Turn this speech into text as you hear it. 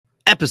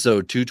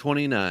Episode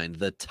 229,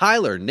 the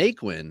Tyler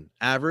Naquin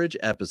average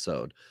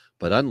episode.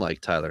 But unlike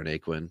Tyler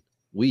Naquin,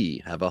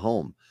 we have a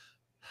home.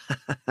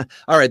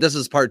 All right, this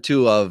is part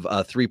 2 of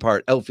a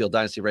 3-part Outfield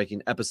Dynasty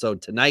ranking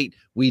episode. Tonight,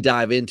 we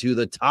dive into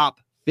the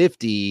top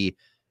 50.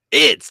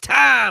 It's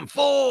time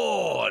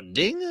for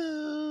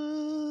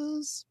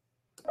Dingers.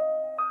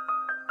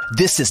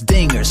 This is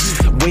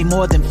Dingers, way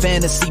more than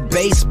fantasy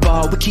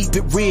baseball. We keep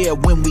it real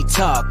when we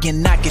talk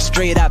and knock it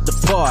straight out the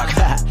park.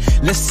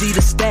 Let's see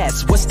the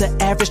stats. What's the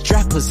average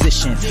draft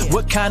position?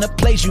 What kind of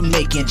plays you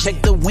making?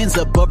 Check the wins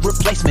above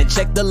replacement.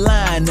 Check the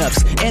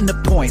lineups and the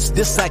points.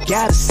 This I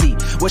gotta see.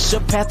 What's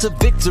your path to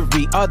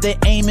victory? Are they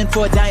aiming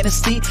for a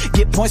dynasty?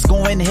 Get points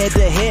going head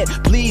to head.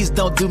 Please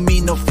don't do me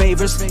no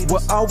favors. We're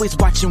always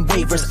watching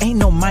waivers. Ain't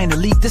no minor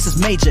league. This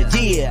is major.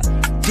 Yeah,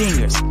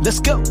 Dingers. Let's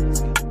go.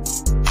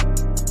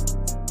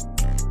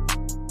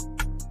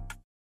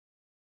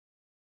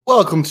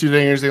 Welcome to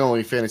Dingers, the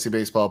only fantasy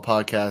baseball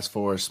podcast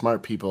for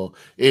smart people.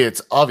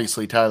 It's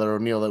obviously Tyler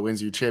O'Neill that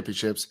wins you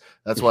championships.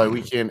 That's why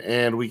week in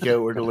and week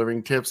out we're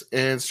delivering tips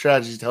and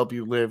strategies to help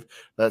you live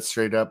that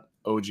straight up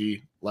OG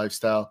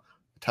lifestyle.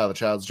 Tyler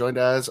Childs joined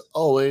as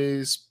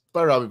always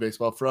by Robbie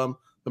Baseball from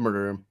the Murder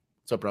Room.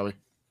 What's up, Robbie?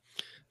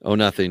 Oh,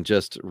 nothing.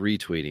 Just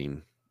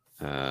retweeting.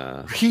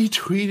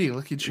 Retweeting.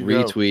 Look at you.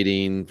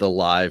 Retweeting the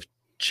live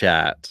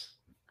chat.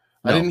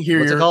 No. I didn't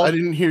hear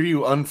you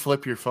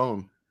unflip your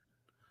phone.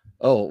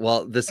 Oh,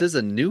 well, this is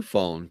a new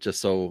phone,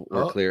 just so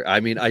we're clear.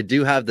 I mean, I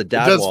do have the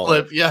dad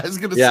wallet. Flip. Yeah, I was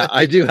going to say. Yeah,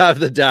 I do have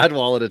the dad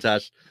wallet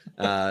attached.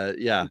 But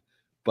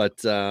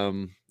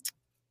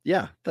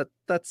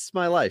that's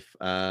my life.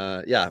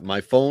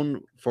 My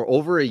phone for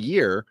over a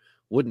year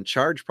wouldn't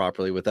charge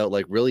properly without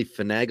like really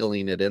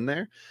finagling it in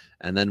there.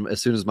 And then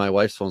as soon as my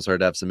wife's phone started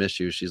to have some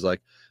issues, she's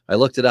like, I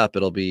looked it up.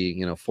 It'll be,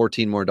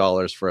 $14 more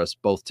for us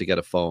both to get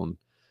a phone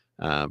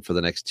for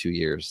the next 2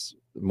 years.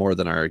 More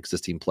than our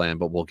existing plan,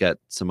 but we'll get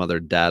some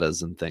other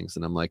datas and things.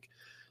 And I'm like,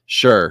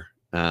 sure.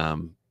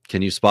 Can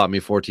you spot me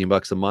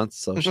 $14 a month?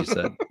 So she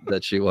said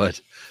that she would.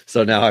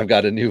 So now I've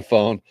got a new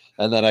phone,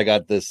 and then I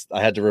got this.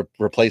 I had to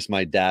replace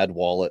my dad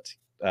wallet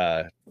 /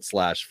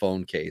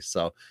 phone case.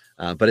 So,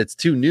 but it's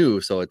too new,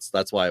 so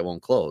that's why it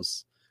won't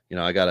close.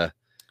 I gotta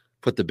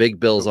put the big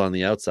bills on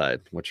the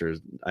outside,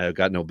 I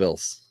got no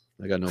bills.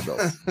 I got no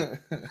bills.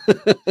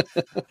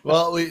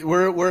 Well,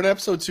 we're in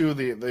episode 2 of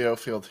the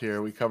outfield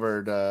here. We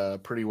covered a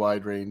pretty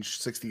wide range,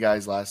 60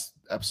 guys last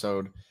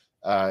episode.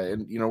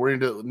 And we're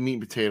into meat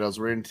and potatoes.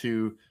 We're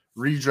into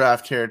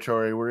redraft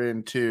territory. We're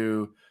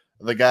into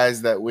the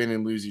guys that win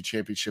and lose you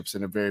championships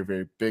in a very,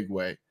 very big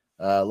way.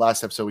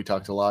 Last episode, we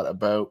talked a lot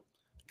about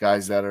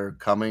guys that are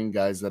coming,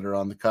 guys that are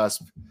on the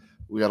cusp.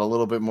 We got a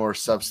little bit more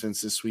substance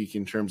this week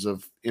in terms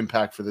of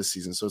impact for this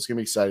season. So it's going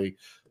to be exciting.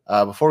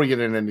 Before we get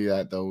into any of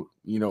that, though,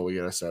 what we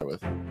got to start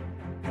with.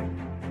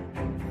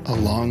 A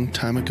long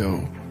time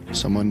ago,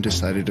 someone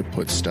decided to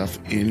put stuff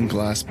in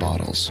glass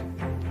bottles.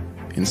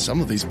 In some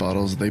of these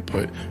bottles, they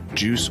put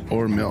juice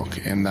or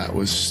milk, and that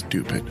was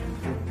stupid.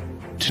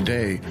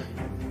 Today,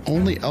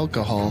 only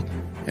alcohol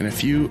and a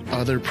few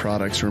other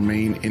products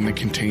remain in the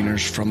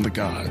containers from the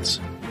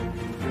gods.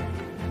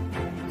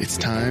 It's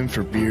time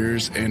for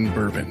beers and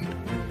bourbon,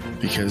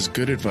 because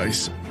good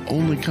advice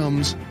only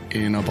comes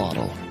in a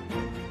bottle.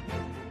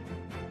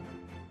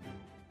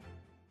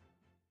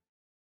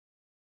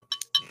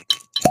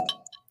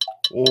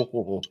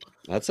 Oh,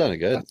 That sounded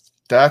good.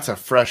 That's a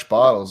fresh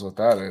bottle is what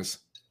that is.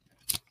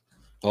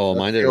 Oh,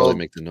 mine didn't really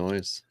make the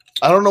noise.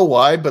 I don't know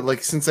why,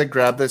 but since I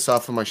grabbed this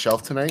off of my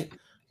shelf tonight,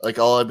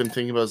 all I've been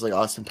thinking about is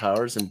Austin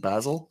Powers and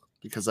Basil,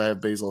 because I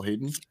have Basil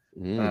Hayden.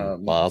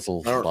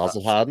 Basil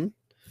Hayden?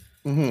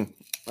 Mm-hmm.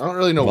 I don't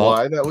really know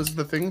why that was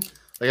the thing.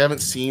 I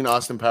haven't seen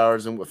Austin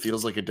Powers in what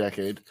feels like a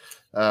decade.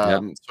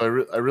 So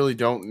I really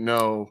don't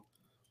know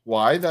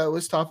why that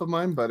was top of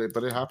mind, but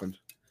it happened.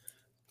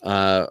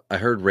 I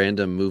heard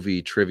random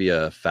movie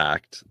trivia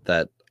fact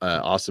that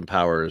Austin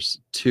Powers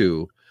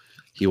 2,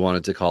 he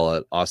wanted to call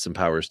it Austin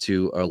Powers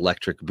 2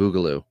 Electric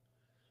Boogaloo,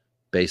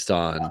 based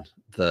on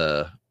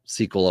the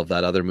sequel of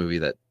that other movie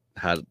that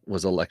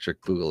was Electric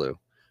Boogaloo,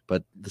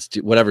 but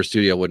whatever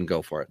studio wouldn't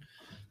go for it.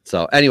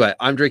 So anyway,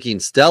 I'm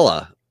drinking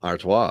Stella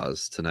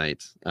Artois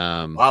tonight.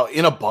 Wow,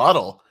 in a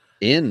bottle,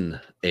 in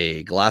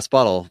a glass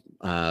bottle,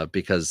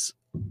 because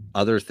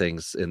other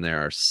things in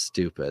there are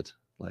stupid.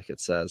 Like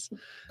it says,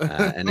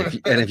 and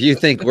if you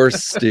think we're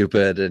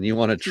stupid and you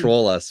want to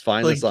troll us,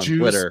 find us on juice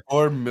Twitter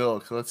or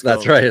milk. Let's go.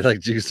 That's right, like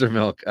juice or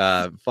milk.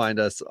 Find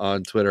us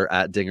on Twitter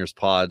at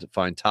DingersPod.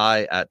 Find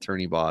Ty at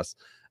Tourney Boss,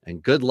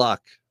 and good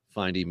luck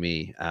finding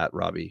me at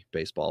Robbie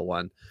Baseball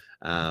 1.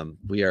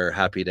 We are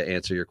happy to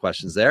answer your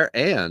questions there,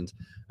 and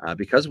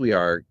because we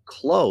are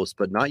close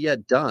but not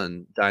yet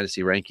done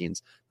Dynasty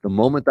rankings, the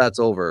moment that's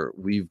over,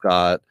 we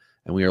are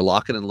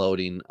locking and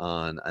loading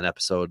on an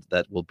episode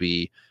that will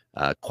be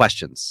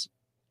questions,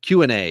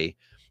 Q&A,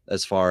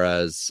 as far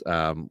as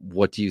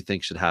what do you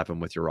think should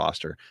happen with your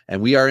roster.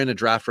 And we are in a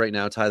draft right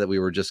now, Ty, that we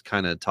were just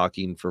kind of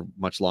talking for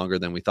much longer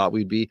than we thought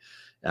we'd be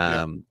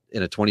in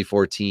a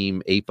 24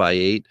 team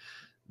 8x8.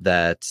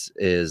 that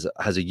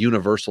has a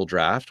universal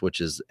draft,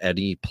 which is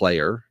any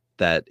player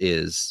that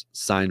is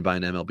signed by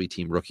an MLB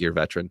team, rookie or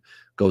veteran,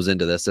 goes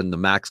into this, and the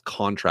max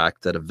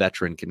contract that a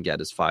veteran can get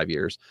is 5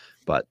 years,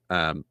 but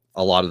a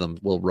lot of them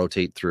will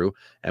rotate through.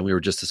 And we were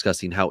just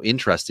discussing how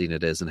interesting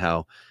it is and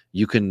how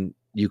you can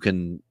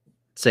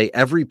say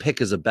every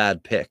pick is a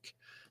bad pick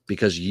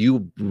because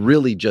you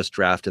really just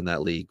draft in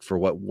that league for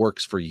what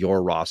works for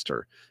your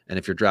roster. And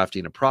if you're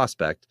drafting a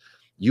prospect,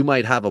 you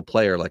might have a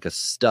player like a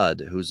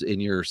stud who's in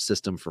your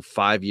system for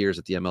 5 years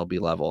at the MLB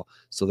level.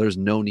 So there's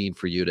no need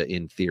for you to,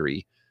 in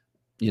theory,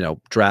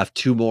 draft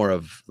 2 more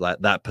of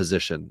that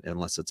position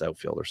unless it's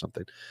outfield or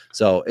something.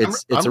 So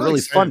it's a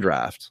really fun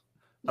draft.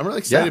 I'm really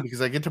excited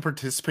because I get to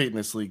participate in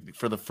this league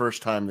for the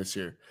first time this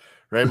year,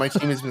 right? My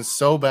team has been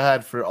so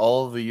bad for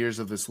all of the years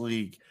of this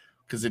league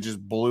because it just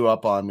blew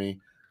up on me.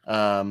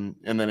 And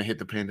then it hit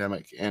the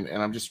pandemic, and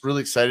I'm just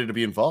really excited to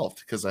be involved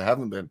because I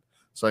haven't been.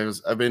 So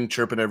I've been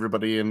chirping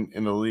everybody in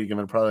the league, and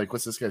they're probably like,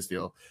 "What's this guy's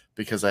deal?"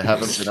 Because I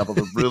haven't been able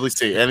to really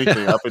say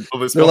anything up until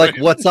this They're point.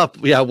 like, "What's up?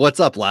 Yeah,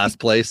 what's up, last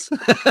place?"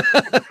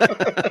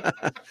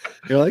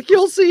 You're like,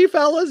 "You'll see,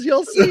 fellas,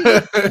 you'll see."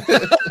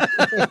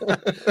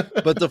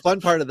 But the fun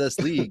part of this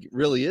league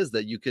really is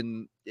that you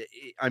can.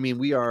 I mean,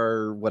 we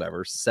are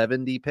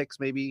 70 picks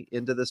maybe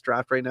into this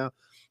draft right now.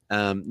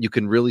 You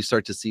can really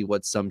start to see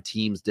what some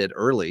teams did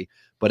early,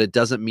 but it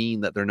doesn't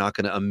mean that they're not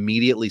going to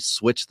immediately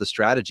switch the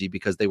strategy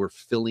because they were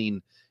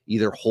filling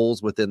either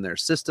holes within their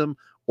system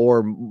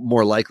or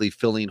more likely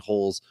filling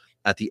holes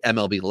at the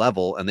MLB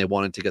level. And they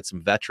wanted to get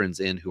some veterans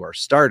in who are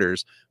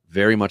starters,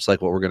 very much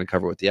like what we're going to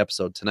cover with the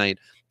episode tonight.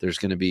 There's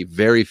going to be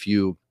very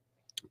few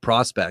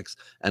prospects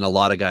and a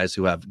lot of guys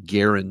who have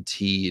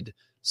guaranteed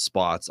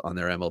spots on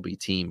their MLB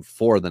team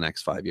for the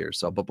next 5 years.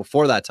 So, but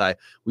before that, Ty,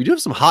 we do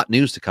have some hot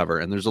news to cover,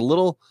 and there's a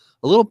little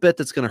bit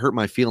that's going to hurt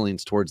my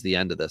feelings towards the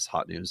end of this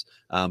hot news.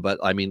 But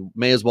I mean,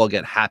 may as well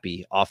get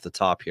happy off the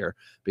top here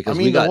because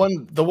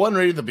the one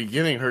right at the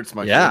beginning hurts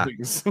my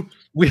feelings.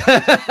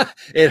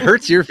 It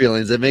hurts your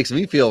feelings. It makes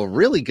me feel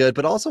really good,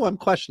 but also I'm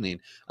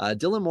questioning.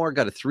 Dylan Moore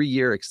got a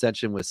 3-year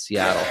extension with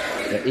Seattle.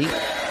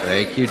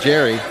 Thank you,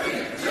 Jerry.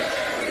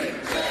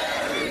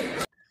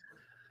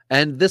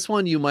 And this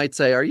one you might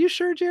say, are you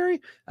sure, Jerry?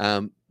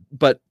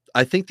 But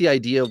I think the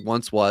idea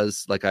once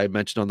was, like I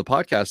mentioned on the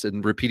podcast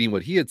and repeating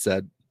what he had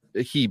said,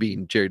 he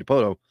being Jerry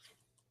Dipoto,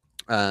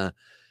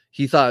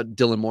 he thought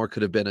Dylan Moore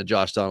could have been a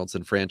Josh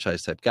Donaldson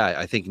franchise type guy.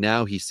 I think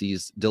now he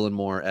sees Dylan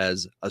Moore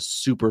as a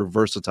super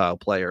versatile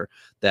player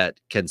that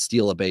can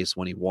steal a base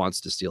when he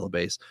wants to steal a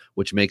base,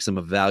 which makes him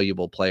a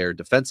valuable player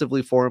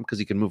defensively for him because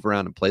he can move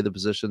around and play the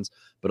positions,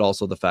 but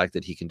also the fact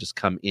that he can just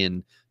come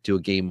in to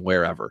a game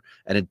wherever.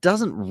 And it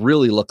doesn't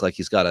really look like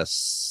he's got a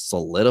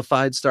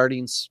solidified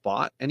starting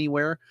spot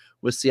anywhere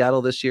with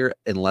Seattle this year,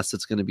 unless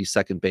it's going to be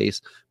second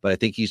base. But I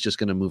think he's just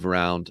going to move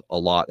around a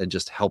lot and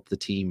just help the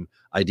team,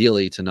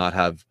 ideally, to not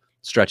have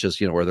stretches,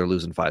 where they're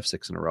losing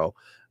 5-6 in a row.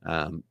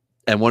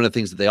 And one of the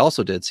things that they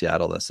also did,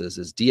 Seattle, is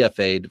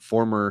DFA'd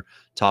former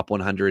top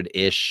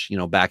 100-ish,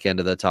 back end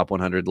of the top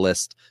 100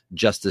 list,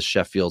 Justice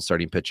Sheffield,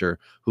 starting pitcher,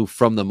 who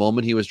from the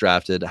moment he was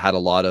drafted had a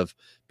lot of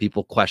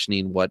people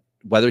questioning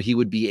whether he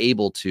would be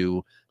able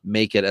to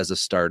make it as a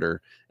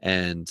starter.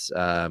 And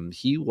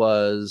he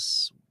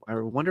was, I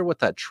wonder what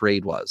that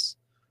trade was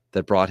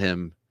that brought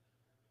him.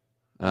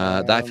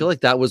 I feel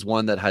like that was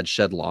one that had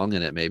Shed Long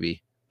in it,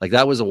 maybe. Like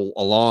that was a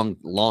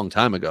long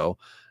time ago.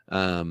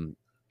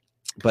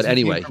 But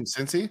anyway, from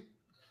Cincy?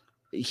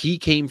 He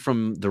came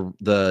from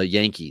the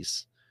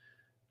Yankees,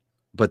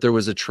 but there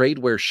was a trade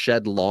where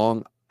Shed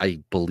Long, I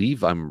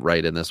believe I'm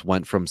right in this,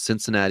 went from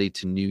Cincinnati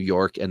to New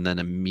York and then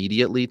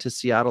immediately to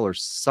Seattle or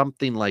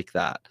something like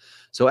that.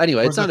 So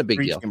anyway, it's not a big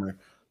deal.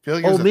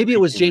 Maybe it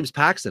was James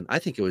Paxton. I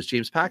think it was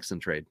James Paxton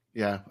trade.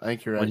 Yeah, I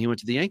think you're right. When he went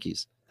to the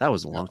Yankees. That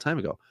was a long time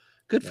ago.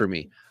 Good for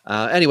me.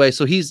 Anyway,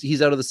 so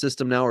he's out of the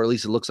system now, or at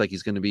least it looks like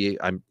he's going to be.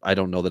 I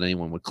don't know that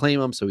anyone would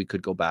claim him, so he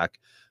could go back.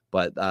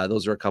 But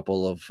those are a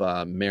couple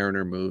of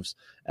Mariner moves,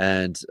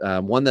 and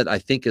one that I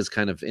think is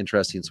kind of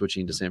interesting,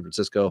 switching to San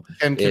Francisco.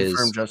 And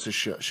confirm Justice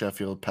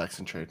Sheffield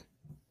Paxton trade.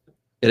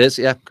 It is,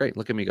 yeah, great.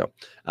 Look at me go.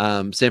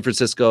 San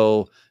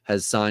Francisco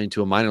has signed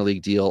to a minor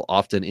league deal,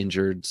 often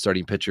injured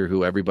starting pitcher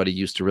who everybody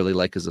used to really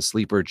like as a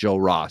sleeper, Joe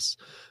Ross.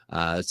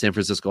 San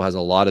Francisco has a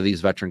lot of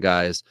these veteran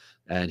guys,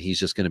 and he's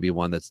just going to be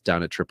one that's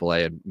down at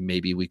AAA, and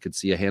maybe we could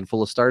see a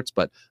handful of starts,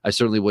 but I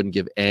certainly wouldn't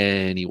give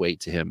any weight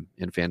to him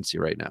in fantasy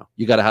right now.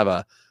 You got to have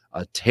a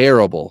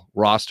terrible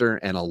roster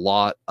and a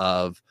lot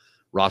of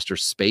roster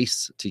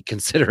space to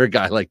consider a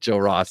guy like Joe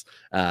Ross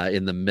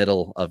in the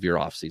middle of your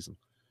offseason.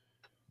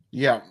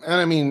 Yeah, and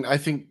I mean, I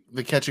think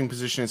the catching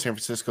position in San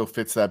Francisco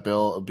fits that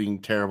bill of being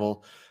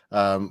terrible.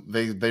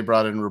 They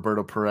brought in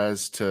Roberto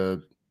Perez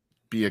to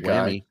be a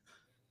guy.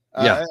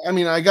 Yeah, I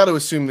mean, I got to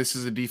assume this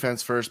is a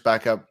defense first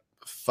backup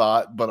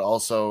thought, but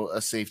also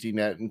a safety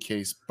net in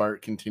case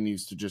Bart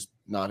continues to just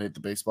not hit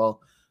the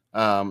baseball.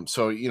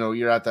 So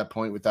you're at that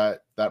point with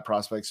that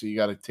prospect, so you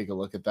got to take a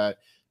look at that.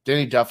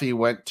 Danny Duffy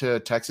went to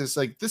Texas.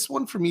 Like this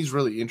one for me is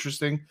really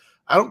interesting.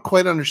 I don't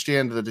quite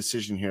understand the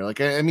decision here.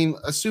 Like, I mean,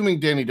 assuming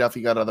Danny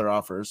Duffy got other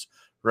offers,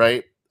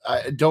 right?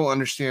 I don't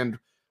understand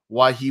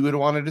why he would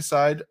want to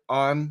decide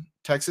on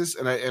Texas,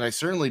 and I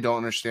certainly don't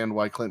understand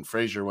why Clint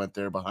Frazier went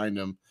there behind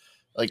him.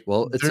 Like,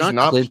 Well, it's there's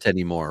not Clint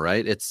anymore,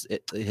 right?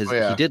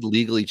 He did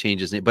legally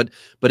change his name,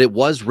 but it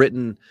was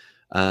written.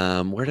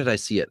 Where did I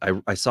see it?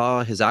 I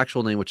saw his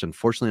actual name, which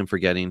unfortunately I'm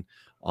forgetting,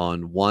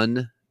 on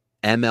one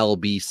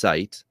MLB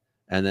site,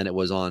 and then it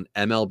was on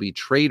MLB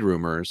Trade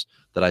Rumors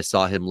that I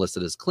saw him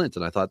listed as Clint,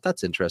 and I thought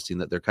that's interesting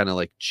that they're kind of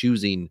like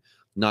choosing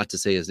not to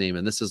say his name,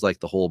 and this is like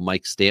the whole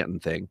Mike Stanton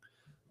thing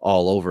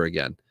all over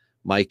again.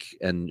 Mike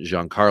and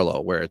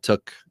Giancarlo, where it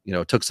took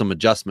some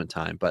adjustment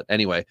time. But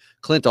anyway,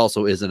 Clint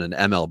also isn't an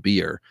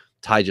MLBer.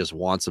 Ty just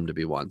wants him to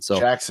be one. So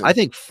Jackson. I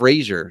think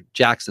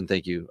Jackson,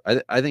 thank you.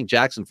 I think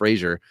Jackson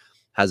Frazier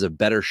has a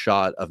better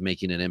shot of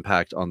making an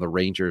impact on the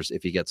Rangers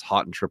if he gets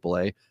hot in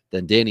AAA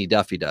than Danny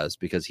Duffy does,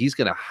 because he's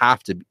going to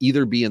have to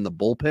either be in the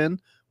bullpen,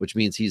 which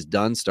means he's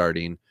done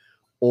starting,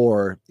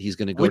 or he's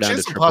going to go down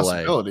to AAA.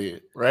 Possibility,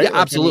 right? Yeah,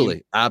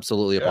 absolutely.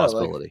 Absolutely a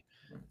possibility.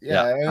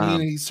 I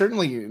mean, he's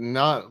certainly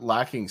not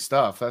lacking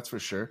stuff, that's for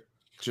sure.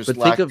 Just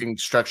lacking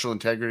structural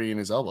integrity in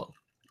his elbow.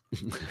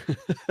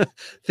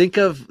 Think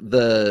of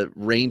the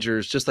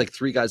Rangers, just like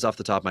three guys off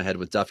the top of my head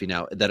with Duffy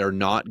now that are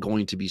not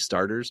going to be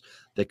starters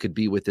that could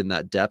be within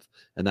that depth.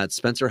 And that's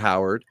Spencer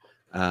Howard,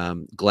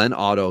 Glenn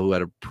Otto, who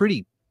had a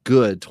pretty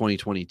good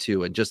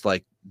 2022 and just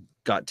like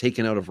got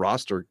taken out of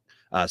roster,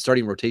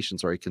 starting rotation,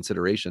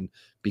 consideration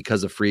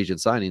because of free agent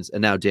signings.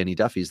 And now Danny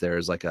Duffy's there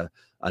as like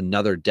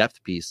another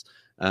depth piece.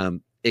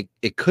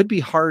 It could be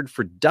hard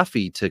for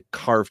Duffy to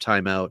carve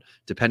time out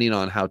depending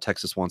on how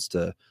Texas wants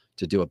to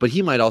do it. But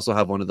he might also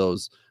have one of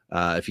those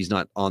if he's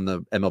not on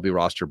the MLB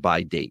roster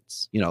by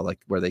dates, like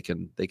where they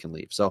can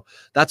leave. So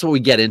that's what we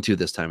get into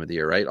this time of the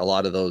year, right? A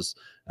lot of those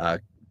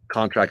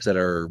contracts that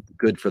are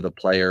good for the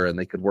player and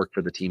they could work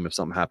for the team if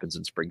something happens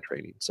in spring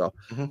training. So,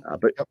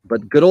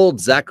 but good old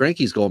Zach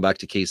Greinke's going back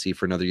to KC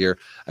for another year.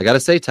 I got to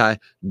say, Ty,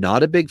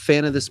 not a big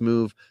fan of this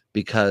move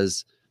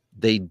because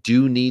they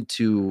do need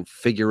to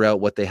figure out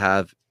what they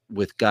have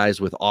with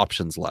guys with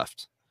options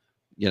left,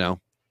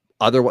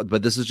 Otherwise,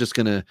 but this is just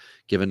going to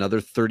give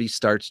another 30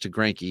 starts to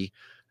Greinke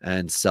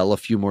and sell a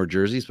few more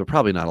jerseys, but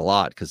probably not a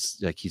lot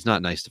because he's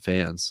not nice to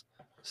fans.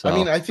 So I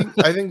mean, I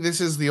think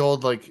this is the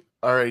old like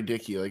R.A.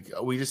 Dickey. Like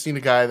we just need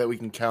a guy that we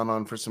can count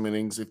on for some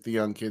innings if the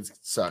young kids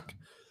suck.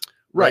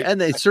 Right.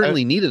 And they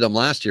certainly needed him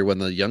last year when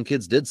the young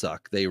kids did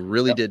suck. They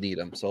really did need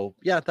him. So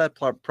yeah, that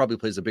probably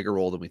plays a bigger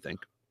role than we think.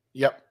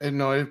 Yep. And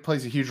no, it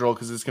plays a huge role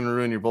because it's going to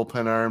ruin your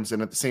bullpen arms.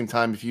 And at the same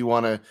time, if you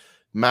want to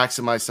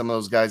maximize some of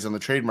those guys on the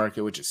trade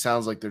market, which it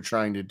sounds like they're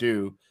trying to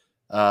do,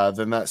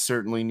 then that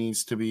certainly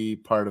needs to be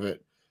part of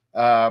it.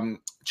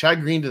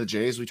 Chad Green to the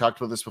Jays. We talked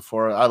about this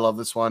before. I love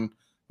this one.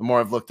 The more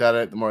I've looked at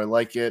it, the more I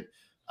like it.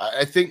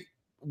 I think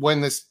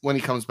when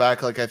he comes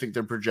back, like I think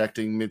they're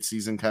projecting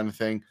midseason kind of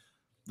thing.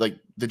 Like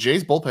the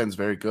Jays bullpen's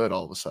very good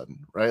all of a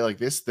sudden, right? Like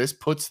this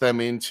puts them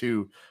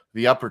into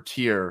the upper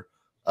tier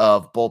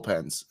of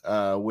bullpens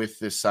with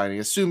this signing,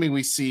 assuming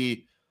we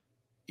see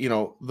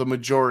the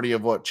majority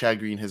of what Chad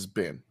Green has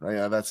been,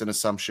 right? That's an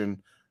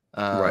assumption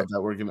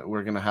that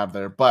we're gonna have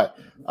there, but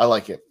I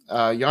like it.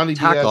 Yandy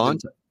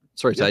Diaz.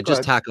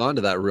 Tack on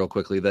to that real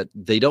quickly that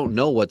they don't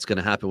know what's going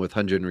to happen with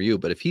Hyun-Jin Ryu,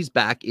 but if he's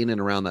back in and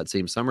around that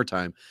same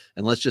summertime,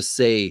 and let's just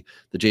say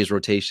the Jays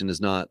rotation is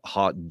not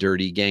hot,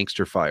 dirty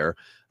gangster fire,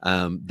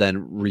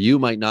 then Ryu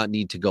might not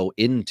need to go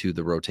into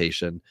the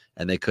rotation,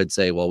 and they could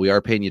say, well, we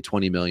are paying you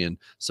 $20 million,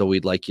 so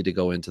we'd like you to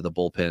go into the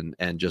bullpen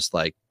and just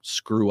like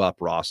screw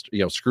up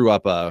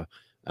a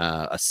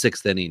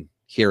sixth inning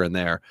here and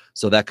there.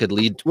 So that could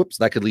lead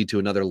to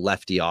another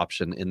lefty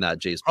option in that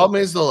Jays.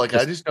 Problem is though, like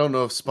I just don't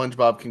know if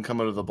SpongeBob can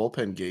come out of the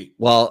bullpen gate.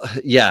 Well,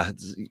 yeah,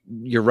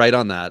 you're right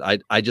on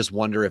that. I just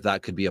wonder if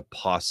that could be a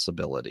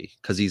possibility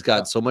because he's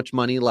got so much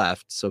money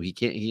left, so he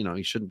can't.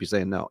 He shouldn't be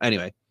saying no.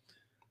 Anyway,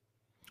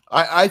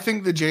 I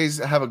think the Jays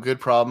have a good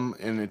problem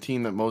in a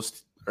team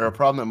a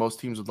problem that most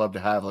teams would love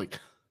to have. Like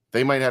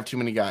they might have too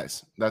many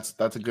guys. That's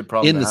a good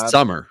problem in the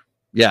summer.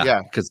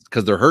 Yeah,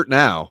 because they're hurt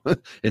now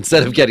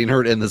instead of getting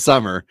hurt in the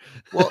summer.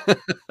 Well,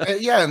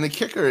 yeah, and the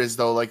kicker is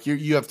though, like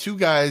you have two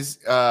guys,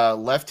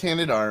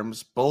 left-handed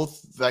arms,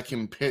 both that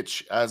can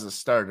pitch as a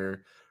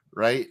starter,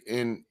 right?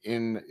 In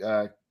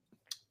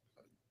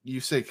Yusei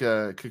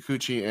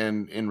Kikuchi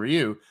and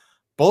Ryu,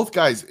 both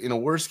guys in a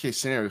worst-case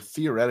scenario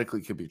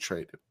theoretically could be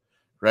traded,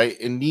 right?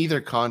 And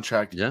neither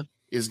contract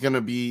is going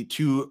to be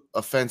too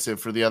offensive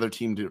for the other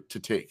team to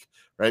take.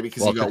 Right,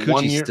 because you got Kikuchi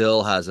 1 year.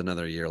 Still has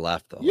another year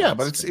left, though. Yeah,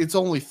 but it's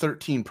only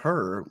 13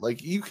 per.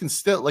 Like you can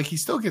still he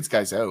still gets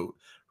guys out,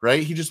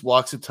 right? He just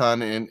walks a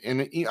ton, and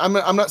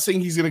I'm not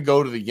saying he's going to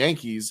go to the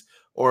Yankees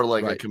or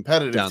like a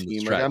competitive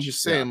team. Like I'm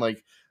just saying,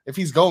 like if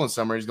he's going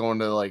somewhere, he's going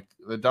to like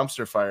the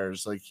dumpster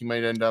fires. Like he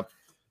might end up,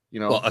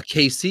 Well, a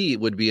KC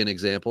would be an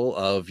example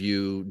of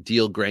you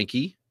deal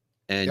Greinke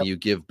and you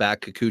give back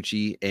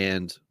Kikuchi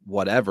and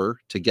whatever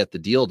to get the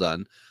deal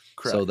done,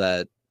 so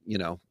that.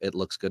 It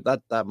looks good.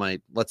 That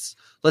might let's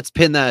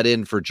pin that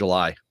in for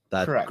July.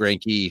 that Correct.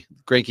 Greinke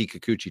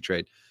Kikuchi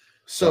trade.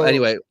 So So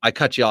anyway, I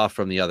cut you off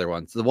from the other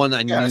ones. The one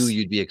I knew Yes.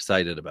 you'd be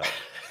excited about.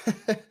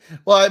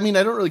 well, I mean,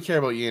 I don't really care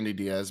about Yandy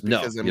Diaz No,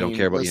 because you don't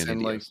care about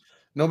Yandy like Diaz.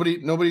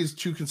 nobody's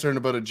too concerned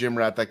about a gym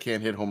rat that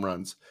can't hit home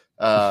runs.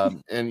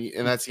 And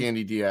that's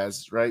Yandy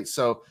Diaz, right?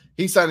 So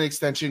he signed an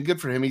extension. Good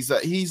for him. He's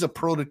a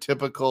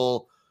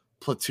prototypical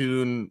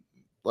platoon,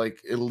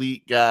 like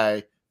elite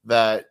guy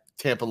that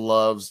Tampa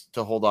loves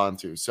to hold on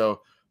to.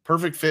 So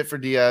perfect fit for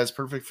Diaz,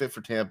 perfect fit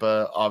for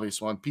Tampa.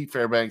 Obvious one. Pete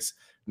Fairbanks,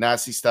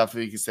 nasty stuff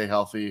if he can stay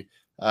healthy.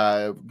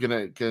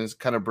 Gonna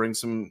kind of bring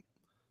some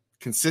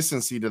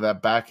consistency to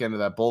that back end of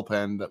that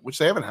bullpen, which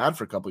they haven't had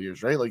for a couple of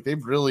years, right? Like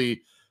they've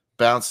really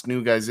bounced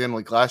new guys in.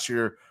 Like last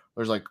year,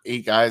 there's like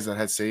 8 guys that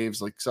had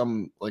saves, like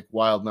some like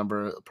wild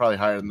number, probably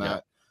higher than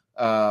that.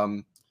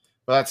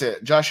 But that's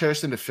it. Josh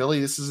Harrison to Philly.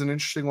 This is an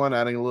interesting one,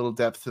 adding a little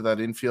depth to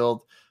that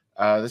infield.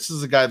 This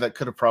is a guy that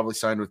could have probably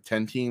signed with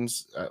 10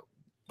 teams.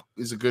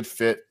 Is a good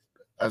fit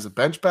as a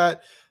bench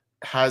bat.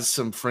 Has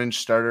some fringe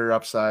starter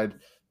upside.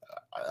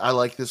 I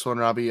like this one,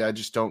 Robbie. I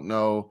just don't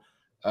know.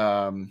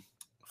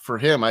 For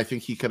him, I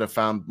think he could have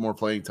found more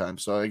playing time.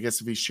 So I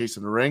guess if he's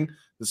chasing the ring,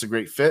 this is a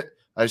great fit.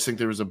 I just think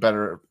there was a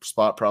better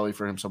spot probably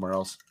for him somewhere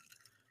else.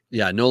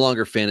 Yeah, no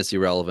longer fantasy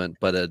relevant,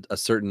 but a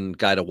certain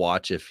guy to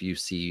watch if you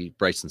see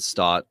Bryson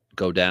Stott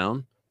go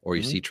down or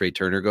you see Trey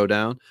Turner go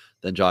down,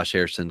 then Josh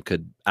Harrison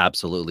could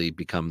absolutely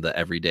become the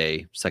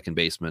everyday second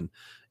baseman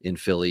in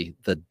Philly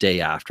the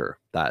day after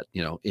that,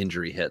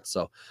 injury hits.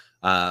 So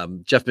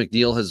Jeff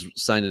McNeil has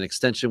signed an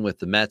extension with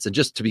the Mets. And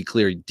just to be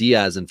clear,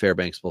 Diaz and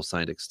Fairbanks both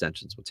signed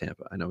extensions with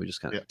Tampa. I know we just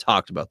kind of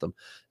talked about them.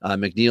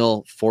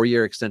 McNeil,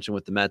 4-year extension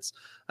with the Mets.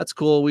 That's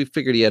cool. We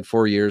figured he had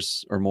 4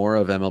 years or more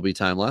of MLB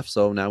time left.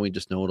 So now we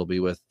just know it'll be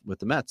with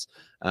the Mets.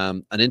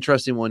 An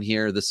interesting one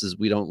here.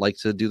 We don't like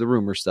to do the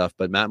rumor stuff,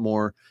 but Matt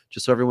Moore,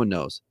 just so everyone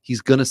knows,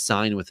 he's going to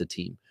sign with the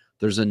team.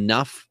 There's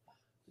enough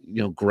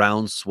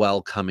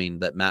groundswell coming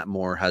that Matt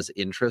Moore has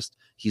interest.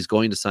 He's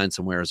going to sign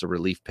somewhere as a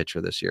relief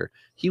pitcher this year.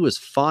 He was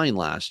fine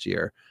last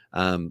year.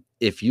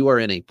 If you are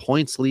in a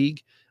points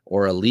league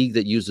or a league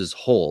that uses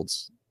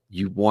holds,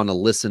 you want to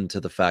listen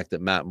to the fact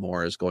that Matt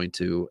Moore is going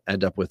to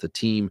end up with a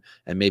team,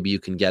 and maybe you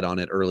can get on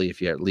it early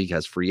if your league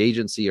has free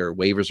agency or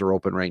waivers are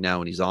open right now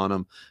and he's on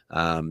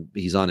them.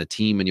 He's on a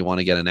team and you want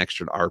to get an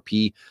extra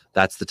RP.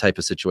 That's the type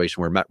of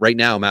situation where right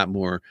now Matt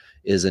Moore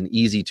is an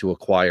easy to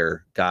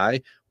acquire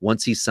guy.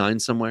 Once he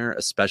signs somewhere,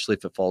 especially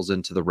if it falls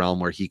into the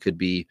realm where he could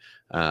be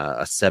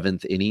a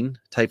 7th inning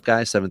type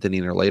guy, 7th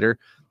inning or later,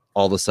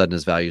 all of a sudden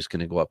his value is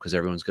going to go up because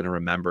everyone's going to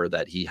remember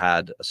that he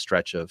had a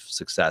stretch of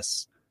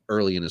success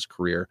early in his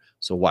career.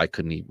 So why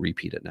couldn't he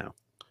repeat it now?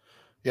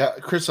 Yeah,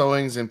 Chris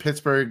Owings in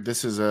Pittsburgh.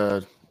 This is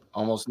a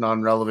almost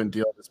non-relevant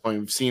deal at this point.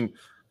 We've seen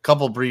a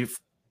couple brief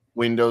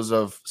windows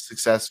of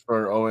success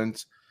for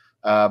Owens,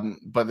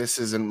 but this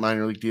is a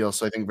minor league deal.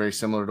 So I think very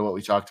similar to what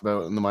we talked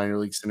about in the minor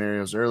league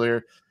scenarios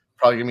earlier.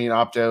 Probably going to be an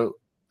opt-out,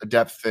 a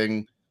depth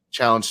thing,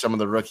 challenge some of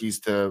the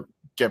rookies to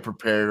get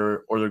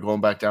prepared or they're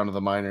going back down to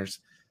the minors.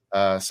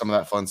 Some of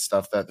that fun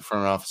stuff that the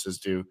front offices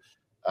do.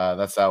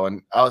 That's that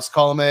one. Alex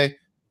Colomé,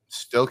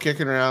 still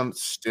kicking around.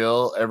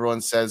 Still,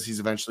 everyone says he's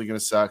eventually going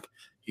to suck.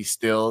 He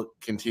still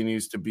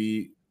continues to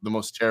be the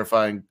most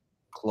terrifying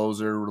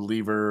closer,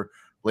 reliever,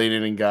 late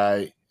inning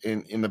guy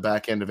in the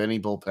back end of any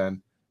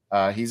bullpen.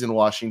 He's in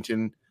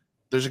Washington.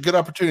 There's a good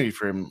opportunity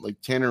for him. Like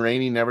Tanner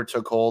Rainey never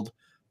took hold.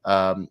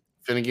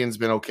 Finnegan's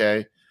been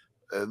okay.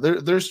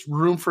 There's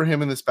room for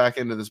him in this back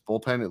end of this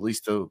bullpen, at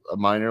least a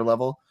minor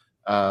level.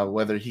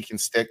 Whether he can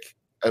stick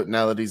out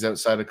now that he's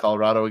outside of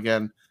Colorado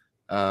again,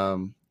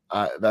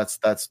 that's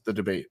the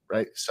debate,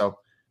 right? So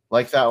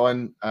like that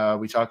one,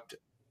 we talked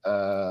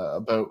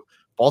about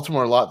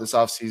Baltimore a lot this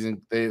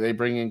offseason. They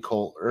bring in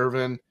Cole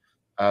Irvin.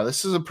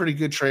 This is a pretty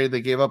good trade.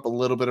 They gave up a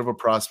little bit of a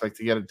prospect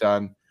to get it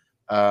done.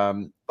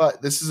 But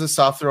this is a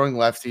soft throwing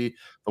lefty.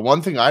 The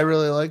one thing I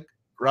really like,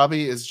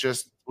 Robbie, is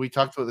just, we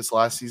talked about this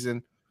last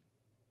season.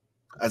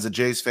 As a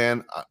Jays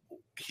fan,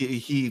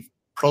 he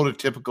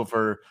prototypical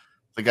for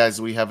the guys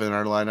that we have in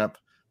our lineup.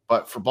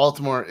 But for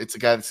Baltimore, it's a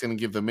guy that's going to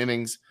give them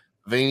innings.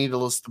 They need a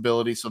little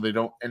stability so they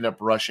don't end up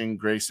rushing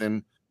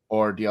Grayson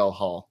or DL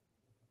Hall.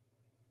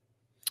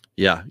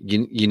 Yeah,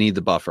 you need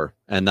the buffer,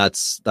 and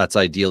that's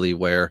ideally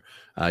where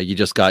you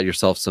just got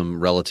yourself some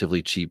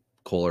relatively cheap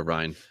Cole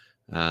Irvine.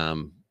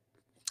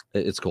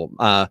 It's cool.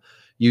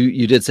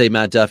 You did say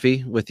Matt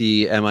Duffy with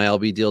the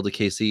MILB deal to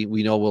KC.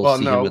 We know we'll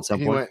see him at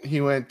some point.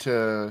 He went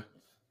to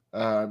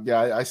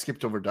I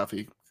skipped over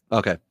Duffy.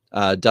 Okay.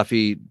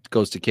 Duffy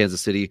goes to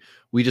Kansas City.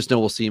 We just know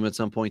we'll see him at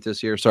some point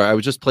this year. Sorry, I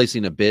was just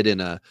placing a bid in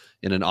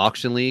an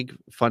auction league,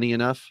 funny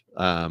enough,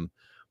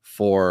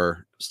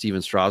 for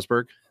Steven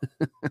Strasburg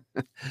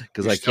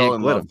because I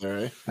can't quit him. There,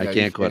 eh? I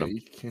can't quit him.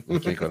 I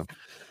can't quit him.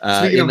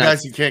 Speaking of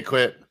guys you can't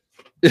quit.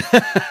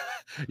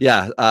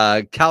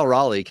 Yeah, Cal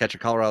Raleigh, catcher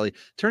Cal Raleigh.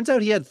 Turns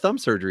out he had thumb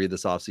surgery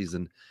this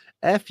offseason.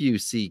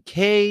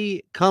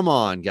 FUCK. Come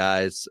on,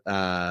 guys.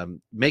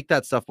 Make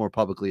that stuff more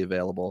publicly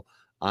available.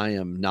 I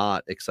am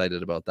not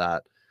excited about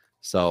that.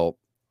 So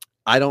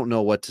I don't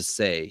know what to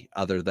say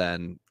other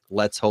than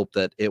let's hope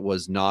that it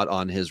was not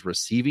on his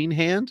receiving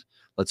hand.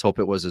 Let's hope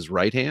it was his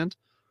right hand,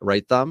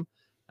 right thumb.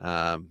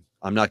 I'm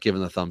not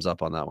giving the thumbs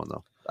up on that one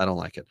though. I don't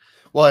like it.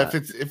 Well,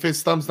 if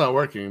his thumb's not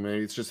working,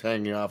 maybe it's just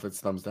hanging off. It's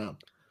thumbs down.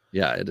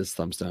 Yeah, it is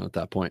thumbs down at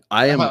that point.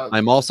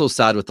 I'm also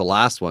sad with the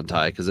last one,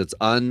 Ty, because it's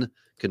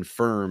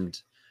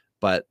unconfirmed.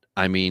 But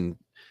I mean,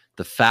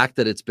 the fact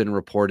that it's been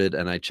reported,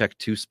 and I checked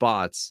 2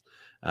 spots,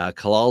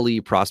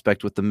 Kalali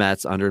prospect with the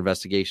Mets under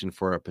investigation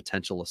for a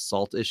potential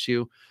assault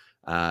issue.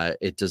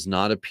 It does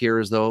not appear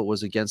as though it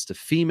was against a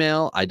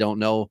female. I don't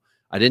know.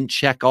 I didn't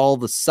check all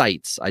the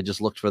sites. I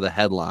just looked for the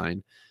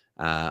headline.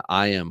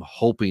 I am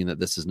hoping that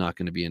this is not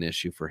going to be an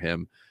issue for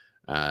him.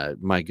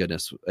 My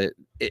goodness,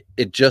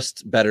 it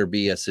just better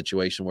be a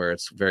situation where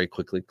it's very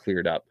quickly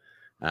cleared up.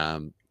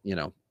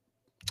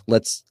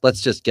 Let's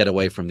just get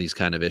away from these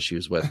kind of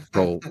issues with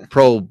pro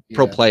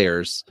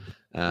players.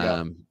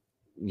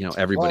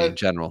 Everybody in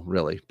general,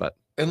 really. But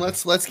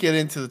let's get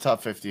into the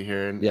top 50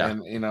 here,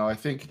 and I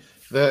think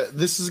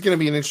this is going to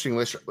be an interesting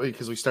list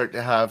because we start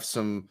to have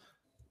some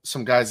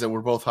guys that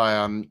we're both high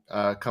on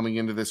coming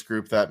into this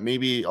group that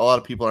maybe a lot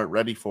of people aren't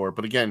ready for.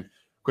 But again,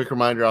 quick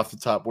reminder off the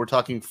top, we're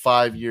talking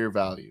 5-year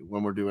value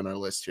when we're doing our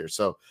list here.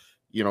 So,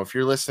 if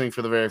you're listening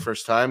for the very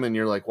first time and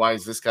you're like, why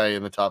is this guy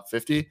in the top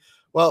 50?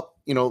 Well,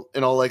 in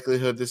all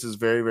likelihood, this is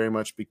very, very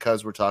much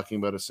because we're talking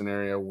about a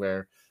scenario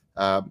where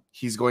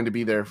he's going to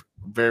be there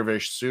very,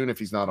 very soon if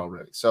he's not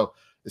already. So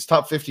this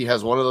top 50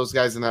 has one of those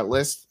guys in that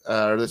list,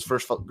 or this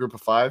first group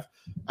of 5.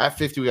 At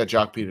 50, we got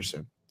Jock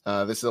Peterson.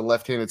 This is a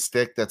left-handed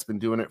stick that's been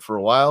doing it for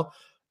a while.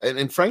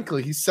 And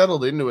frankly, he's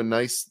settled into a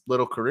nice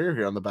little career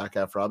here on the back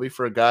half, Robbie,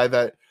 for a guy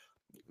that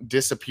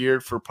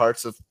disappeared for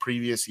parts of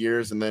previous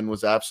years and then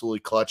was absolutely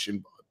clutch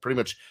in pretty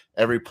much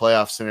every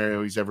playoff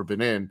scenario he's ever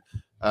been in.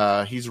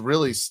 He's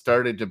really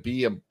started to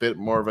be a bit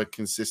more of a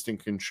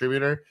consistent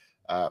contributor.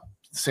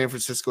 San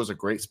Francisco is a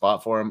great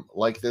spot for him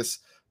like this.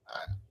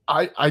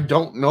 I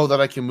don't know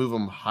that I can move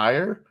him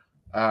higher.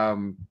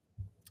 And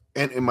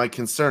my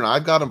concern,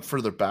 I've got him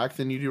further back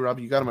than you do,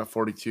 Robbie. You got him at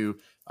 42.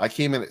 I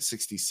came in at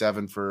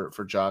 67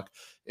 for Jock.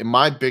 And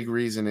my big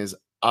reason is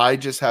I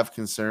just have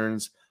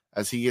concerns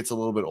as he gets a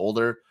little bit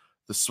older.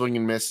 The swing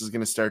and miss is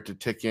going to start to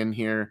tick in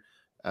here.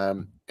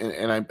 And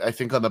I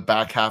think on the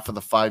back half of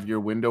the 5-year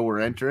window we're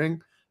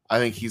entering, I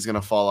think he's going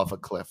to fall off a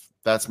cliff.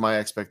 That's my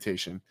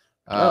expectation.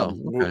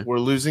 Okay. We're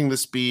losing the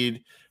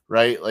speed,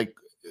 right? Like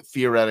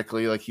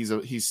theoretically, like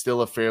he's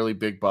still a fairly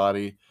big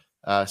body.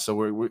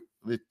 So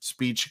the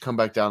speed should come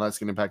back down. That's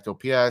going to impact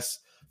OPS.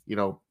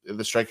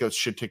 The strikeouts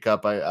should tick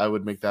up. I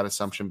would make that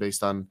assumption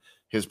based on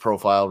his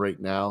profile right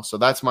now. So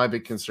that's my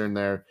big concern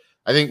there.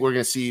 I think we're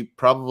going to see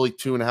probably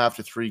 2.5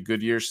 to 3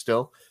 good years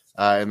still.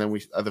 And then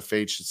the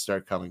fade should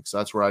start coming. So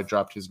that's where I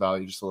dropped his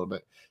value just a little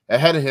bit.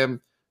 Ahead of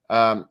him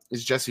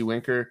is Jesse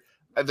Winker.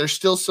 There's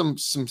still some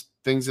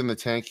things in the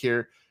tank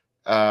here.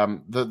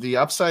 The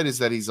upside is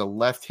that he's a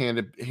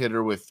left-handed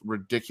hitter with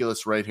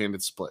ridiculous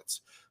right-handed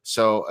splits.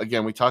 So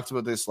again, we talked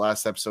about this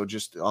last episode,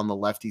 just on the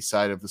lefty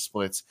side of the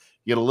splits.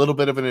 You get a little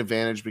bit of an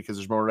advantage because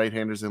there's more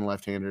right-handers than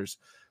left-handers,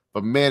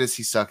 but man, does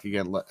he suck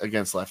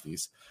against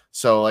lefties.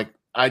 So like,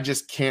 I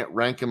just can't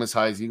rank him as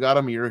high as you got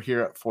him. You're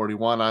here at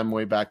 41. I'm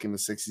way back in the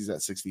 60s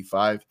at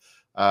 65.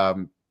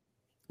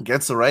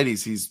 Against the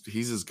righties,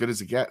 he's as good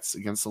as it gets.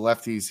 Against the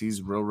lefties,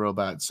 he's real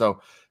bad. So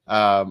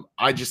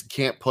I just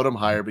can't put him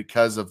higher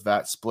because of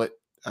that split.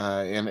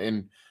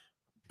 And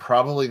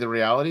probably the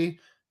reality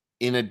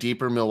in a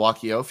deeper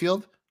Milwaukee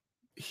outfield,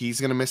 he's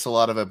going to miss a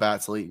lot of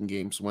at-bats late in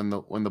games when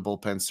the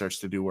bullpen starts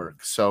to do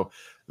work. So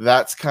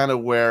that's kind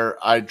of where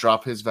I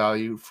drop his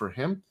value for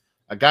him.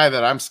 A guy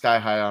that I'm sky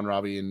high on,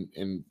 Robbie,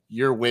 and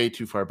you're way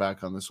too far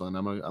back on this one.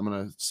 I'm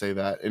gonna say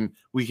that, and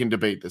we can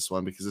debate this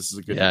one because this is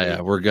a good debate.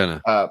 Yeah, we're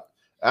gonna.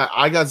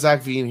 I got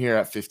Zach Veen here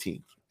at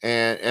 15,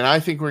 and I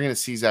think we're gonna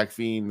see Zach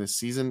Veen this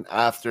season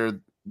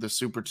after the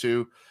Super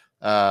 2.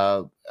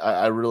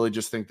 I really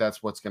just think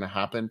that's what's gonna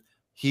happen.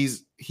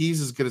 He's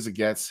as good as it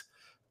gets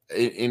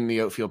in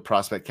the outfield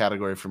prospect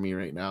category for me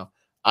right now.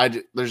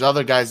 There's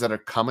other guys that are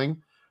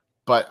coming,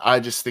 but I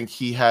just think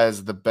he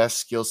has the best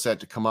skill set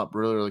to come up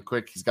really, really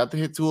quick. He's got the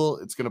hit tool.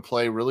 It's going to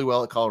play really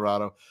well at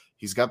Colorado.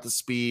 He's got the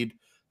speed.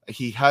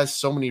 He has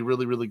so many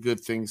really, really good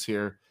things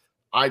here.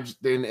 And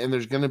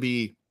there's going to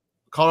be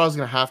 – Colorado's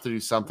going to have to do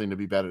something to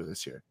be better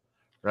this year,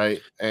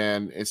 right?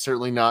 And it's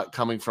certainly not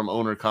coming from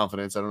owner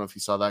confidence. I don't know if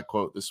you saw that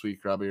quote this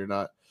week, Robbie, or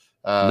not.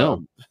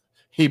 No.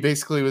 He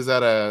basically was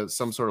at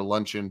some sort of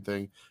luncheon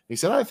thing. He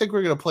said, I think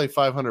we're going to play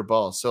 500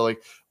 balls. So,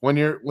 like, when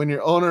your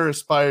owner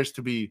aspires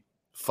to be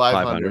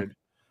 500.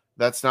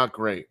 That's not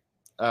great.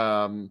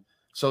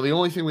 So the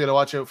only thing we got to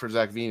watch out for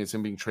Zach Veen is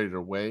him being traded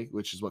away,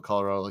 which is what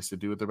Colorado likes to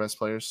do with their best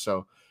players.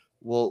 So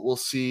we'll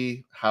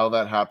see how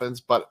that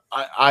happens. But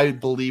I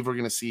believe we're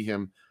going to see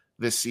him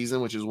this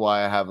season, which is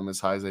why I have him as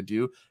high as I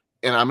do.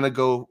 And I'm going to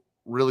go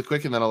really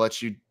quick, and then I'll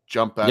let you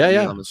jump back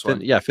on this one.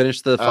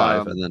 Finish the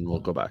 5, and then we'll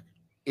go back.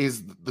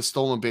 Is the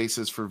stolen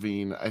bases for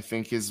Veen, I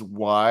think, is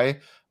why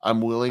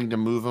I'm willing to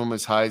move him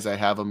as high as I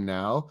have him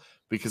now,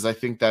 because I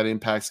think that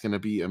impact's going to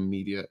be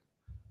immediate.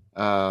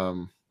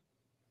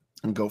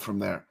 and go from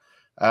there.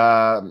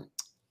 And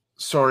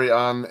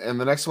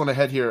the next one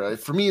ahead here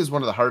for me is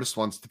one of the hardest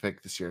ones to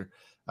pick this year.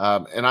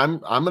 And I'm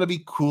going to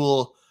be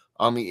cool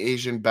on the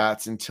Asian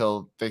bats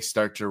until they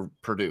start to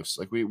produce.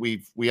 Like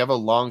we have a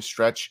long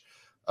stretch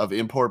of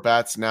import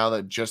bats now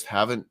that just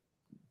haven't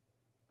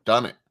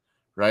done it,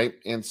 right?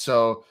 And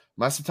so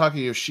Masataka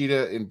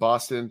Yoshida in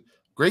Boston,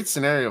 great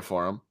scenario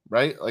for him,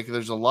 right? Like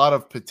there's a lot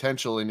of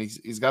potential, and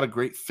he's got a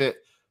great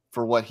fit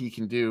for what he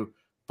can do.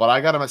 But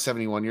I got him at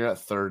 71. You're at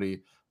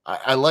 30.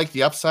 I like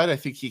the upside. I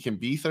think he can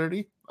be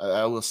 30.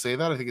 I will say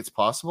that. I think it's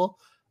possible.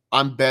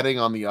 I'm betting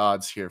on the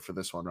odds here for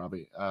this one,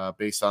 Robbie,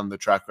 based on the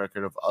track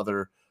record of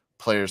other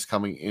players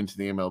coming into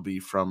the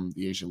MLB from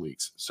the Asian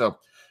leagues. So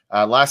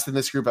last in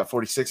this group at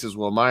 46 is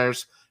Will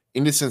Myers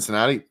into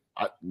Cincinnati.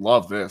 I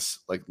love this.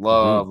 Like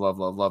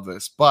love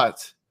this.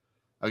 But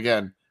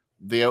again,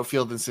 the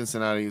outfield in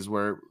Cincinnati is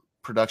where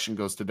production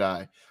goes to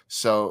die.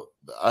 So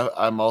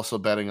I'm also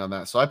betting on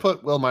that. So I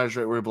put Will Myers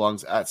right where he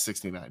belongs at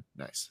 69.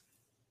 Nice.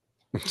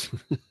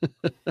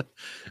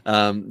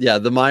 Yeah,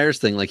 the Myers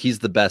thing, like he's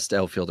the best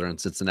outfielder in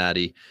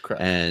Cincinnati.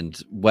 Correct. And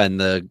when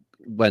the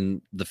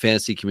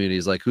fantasy community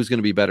is like, who's going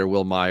to be better,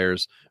 Will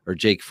Myers or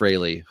Jake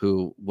Fraley,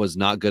 who was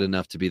not good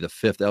enough to be the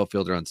 5th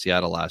outfielder on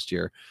Seattle last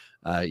year,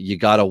 you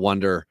got to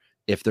wonder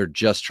if they're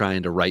just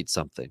trying to write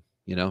something,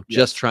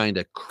 just trying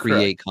to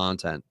create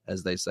content,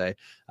 as they say,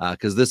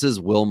 because this is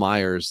Will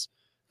Myers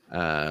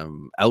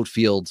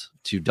outfield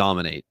to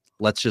dominate.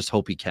 Let's just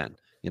hope he can.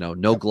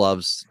 No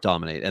gloves,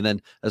 dominate. And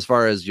then as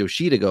far as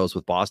Yoshida goes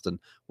with Boston,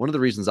 one of the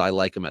reasons I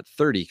like him at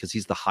 30, because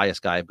he's the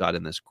highest guy I've got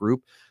in this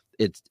group.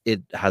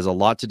 It has a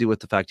lot to do with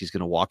the fact he's going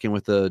to walk in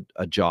with a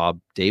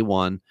job day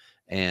one,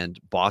 and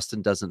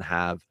Boston doesn't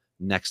have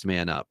next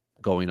man up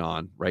going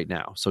on right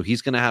now. So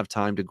he's going to have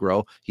time to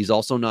grow. He's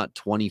also not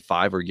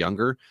 25 or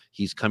younger.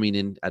 He's coming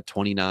in at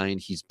 29.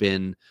 He's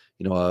been,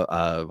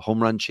 a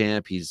home run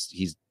champ.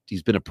 He's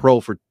been a pro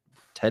for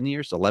 10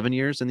 years, 11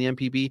 years in the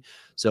MPB.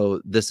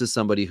 So this is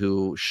somebody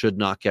who should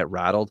not get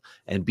rattled,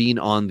 and being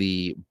on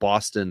the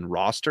Boston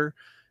roster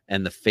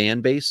and the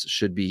fan base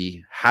should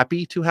be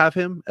happy to have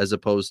him as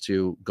opposed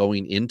to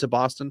going into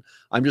Boston.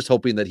 I'm just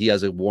hoping that he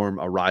has a warm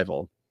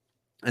arrival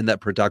and that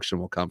production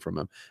will come from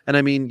him. And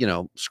I mean,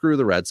 screw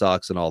the Red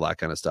Sox and all that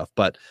kind of stuff.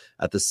 But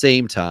at the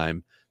same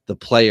time, the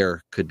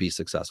player could be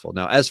successful.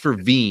 Now, as for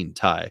Veen,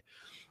 Ty,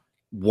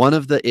 one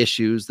of the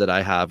issues that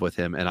I have with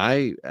him, and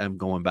I am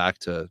going back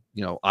to,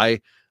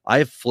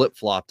 I've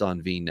flip-flopped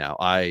on Veen now.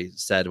 I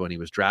said when he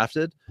was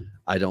drafted,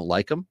 I don't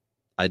like him.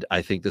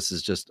 I think this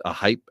is just a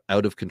hype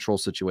out of control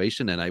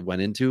situation. And I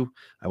went into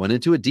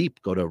it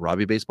deep. Go to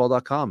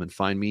robbiebaseball.com and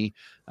find me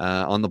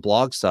on the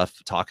blog stuff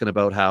talking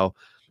about how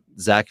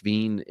Zach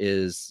Veen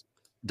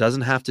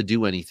doesn't have to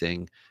do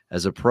anything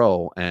as a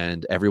pro,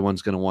 and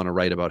everyone's going to want to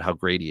write about how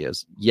great he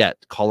is.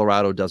 Yet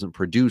Colorado doesn't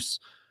produce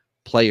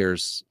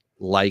players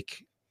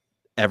like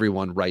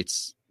everyone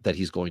writes that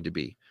he's going to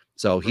be.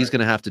 So he's going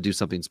to have to do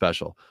something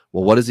special.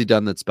 Well, what has he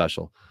done that's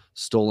special?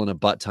 Stolen a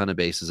butt ton of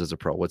bases as a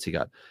pro. What's he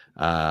got?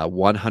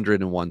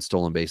 101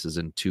 stolen bases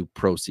in 2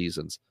 pro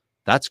seasons.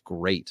 That's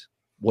great.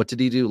 What did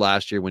he do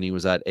last year when he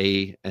was at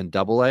A and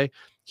AA?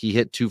 He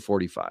hit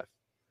 245.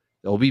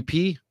 The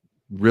OBP,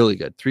 really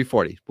good.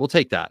 340. We'll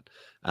take that.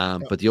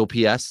 But the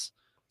OPS,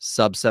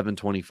 sub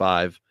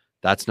 725.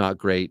 That's not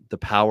great. The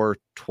power,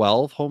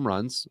 12 home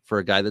runs for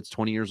a guy that's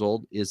 20 years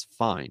old is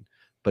fine.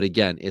 But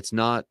again, it's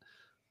not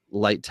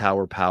light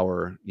tower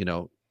power.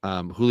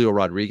 Julio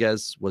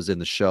Rodriguez was in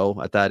the show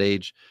at that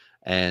age.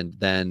 And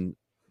then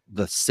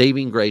the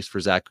saving grace for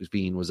Zach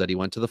Veen was that he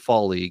went to the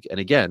fall league. And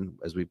again,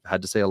 as we've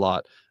had to say a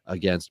lot,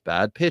 against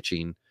bad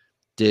pitching,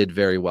 did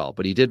very well.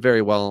 But he did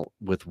very well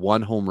with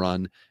 1 home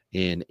run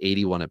in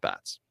 81 at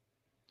bats.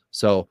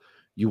 So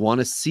you want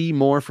to see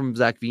more from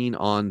Zach Veen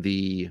on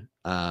the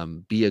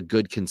be a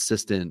good,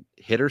 consistent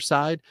hitter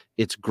side.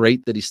 It's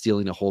great that he's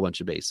stealing a whole bunch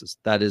of bases.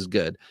 That is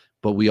good.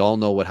 But we all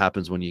know what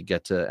happens when you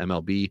get to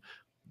MLB.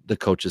 The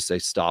coaches say,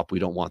 stop. We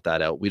don't want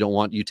that out. We don't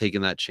want you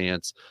taking that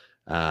chance.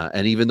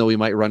 And even though he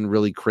might run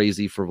really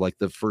crazy for like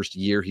the first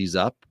year he's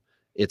up,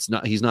 he's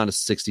not a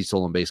 60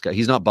 stolen base guy.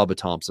 He's not Bubba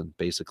Thompson,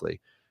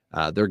 basically.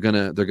 They're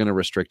gonna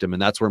restrict him.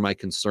 And that's where my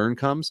concern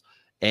comes.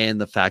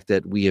 And the fact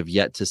that we have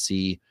yet to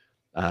see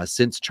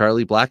since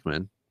Charlie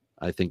Blackmon,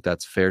 I think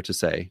that's fair to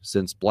say,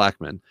 since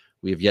Blackmon,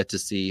 we have yet to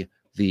see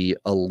the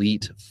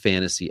elite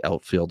fantasy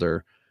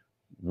outfielder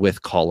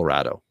with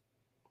Colorado.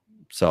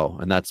 So,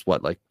 and that's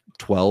what, like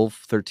 12,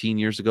 13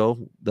 years ago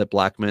that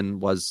Blackmon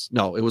was,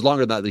 no, it was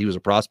longer than that he was a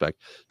prospect.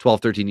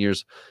 12, 13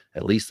 years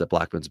at least that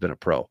Blackman's been a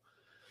pro.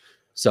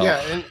 So,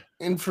 yeah.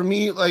 And for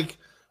me, like,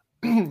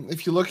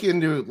 if you look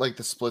into like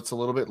the splits a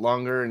little bit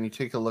longer and you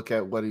take a look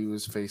at what he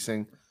was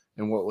facing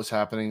and what was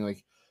happening,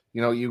 like,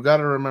 you got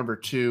to remember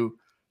too,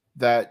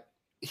 that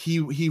he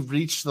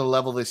reached the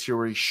level this year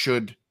where he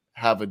should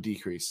have a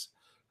decrease,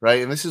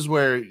 right? And this is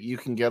where you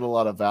can get a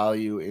lot of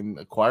value in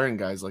acquiring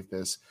guys like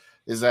this,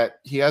 is that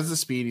he has the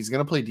speed. He's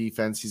going to play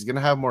defense. He's going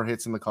to have more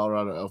hits in the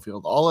Colorado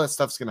outfield. All that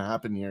stuff's going to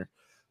happen here.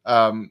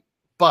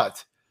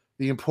 But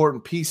the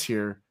important piece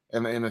here,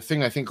 And the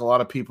thing I think a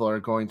lot of people are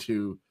going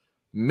to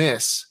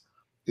miss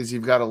is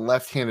you've got a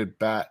left-handed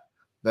bat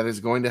that is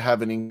going to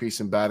have an increase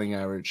in batting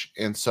average.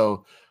 And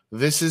so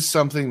this is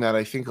something that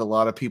I think a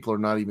lot of people are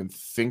not even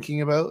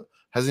thinking about,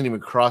 hasn't even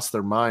crossed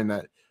their mind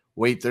that,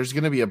 wait, there's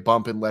going to be a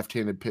bump in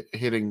left-handed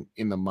hitting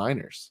in the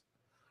minors,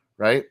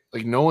 right?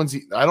 Like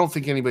I don't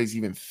think anybody's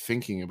even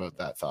thinking about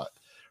that thought,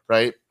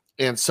 right?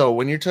 And so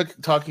when you're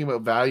talking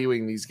about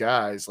valuing these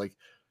guys, like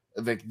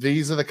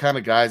these are the kind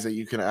of guys that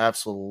you can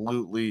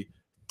absolutely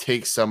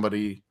take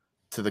somebody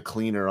to the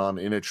cleaner on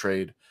in a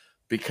trade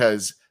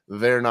because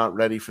they're not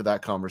ready for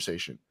that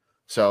conversation.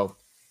 So,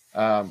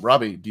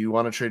 Robbie, do you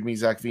want to trade me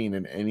Zach Veen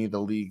in any of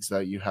the leagues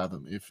that you have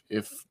him?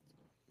 If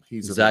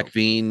he's Zach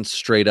Veen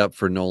straight up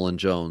for Nolan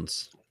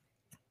Jones.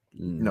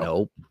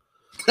 Nope.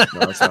 No,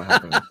 that's not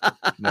happening.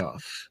 No.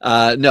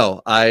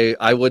 No,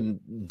 I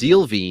wouldn't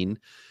deal Veen.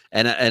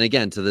 And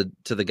again, to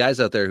the guys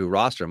out there who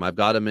roster him, I've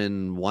got him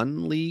in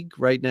one league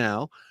right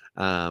now.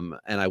 And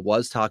I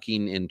was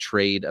talking in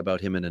trade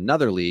about him in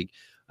another league.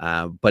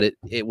 But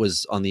it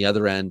was on the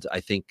other end.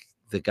 I think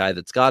the guy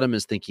that's got him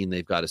is thinking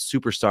they've got a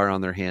superstar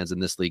on their hands,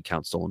 and this league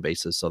counts stolen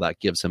bases. So that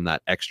gives him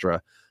that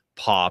extra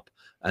pop.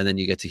 And then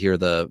you get to hear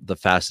the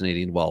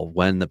fascinating, well,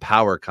 when the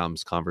power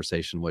comes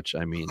conversation, which,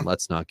 I mean,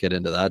 let's not get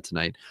into that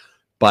tonight.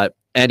 But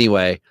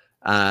anyway,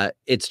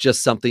 it's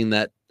just something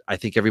that I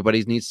think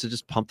everybody needs to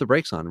just pump the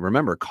brakes on.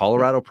 Remember,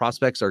 Colorado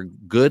prospects are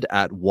good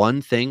at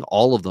one thing,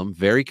 all of them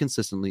very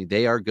consistently.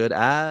 They are good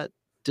at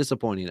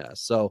disappointing us.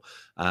 So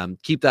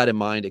keep that in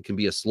mind. It can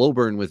be a slow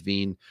burn with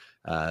Veen.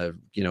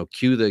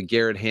 Cue the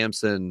Garrett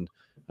Hampson,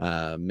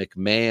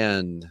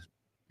 McMahon,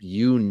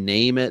 you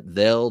name it,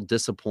 they'll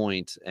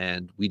disappoint.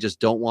 And we just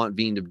don't want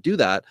Veen to do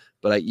that.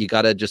 But you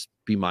got to just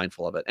be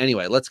mindful of it.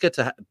 Anyway, let's get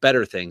to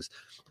better things.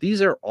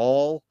 These are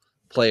all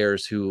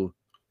players who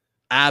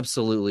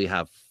absolutely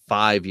have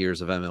 5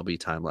 years of MLB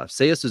time left.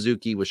 Seiya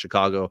Suzuki with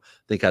Chicago,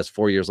 I think, has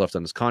 4 years left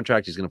on his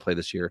contract. He's going to play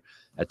this year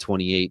at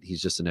 28.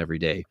 He's just an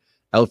everyday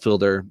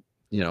outfielder,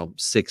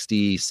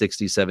 60,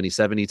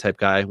 70 type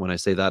guy. When I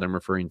say that, I'm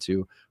referring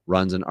to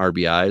runs and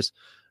RBIs.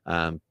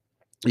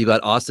 You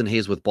got Austin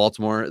Hayes with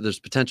Baltimore. There's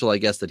potential, I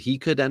guess, that he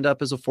could end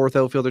up as a fourth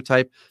outfielder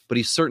type, but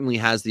he certainly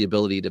has the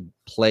ability to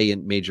play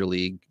in Major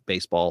League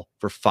Baseball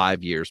for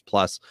 5 years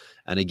plus.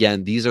 And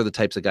again, these are the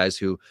types of guys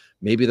who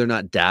maybe they're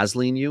not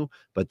dazzling you,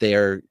 but they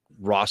are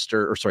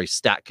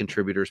stat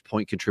contributors,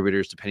 point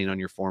contributors, depending on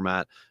your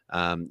format.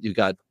 You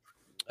got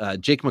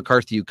Jake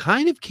McCarthy, who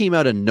kind of came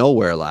out of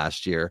nowhere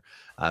last year,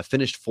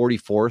 finished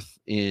 44th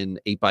in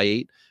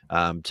 8x8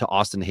 to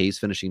Austin Hayes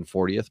finishing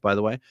 40th, by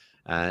the way.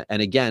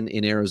 And again,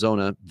 in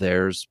Arizona,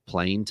 there's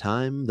playing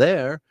time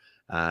there.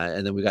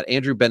 And then we got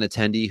Andrew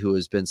Benintendi, who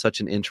has been such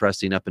an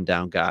interesting up and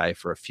down guy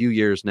for a few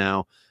years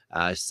now,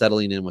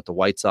 settling in with the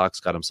White Sox,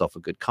 got himself a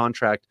good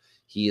contract.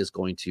 He is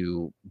going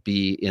to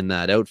be in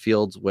that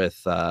outfield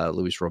with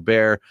Luis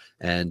Robert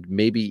and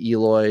maybe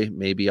Eloy,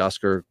 maybe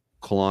Oscar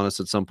Colanos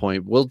at some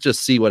point. We'll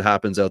just see what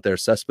happens out there.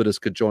 Cespedes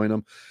could join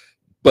him,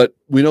 but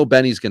we know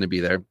Benny's going to be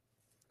there.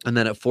 And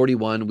then at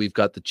 41, we've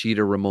got the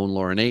cheater Ramon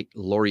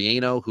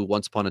Laureano, who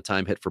once upon a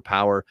time hit for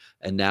power,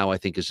 and now I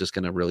think is just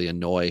going to really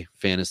annoy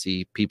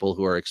fantasy people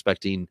who are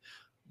expecting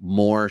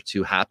more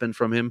to happen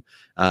from him.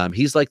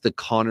 He's like the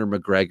Conor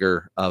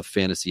McGregor of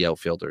fantasy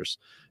outfielders.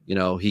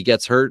 He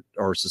gets hurt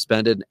or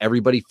suspended, and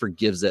everybody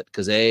forgives it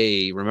because,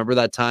 hey, remember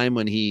that time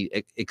when he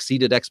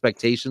exceeded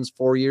expectations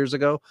 4 years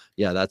ago?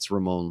 Yeah, that's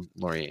Ramon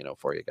Laureano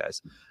for you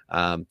guys.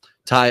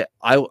 Ty,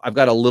 I've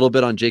got a little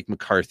bit on Jake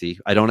McCarthy.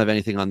 I don't have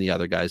anything on the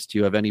other guys. Do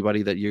you have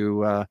anybody that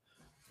you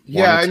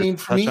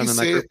for me,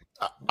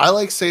 I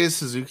like Seiya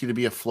Suzuki to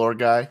be a floor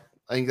guy.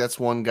 I think that's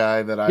one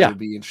guy that I would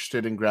be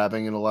interested in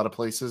grabbing in a lot of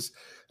places.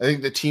 I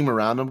think the team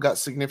around him got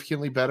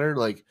significantly better.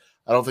 Like,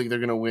 I don't think they're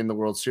going to win the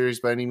World Series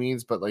by any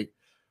means, but like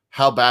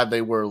how bad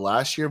they were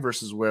last year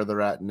versus where they're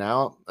at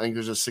now, I think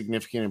there's a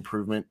significant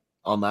improvement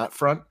on that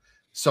front.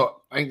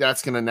 So I think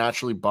that's going to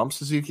naturally bump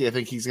Suzuki. I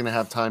think he's going to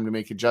have time to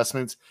make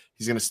adjustments.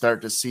 He's going to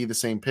start to see the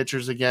same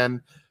pitchers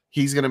again.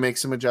 He's going to make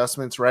some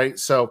adjustments, right?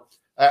 So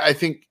I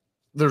think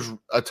there's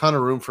a ton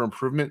of room for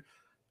improvement.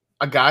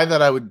 A guy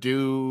that I would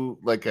do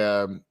like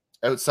a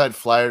outside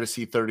flyer to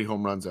see 30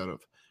 home runs out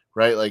of,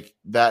 right? Like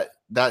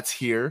that's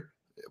here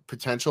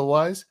potential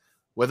wise.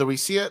 Whether we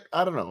see it,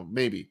 I don't know,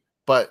 maybe.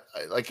 But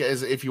like,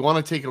 if you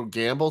want to take a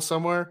gamble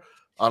somewhere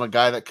on a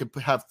guy that could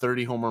have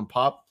 30 home run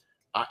pop,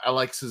 I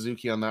like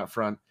Suzuki on that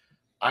front.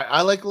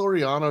 I like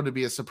Laureano to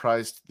be a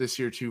surprise this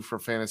year too for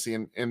fantasy,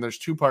 and there's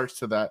two parts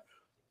to that.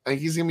 I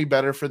think he's going to be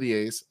better for the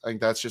A's. I think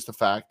that's just a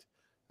fact.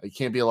 He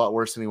can't be a lot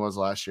worse than he was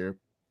last year.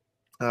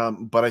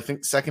 But I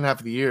think second half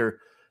of the year,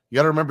 you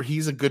got to remember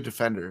he's a good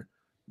defender.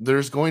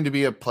 There's going to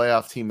be a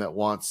playoff team that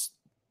wants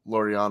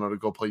Laureano to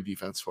go play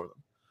defense for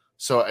them.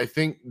 So I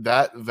think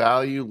that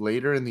value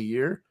later in the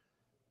year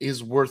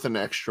is worth an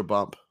extra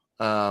bump.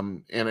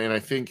 And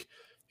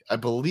I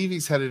believe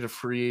he's headed to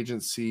free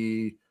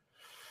agency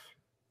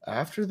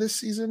after this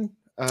season.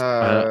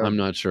 I'm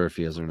not sure if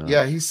he is or not.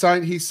 Yeah, he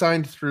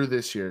signed through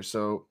this year.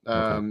 So,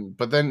 okay.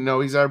 But then no,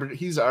 he's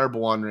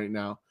Arb1 right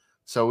now.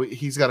 So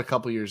he's got a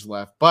couple years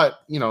left. But,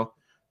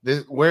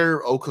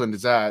 where Oakland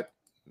is at,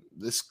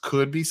 this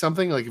could be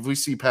something. Like if we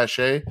see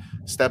Pache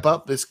step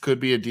up, this could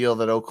be a deal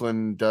that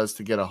Oakland does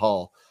to get a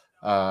haul.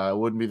 It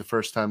wouldn't be the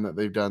first time that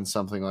they've done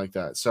something like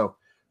that. So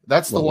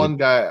that's the one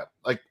guy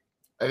I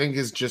think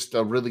is just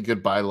a really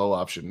good buy low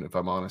option, if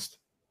I'm honest.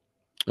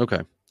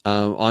 Okay.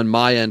 On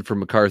my end for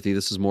McCarthy,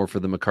 this is more for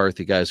the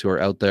McCarthy guys who are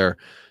out there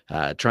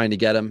trying to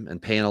get him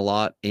and paying a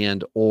lot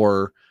and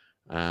or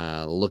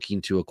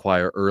looking to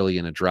acquire early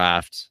in a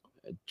draft.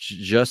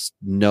 Just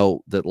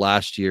note that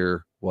last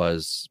year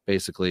was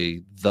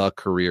basically the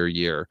career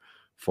year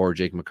for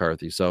Jake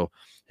McCarthy. So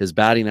his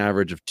batting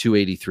average of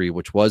 283,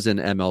 which was in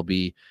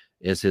MLB,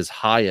 is his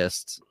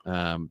highest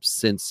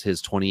since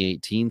his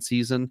 2018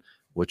 season,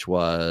 which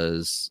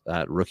was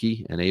at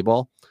rookie and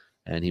A-ball.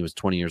 And he was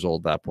 20 years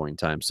old at that point in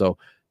time. So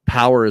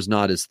power is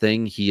not his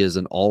thing. He is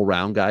an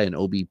all-round guy, an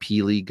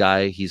OBP league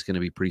guy. He's going to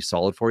be pretty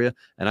solid for you.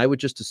 And I would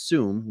just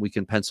assume we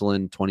can pencil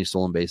in 20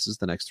 stolen bases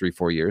the next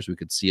 3-4 years. We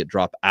could see it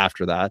drop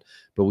after that,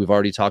 but we've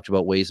already talked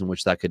about ways in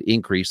which that could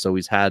increase. So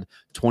he's had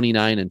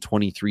 29 and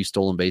 23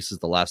 stolen bases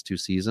the last 2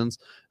 seasons.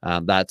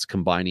 That's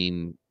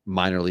combining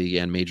minor league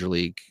and major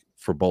league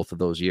for both of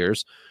those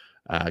years.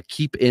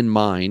 Keep in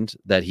mind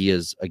that he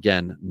is,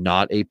 again,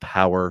 not a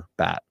power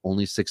bat.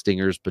 Only 6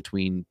 dingers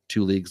between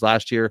 2 leagues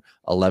last year,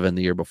 11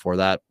 the year before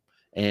that,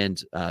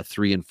 and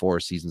 3 and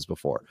 4 seasons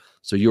before.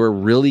 So you are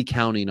really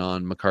counting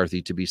on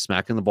McCarthy to be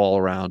smacking the ball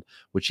around,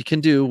 which he can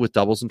do with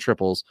doubles and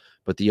triples,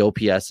 but the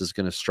OPS is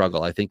going to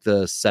struggle. I think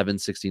the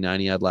 769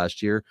 he had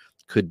last year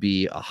could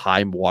be a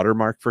high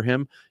watermark for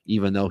him,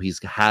 even though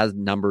he's had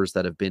numbers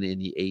that have been in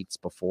the 8s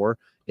before.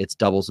 It's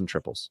doubles and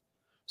triples.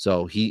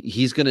 So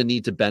he's going to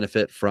need to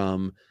benefit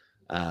from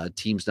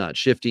teams not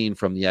shifting,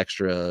 from the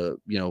extra,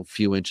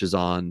 few inches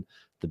on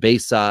the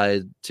base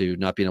side, to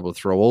not being able to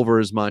throw over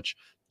as much,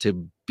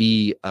 to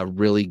be a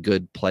really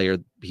good player.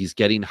 He's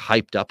getting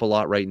hyped up a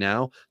lot right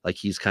now. Like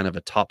he's kind of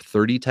a top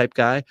 30 type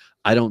guy.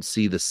 I don't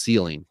see the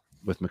ceiling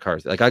with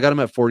McCarthy. Like I got him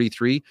at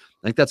 43. I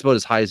think that's about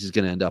as high as he's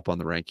going to end up on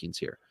the rankings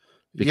here.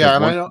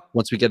 Because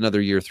once we get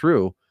another year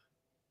through,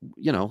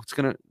 it's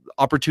going to,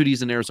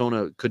 opportunities in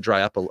Arizona could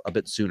dry up a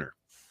bit sooner.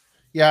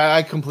 Yeah,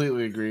 I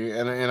completely agree,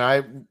 and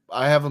I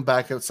have him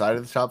back outside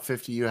of the top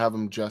 50. You have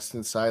him just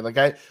inside.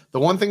 The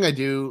one thing I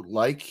do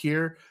like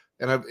here,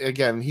 and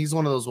again, he's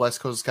one of those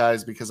West Coast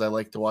guys because I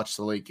like to watch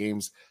the late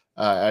games.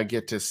 I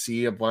get to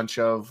see a bunch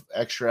of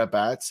extra at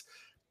bats.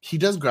 He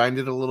does grind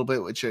it a little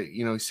bit, which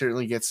he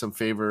certainly gets some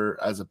favor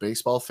as a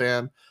baseball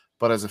fan,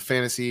 but as a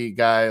fantasy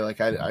guy,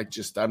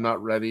 I'm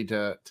not ready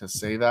to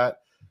say that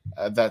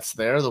that's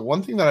there. The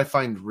one thing that I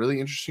find really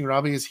interesting,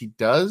 Robbie, is he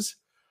does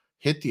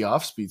hit the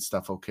off-speed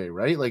stuff okay,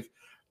 right? Like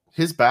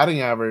his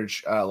batting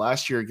average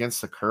last year against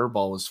the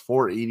curveball was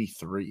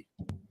 483.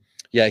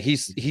 Yeah,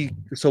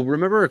 so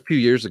remember a few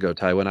years ago,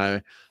 Ty, when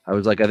I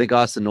was like, I think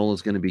Austin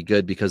Nolan's going to be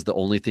good because the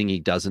only thing he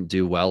doesn't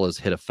do well is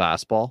hit a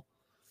fastball.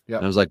 Yeah.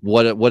 I was like,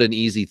 what an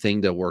easy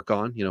thing to work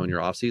on, in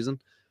your off season.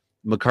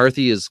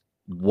 McCarthy is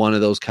one of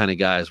those kind of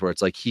guys where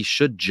it's like he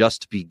should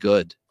just be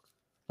good.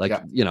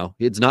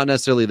 It's not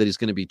necessarily that he's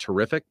going to be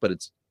terrific, but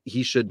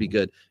he should be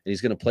good. And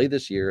he's going to play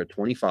this year at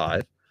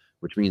 25.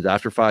 Which means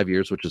after 5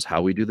 years, which is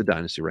how we do the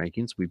dynasty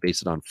rankings, we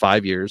base it on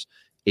 5 years,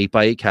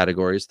 8x8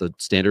 categories, the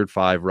standard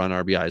 5 run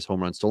RBIs,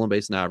 home run, stolen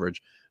base, and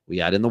average. We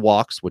add in the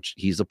walks, which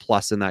he's a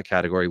plus in that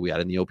category. We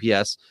add in the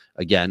OPS,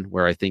 again,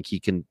 where I think he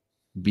can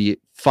be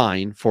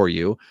fine for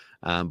you,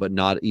 but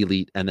not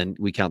elite. And then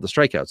we count the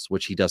strikeouts,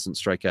 which he doesn't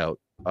strike out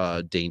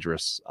a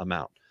dangerous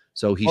amount.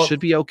 So he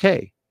should be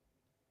okay.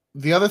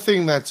 The other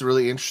thing that's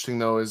really interesting,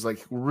 though, is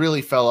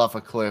really fell off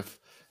a cliff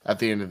at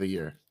the end of the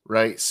year,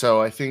 right?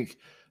 So I think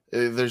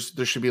there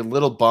should be a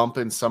little bump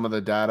in some of the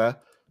data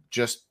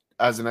just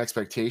as an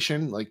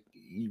expectation. Like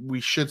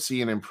we should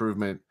see an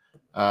improvement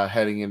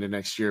heading into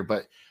next year.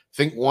 But I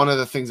think one of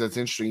the things that's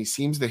interesting, he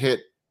seems to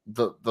hit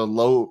the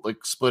low,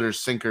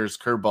 splitters, sinkers,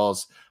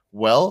 curveballs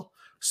well.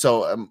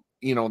 So,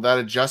 that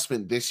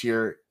adjustment this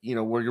year,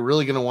 we're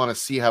really going to want to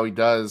see how he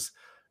does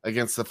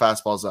against the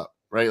fastballs up,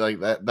 right? Like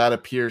that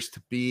appears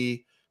to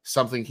be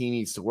something he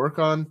needs to work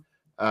on.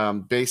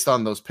 Based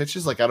on those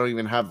pitches. I don't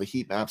even have the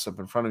heat maps up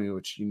in front of me,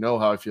 which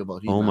how I feel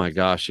about heat maps. My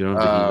gosh, you don't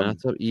have the heat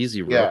maps up?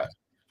 Easy, bro. Yeah.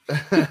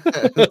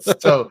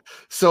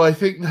 so I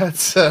think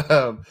that's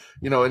an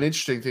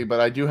interesting thing, but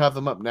I do have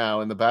them up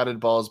now, and the batted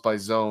balls by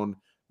zone,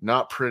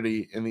 not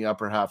pretty in the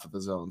upper half of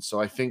the zone. So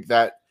I think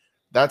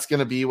that's going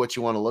to be what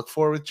you want to look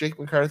for with Jake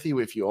McCarthy.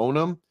 If you own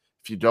him,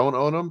 if you don't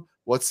own him,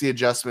 what's the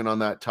adjustment on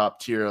that top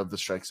tier of the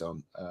strike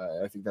zone?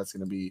 I think that's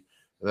going to be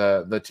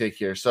the take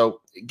here.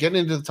 So getting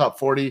into the top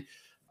 40,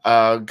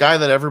 guy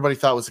that everybody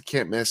thought was a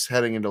can't miss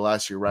heading into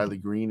last year, Riley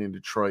Green in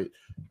Detroit.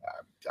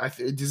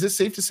 Is it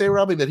safe to say,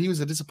 Robbie, that he was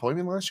a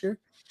disappointment last year?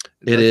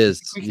 It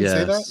is. We can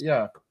say that?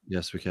 Yeah.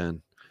 Yes, we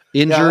can.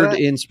 Injured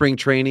in spring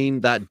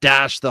training, that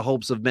dashed the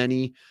hopes of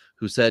many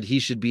who said he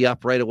should be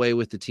up right away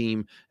with the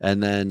team.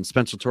 And then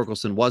Spencer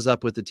Torkelson was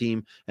up with the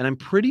team. And I'm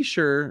pretty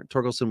sure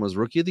Torkelson was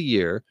rookie of the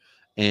year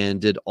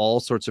and did all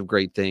sorts of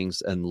great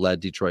things and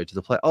led Detroit to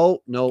the play.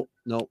 Oh, no.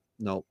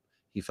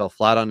 He fell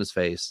flat on his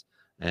face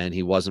and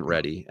he wasn't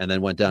ready, and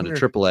then went down to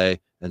AAA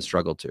and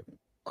struggled too.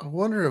 I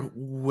wonder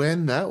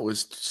when that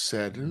was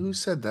said. Who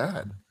said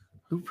that?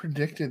 Who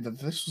predicted that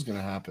this was going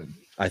to happen?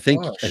 I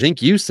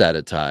think you said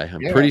it, Ty.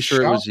 I'm pretty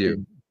sure it was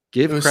you.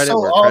 Give credit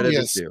where credit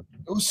is due.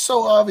 It was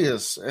so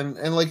obvious, and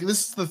like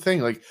this is the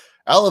thing. Like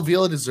Al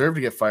Avila deserved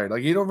to get fired.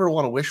 Like you don't ever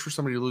want to wish for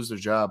somebody to lose their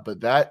job, but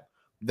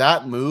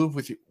that move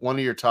with one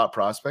of your top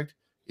prospect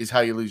is how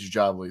you lose your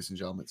job, ladies and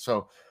gentlemen.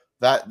 So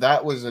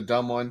that was a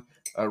dumb one.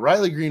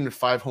 Riley Green with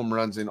 5 home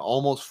runs in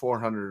almost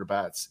 400 at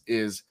bats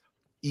is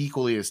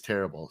equally as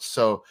terrible.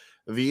 So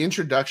the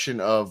introduction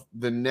of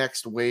the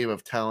next wave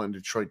of talent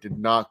in Detroit did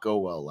not go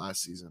well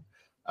last season.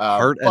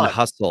 Heart and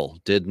hustle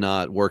did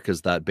not work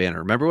as that banner.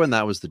 Remember when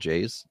that was the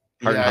Jays?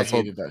 Heart and hustle.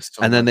 I hated that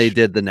so and then much. they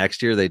did the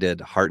next year, they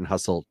did Heart and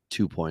Hustle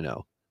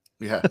 2.0.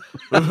 Yeah.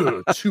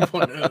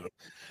 2.0.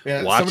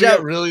 Yeah. Watch out.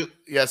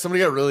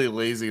 Somebody got really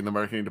lazy in the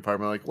marketing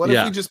department. Like, what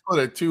if we just put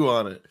a 2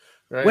 on it?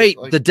 Right? Wait,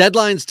 like, the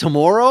deadline's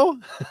tomorrow?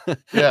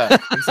 Yeah,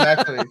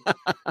 exactly.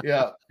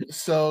 Yeah.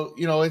 So,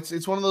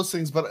 it's one of those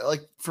things, but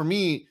like for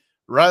me,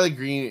 Riley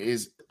Green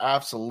is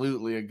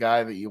absolutely a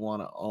guy that you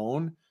want to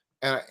own,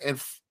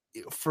 and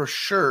for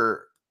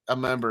sure a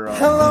member of.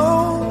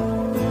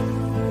 Hello,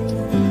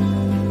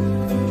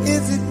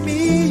 is it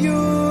me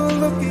you're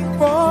looking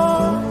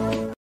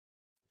for?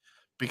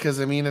 Because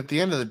I mean, at the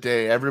end of the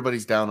day,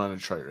 everybody's down on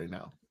Detroit right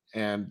now,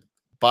 and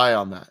buy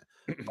on that.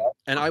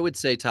 And I would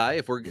say, Ty,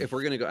 if we're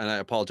gonna go, and I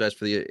apologize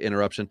for the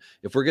interruption,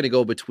 if we're gonna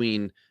go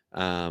between,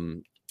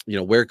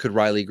 where could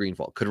Riley Green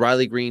fall? Could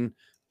Riley Green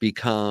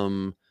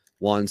become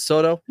Juan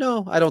Soto?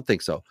 No, I don't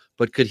think so.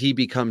 But could he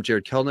become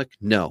Jared Kelenic?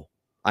 No,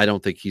 I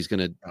don't think he's going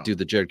to do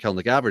the Jared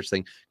Kelenic average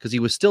thing, because he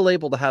was still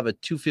able to have a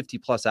 250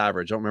 plus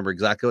average. I don't remember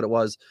exactly what it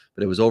was,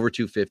 but it was over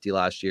 250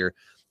 last year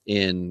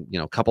in,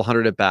 a couple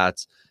hundred at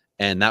bats.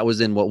 And that was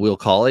in what we'll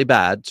call a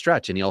bad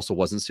stretch. And he also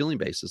wasn't stealing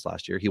bases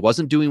last year. He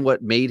wasn't doing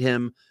what made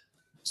him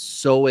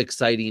so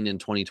exciting in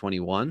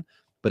 2021,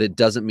 but it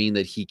doesn't mean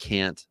that he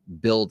can't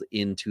build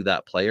into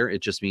that player.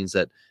 It just means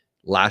that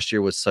last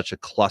year was such a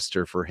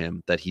cluster for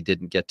him that he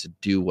didn't get to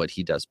do what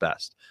he does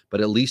best. But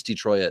at least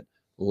Detroit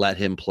let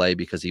him play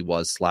because he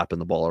was slapping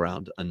the ball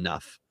around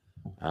enough.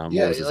 What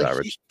was his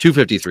average?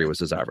 253 was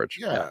his average.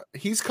 Yeah,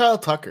 he's Kyle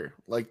Tucker.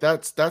 Like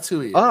that's who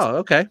he is. Oh,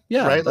 okay.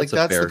 Yeah. Right. Like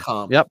that's the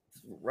comp. Yep.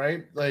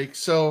 Right. Like,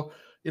 so,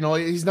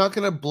 he's not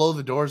going to blow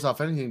the doors off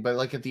anything, but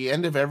like at the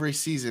end of every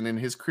season in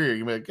his career,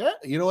 you'll be like, yeah,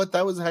 you know what?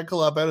 That was a heck of a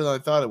lot better than I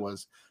thought it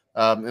was.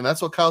 And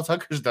that's what Kyle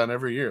Tucker's done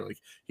every year. Like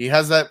he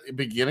has that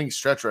beginning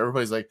stretch where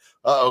everybody's like,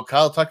 uh-oh,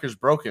 Kyle Tucker's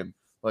broken.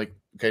 Like,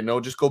 okay,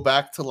 no, just go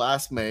back to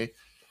last May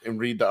and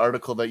read the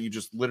article that you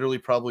just literally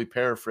probably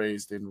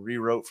paraphrased and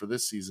rewrote for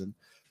this season.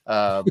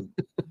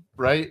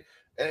 Right.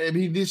 I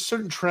mean, there's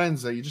certain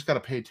trends that you just got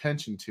to pay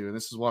attention to, and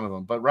this is one of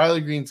them. But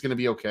Riley Green's going to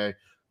be okay.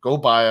 Go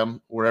buy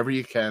him wherever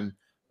you can.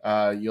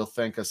 You'll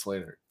thank us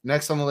later.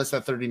 Next on the list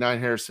at 39,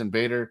 Harrison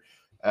Bader.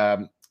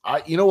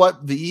 You know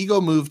what? The ego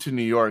moved to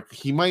New York.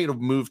 He might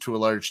have moved to a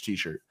large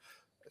t-shirt.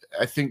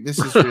 I think this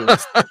is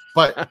realistic.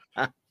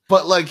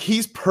 but like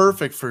he's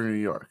perfect for New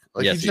York.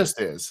 Like yes, he just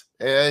is.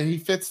 He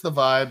fits the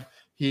vibe.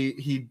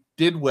 He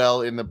did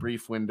well in the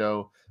brief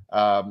window.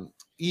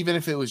 Even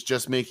if it was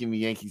just making the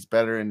Yankees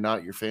better and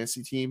not your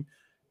fantasy team,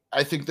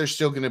 I think there's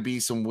still going to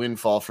be some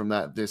windfall from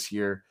that this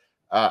year.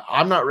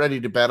 I'm not ready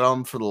to bet on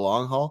him for the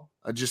long haul.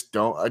 I just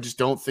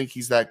don't think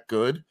he's that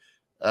good.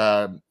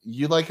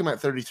 You like him at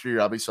 33,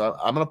 Robbie. So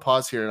I'm going to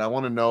pause here, and I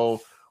want to know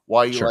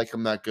why you like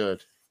him that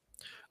good.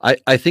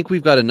 I think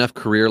we've got enough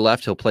career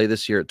left. He'll play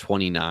this year at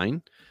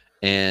 29.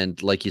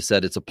 And like you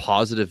said, it's a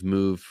positive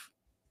move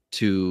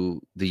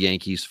to the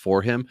Yankees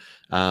for him.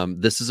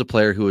 This is a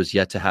player who has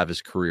yet to have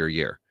his career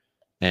year.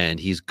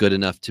 And he's good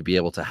enough to be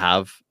able to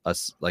have a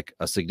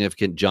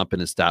significant jump in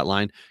his stat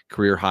line.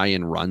 Career high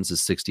in runs is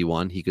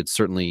 61. He could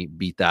certainly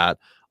beat that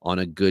on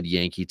a good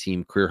Yankee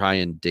team. Career high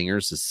in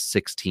dingers is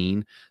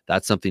 16.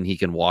 That's something he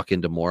can walk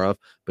into more of.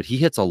 But he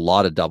hits a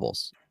lot of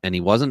doubles. And he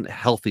wasn't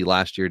healthy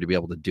last year to be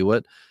able to do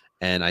it.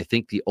 And I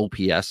think the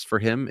OPS for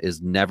him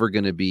is never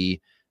going to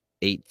be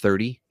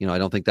 830. I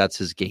don't think that's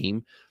his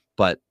game.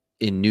 But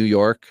in New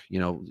York,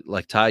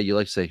 like Ty, you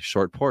like to say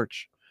short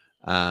porch.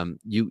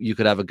 You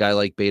could have a guy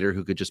like Bader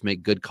who could just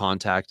make good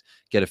contact,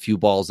 get a few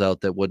balls out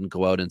that wouldn't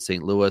go out in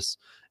St. Louis,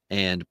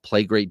 and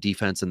play great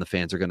defense, and the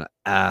fans are going to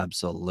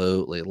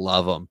absolutely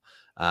love him.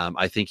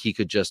 I think he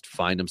could just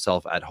find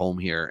himself at home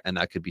here, and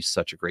that could be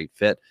such a great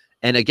fit.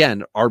 And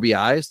again,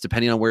 RBIs,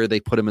 depending on where they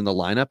put him in the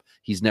lineup,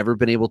 he's never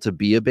been able to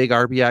be a big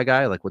RBI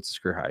guy. Like, what's his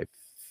career high?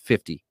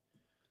 50.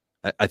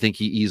 I think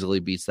he easily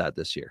beats that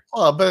this year.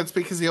 Well, but it's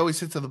because he always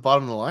hits at the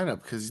bottom of the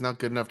lineup because he's not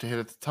good enough to hit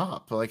at the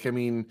top. Like, I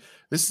mean,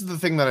 this is the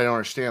thing that I don't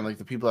understand. Like,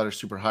 the people that are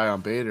super high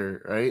on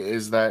Bader, right,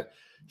 is that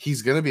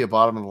he's going to be a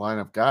bottom of the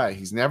lineup guy.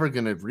 He's never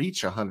going to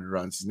reach 100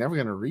 runs. He's never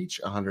going to reach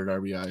 100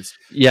 RBIs.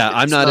 Yeah,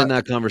 I'm not in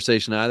that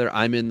conversation either.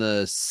 I'm in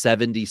the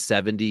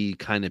 70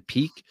 kind of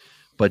peak,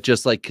 but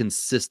just like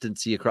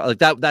consistency across, like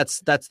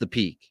that's the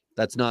peak.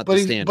 That's not the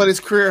standard. But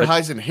his career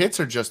highs and hits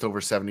are just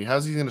over 70.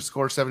 How's he going to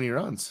score 70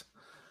 runs?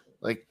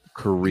 Like,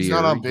 career He's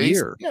not on base.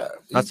 year. Yeah,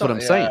 That's what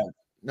I'm saying.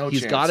 No,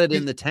 He's chance. got it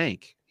in the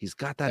tank. He's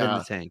got that in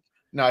the tank.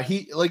 No,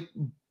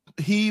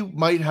 he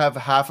might have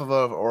half of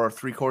a or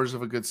 3/4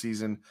 of a good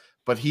season,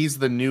 but he's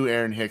the new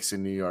Aaron Hicks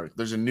in New York.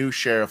 There's a new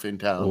sheriff in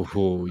town.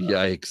 Oh,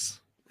 yikes.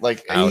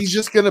 Like, Ouch. he's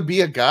just going to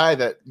be a guy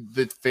that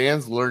the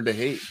fans learn to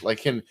hate. Like,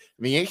 him,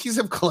 the Yankees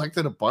have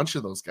collected a bunch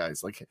of those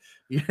guys. Like,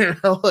 you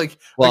know, like,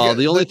 well,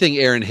 the only thing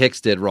Aaron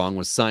Hicks did wrong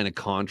was sign a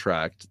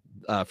contract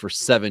for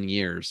 7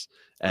 years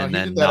and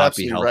then not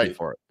be healthy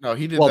for it. No,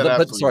 he did well, that.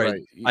 But sorry,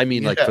 right. I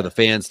mean, like, for the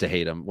fans to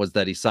hate him was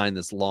that he signed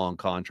this long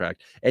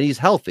contract and he's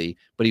healthy,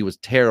 but he was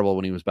terrible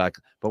when he was back.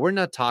 But we're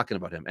not talking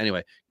about him.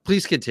 Anyway,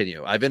 please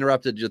continue. I've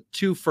interrupted the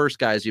two first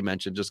guys you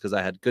mentioned just because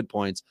I had good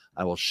points.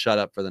 I will shut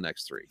up for the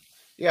next three.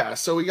 Yeah,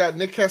 so we got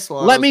Nick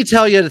Castellanos. Let me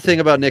tell you the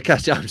thing about Nick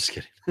Castellanos. I'm just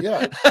kidding.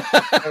 Yeah,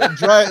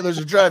 there's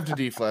a drive to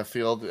deep left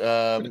field,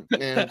 and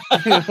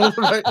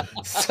right?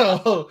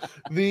 So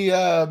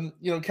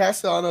the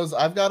Castellanos,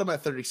 I've got him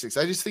at 36.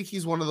 I just think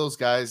he's one of those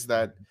guys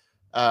that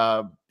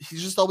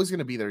he's just always going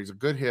to be there. He's a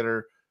good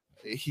hitter.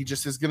 He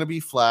just is going to be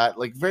flat,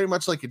 like very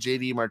much like a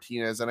JD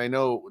Martinez. And I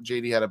know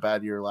JD had a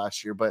bad year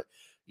last year, but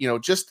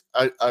just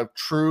a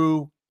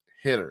true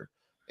hitter.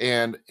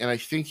 And I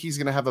think he's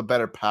going to have a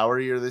better power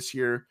year this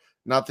year.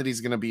 Not that he's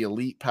going to be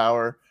elite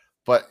power,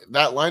 but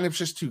that lineup's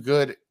just too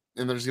good.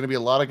 And there's going to be a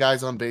lot of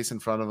guys on base in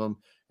front of him.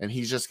 And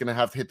he's just going to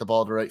have to hit the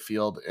ball to right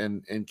field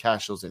and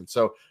cash those in.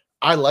 So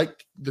I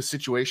like the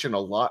situation a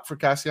lot for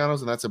Castellanos.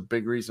 And that's a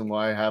big reason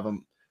why I have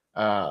him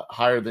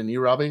higher than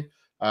you, Robbie.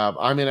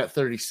 I'm in at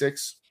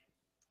 36,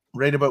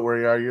 right about where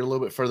you are. You're a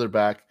little bit further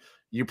back.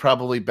 You're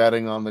probably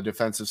betting on the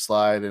defensive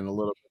slide and a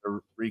little bit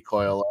of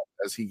recoil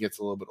as he gets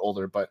a little bit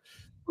older, but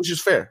which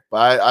is fair.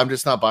 But I'm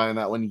just not buying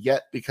that one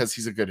yet because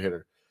he's a good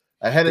hitter.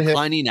 Ahead of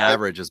declining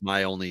average is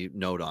my only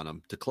note on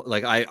him.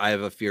 I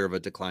have a fear of a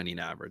declining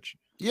average.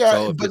 Yeah,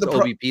 so if it's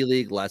OBP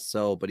league, less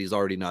so, but he's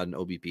already not an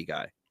OBP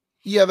guy.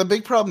 Yeah, the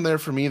big problem there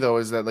for me though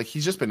is that like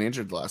he's just been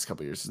injured the last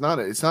couple of years.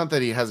 It's not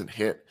that he hasn't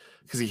hit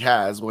because he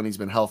has when he's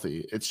been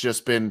healthy. It's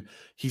just been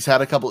he's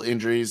had a couple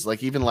injuries.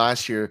 Like even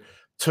last year,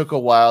 took a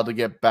while to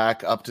get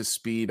back up to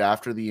speed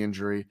after the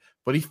injury,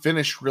 but he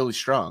finished really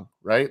strong,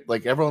 right?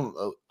 Like everyone,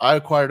 I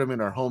acquired him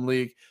in our home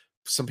league.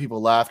 Some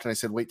people laughed and I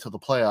said, wait till the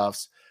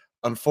playoffs.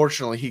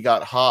 Unfortunately, he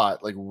got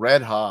hot, like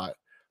red hot,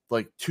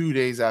 like 2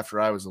 days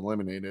after I was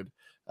eliminated.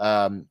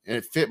 And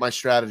it fit my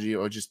strategy.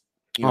 Or just,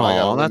 I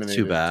got eliminated. That's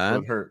too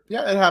bad. It hurt.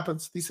 Yeah, it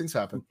happens. These things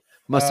happen.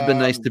 Must have been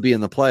nice to be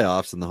in the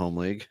playoffs in the home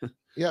league.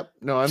 Yep.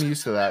 No, I'm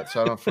used to that,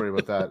 so I don't have to worry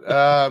about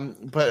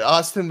that. But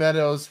Austin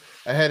Meadows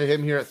ahead of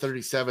him here at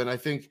 37. I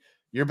think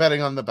you're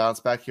betting on the bounce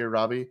back here,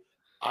 Robbie.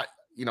 I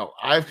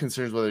have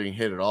concerns whether he can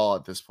hit at all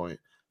at this point.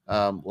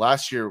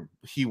 Last year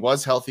he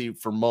was healthy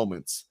for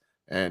moments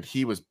and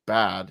he was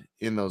bad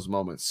in those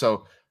moments.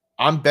 So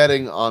I'm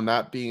betting on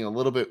that being a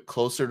little bit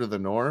closer to the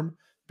norm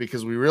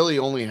because we really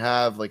only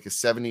have like a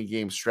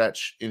 70-game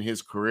stretch in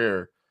his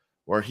career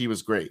where he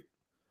was great.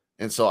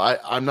 And so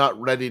I'm not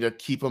ready to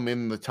keep him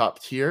in the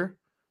top tier.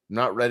 I'm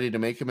not ready to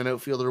make him an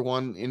outfielder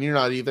one, and you're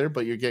not either,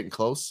 but you're getting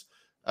close.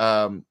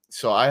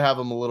 So I have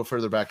him a little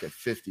further back at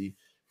 50,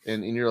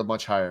 and you're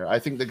much higher. I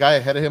think the guy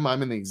ahead of him,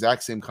 I'm in the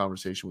exact same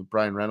conversation with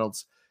Brian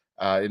Reynolds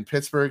in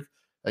Pittsburgh.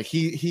 Like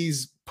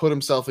he's put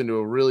himself into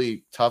a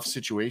really tough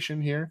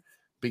situation here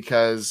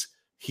because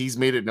he's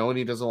made it known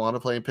he doesn't want to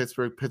play in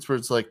Pittsburgh.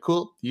 Pittsburgh's like,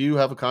 cool, you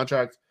have a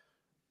contract.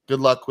 Good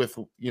luck with,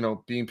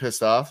 being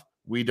pissed off.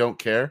 We don't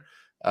care.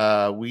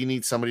 We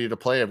need somebody to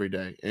play every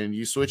day, and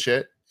you switch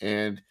it,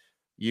 and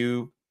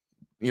you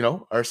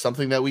are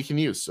something that we can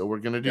use. So we're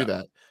going to do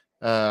that.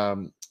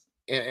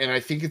 And I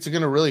think it's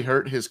going to really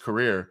hurt his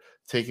career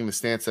taking the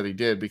stance that he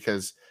did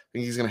because I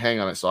think he's going to hang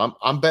on it. So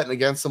I'm betting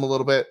against him a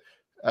little bit.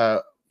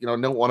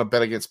 Don't want to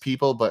bet against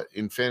people, but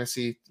in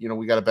fantasy,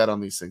 we got to bet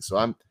on these things.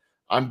 So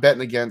I'm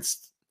betting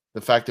against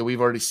the fact that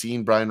we've already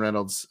seen Brian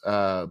Reynolds'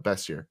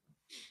 best year.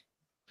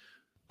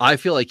 I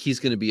feel like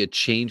he's going to be a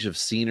change of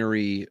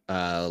scenery,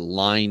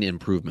 line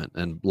improvement,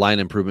 and line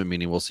improvement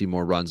meaning we'll see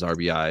more runs,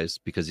 RBIs,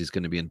 because he's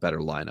going to be in better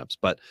lineups.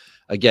 But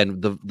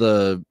again,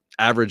 the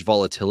average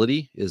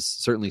volatility is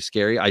certainly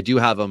scary. I do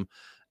have him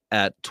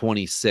at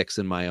 26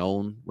 in my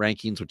own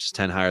rankings, which is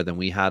 10 higher than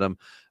we had him.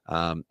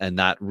 And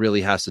that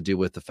really has to do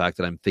with the fact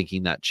that I'm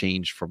thinking that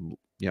change from,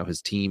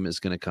 his team is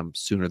going to come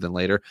sooner than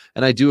later.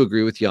 And I do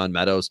agree with you on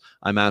Meadows.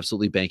 I'm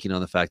absolutely banking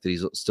on the fact that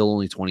he's still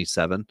only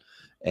 27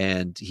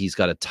 and he's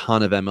got a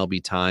ton of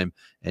MLB time,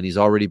 and he's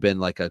already been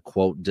like a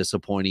quote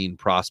disappointing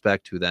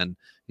prospect who then,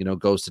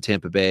 goes to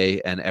Tampa Bay,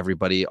 and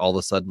everybody all of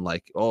a sudden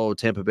like, oh,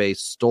 Tampa Bay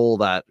stole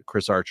that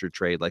Chris Archer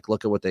trade. Like,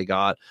 look at what they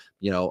got,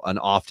 an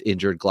oft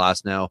injured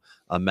Glass now,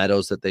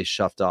 Meadows that they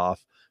shoved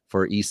off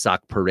for Isaac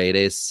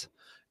Paredes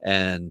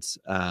and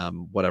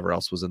whatever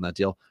else was in that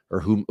deal, or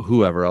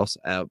whoever else.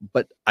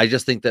 But I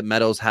just think that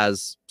Meadows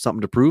has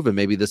something to prove, and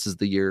maybe this is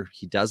the year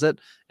he does it,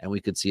 and we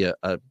could see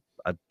a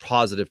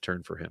positive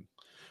turn for him.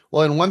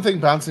 Well, and one thing,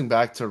 bouncing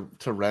back to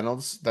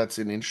Reynolds, that's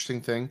an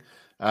interesting thing.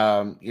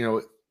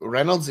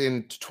 Reynolds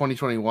in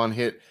 2021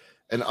 hit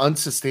an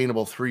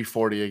unsustainable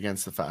 340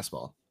 against the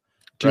fastball.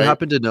 Do you right?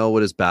 happen to know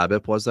what his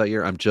BABIP was that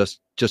year? I'm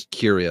just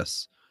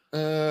curious. I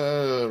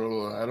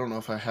don't know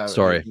if I have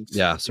Sorry. it.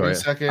 Yeah, Give me sorry. a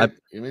second.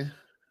 Give me.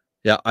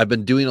 Yeah, I've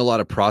been doing a lot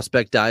of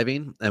prospect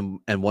diving, and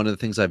one of the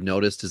things I've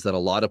noticed is that a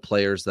lot of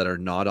players that are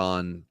not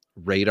on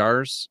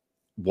radars,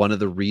 one of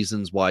the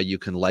reasons why you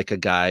can like a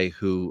guy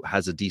who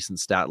has a decent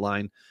stat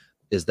line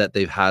is that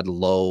they've had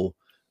low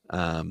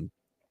they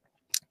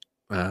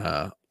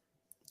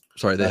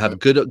have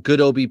good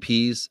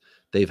OBPs,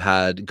 they've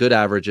had good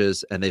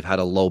averages, and they've had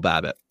a low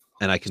BABIP.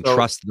 And I can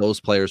trust those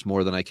players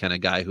more than I can a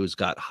guy who's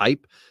got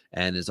hype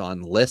and is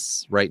on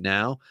lists right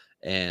now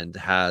and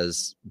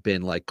has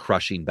been like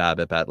crushing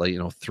BABIP at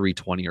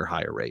 320 or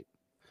higher rate.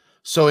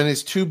 So in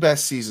his 2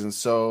 best seasons,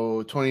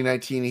 so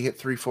 2019 he hit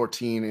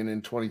 314, and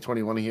in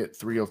 2021 he hit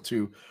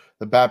 302.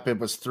 The BABIP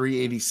was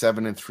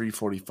 387 and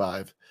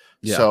 345.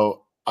 Yeah.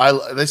 So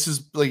this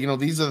is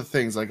these are the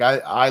things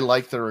I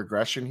like the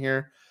regression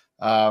here.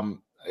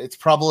 It's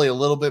probably a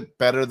little bit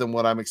better than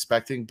what I'm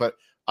expecting, but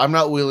I'm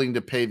not willing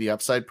to pay the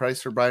upside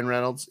price for Bryan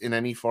Reynolds in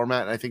any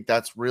format. And I think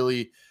that's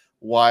really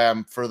why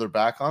I'm further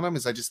back on him,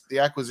 is the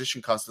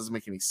acquisition cost doesn't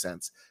make any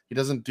sense. He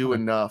doesn't do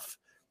enough,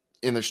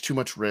 and there's too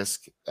much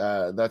risk.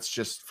 That's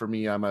just, for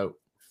me, I'm out.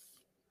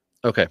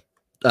 Okay.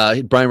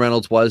 Bryan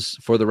Reynolds was,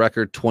 for the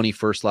record,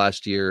 21st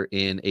last year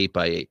in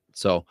 8x8.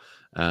 So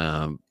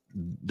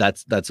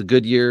that's a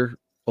good year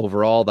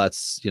overall.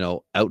 That's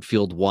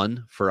outfield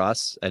 1 for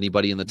us.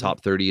 Anybody in the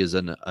top 30 is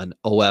an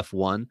OF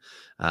 1.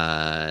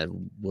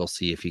 We'll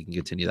see if he can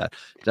continue that.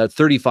 At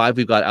 35,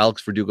 we've got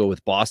Alex Verdugo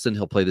with Boston.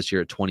 He'll play this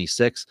year at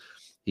 26.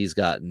 He's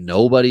got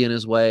nobody in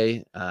his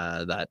way.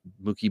 That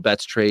Mookie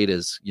Betts trade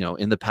is,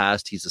 in the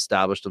past, he's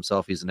established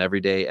himself. He's an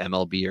everyday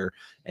MLBer,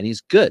 and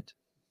he's good.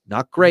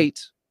 Not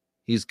great.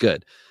 He's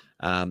good.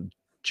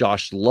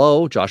 Joshua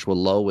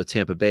Lowe with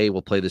Tampa Bay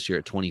will play this year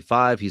at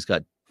 25. He's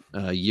got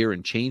a year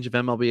and change of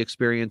MLB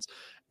experience.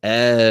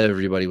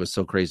 Everybody was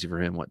so crazy for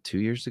him 2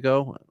 years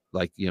ago,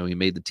 he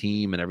made the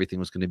team and everything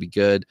was going to be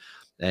good,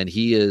 and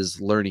he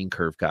is learning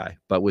curve guy.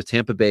 But with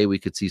Tampa Bay, we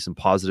could see some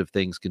positive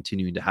things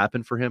continuing to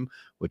happen for him,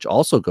 which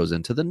also goes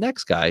into the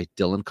next guy,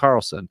 Dylan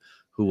Carlson,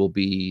 who will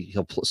be,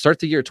 he'll start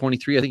the year at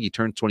 23. I think he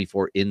turned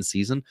 24 in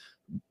season,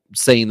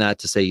 saying that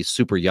to say he's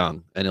super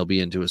young, and he'll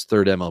be into his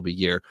 3rd MLB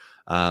year.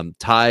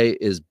 Ty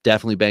is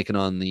definitely banking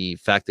on the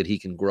fact that he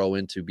can grow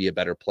into be a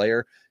better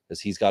player, because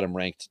he's got him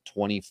ranked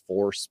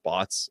 24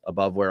 spots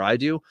above where I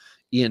do.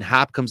 Ian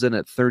Happ comes in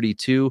at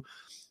 32.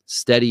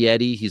 Steady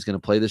Eddie, he's going to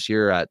play this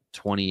year at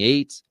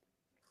 28.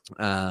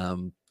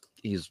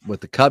 He's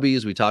with the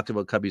Cubbies. We talked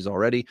about Cubbies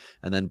already.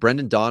 And then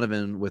Brendan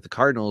Donovan with the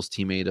Cardinals,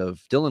 teammate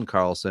of Dylan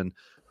Carlson,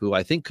 who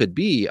I think could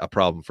be a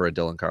problem for a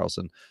Dylan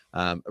Carlson,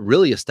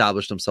 really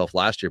established himself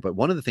last year. But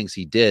one of the things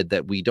he did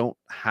that we don't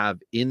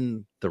have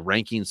in the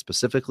rankings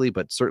specifically,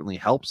 but certainly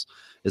helps,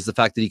 is the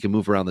fact that he can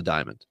move around the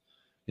diamond.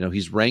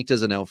 He's ranked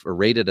as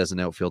rated as an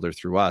outfielder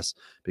through us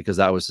because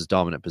that was his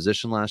dominant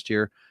position last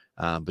year.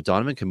 But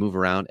Donovan can move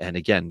around, and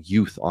again,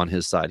 youth on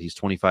his side. He's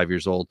 25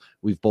 years old.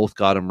 We've both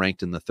got him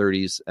ranked in the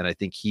 30s, and I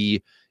think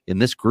he, in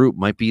this group,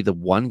 might be the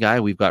one guy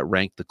we've got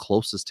ranked the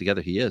closest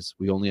together. He is.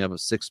 We only have a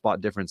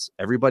 6-spot difference.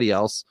 Everybody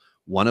else,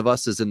 one of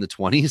us is in the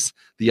 20s,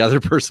 the other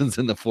person's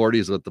in the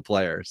 40s with the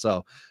player.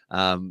 So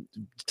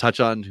touch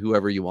on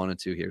whoever you wanted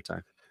to here, Ty.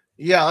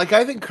 Yeah,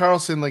 I think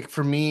Carlson,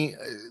 for me,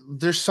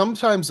 there's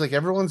sometimes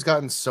everyone's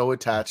gotten so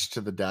attached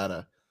to the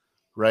data,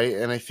 right?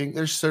 And I think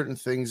there's certain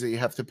things that you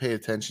have to pay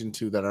attention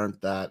to that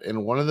aren't that.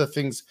 And one of the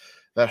things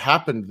that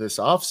happened this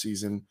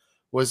offseason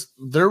was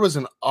there was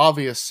an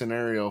obvious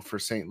scenario for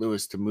St.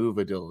 Louis to move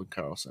a Dylan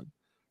Carlson,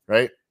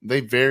 right? They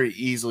very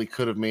easily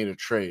could have made a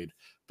trade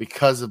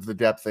because of the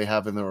depth they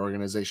have in their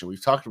organization.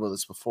 We've talked about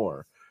this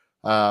before.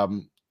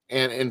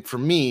 And for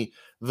me,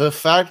 the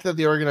fact that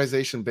the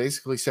organization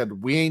basically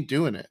said, we ain't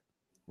doing it,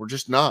 we're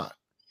just not,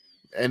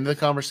 end the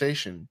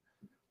conversation,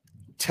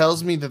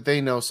 tells me that they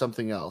know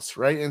something else,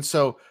 right? And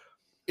so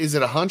is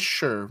it a hunch?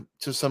 Sure,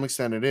 to some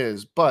extent it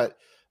is. But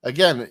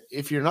again,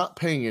 if you're not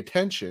paying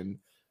attention,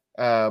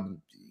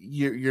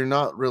 you're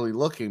not really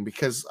looking,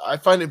 because I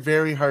find it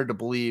very hard to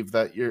believe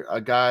that you're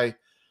a guy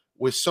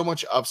with so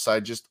much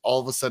upside just all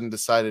of a sudden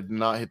decided to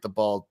not hit the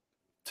ball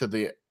to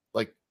the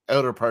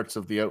outer parts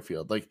of the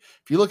outfield. If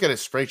you look at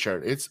his spray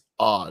chart, it's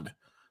odd.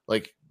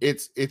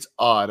 It's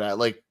odd at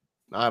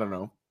I don't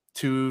know,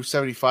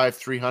 275,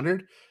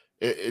 300,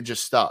 it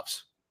just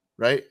stops,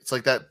 right? It's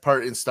like that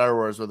part in Star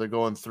Wars where they're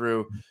going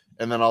through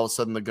and then all of a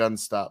sudden the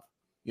guns stop,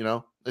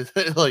 no,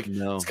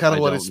 it's kind of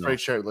what his spray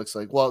chart looks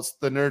like. Well, it's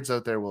the nerds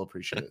out there will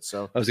appreciate it.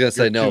 So I was gonna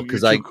say no,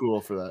 because I'm cool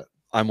for that.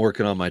 I'm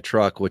working on my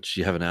truck, which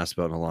you haven't asked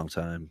about in a long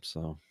time.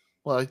 So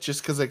well,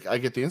 just because I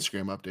get the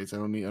Instagram updates, I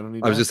don't need. I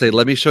was gonna say,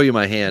 let me show you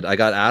my hand. I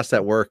got asked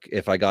at work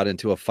if I got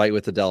into a fight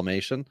with the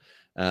Dalmatian,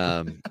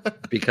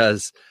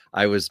 because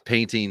I was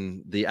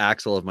painting the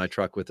axle of my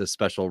truck with this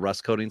special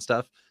rust coating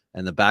stuff,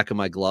 and the back of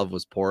my glove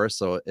was porous,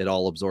 so it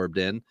all absorbed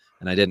in,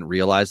 and I didn't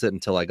realize it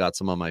until I got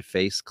some on my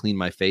face, cleaned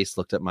my face,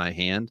 looked at my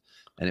hand,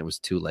 and it was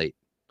too late.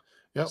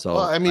 Yeah. So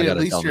Well, I mean, got at a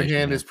least your Dalmatian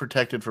hand here. is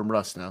protected from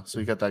rust now, so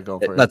you got that going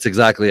for you. That's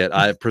exactly it.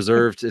 I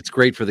preserved. It's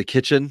great for the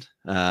kitchen.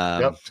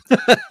 Yep.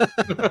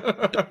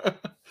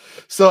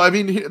 So I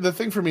mean, the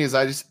thing for me is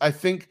I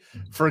think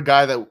for a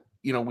guy that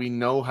we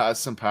know has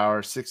some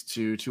power,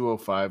 6'2",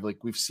 205,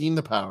 like we've seen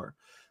the power,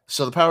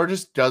 so the power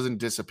just doesn't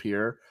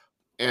disappear,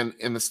 and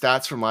the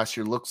stats from last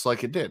year looks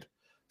like it did.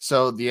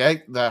 So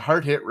the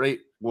hard hit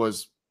rate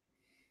was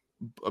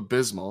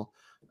abysmal.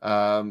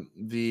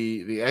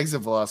 The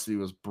exit velocity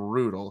was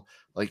brutal.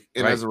 Like,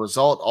 and Right. as a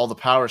result, all the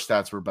power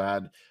stats were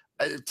bad.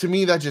 To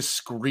me, that just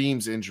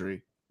screams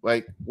injury.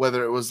 Like,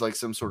 whether it was like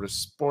some sort of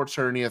sports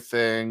hernia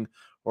thing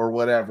or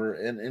whatever,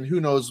 and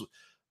who knows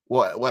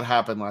what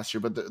happened last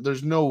year. But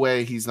there's no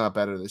way he's not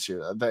better this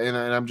year. And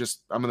I'm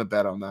gonna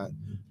bet on that.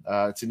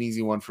 It's an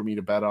easy one for me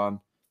to bet on.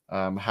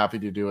 I'm happy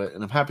to do it,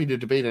 and I'm happy to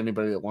debate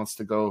anybody that wants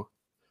to go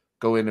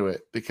into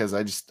it, because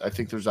I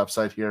think there's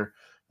upside here.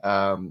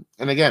 And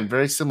again,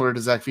 very similar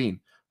to Zach Veen.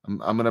 I'm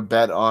going to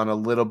bet on a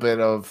little bit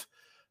of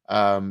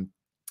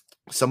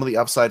some of the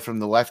upside from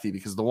the lefty,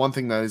 because the one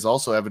thing that is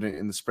also evident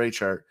in the spray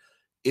chart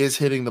is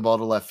hitting the ball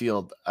to left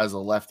field as a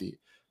lefty.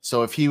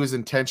 So if he was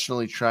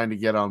intentionally trying to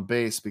get on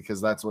base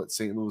because that's what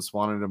St. Louis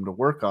wanted him to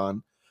work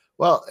on,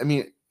 well, I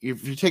mean,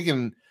 if you're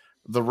taking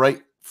the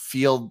right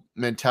field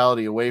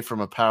mentality away from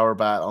a power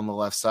bat on the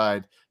left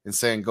side and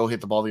saying, go hit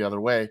the ball the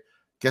other way,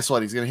 guess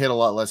what? He's going to hit a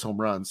lot less home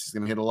runs. He's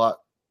going to hit a lot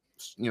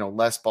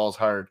less balls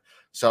hard.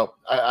 So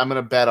I'm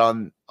going to bet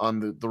on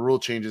the rule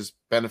changes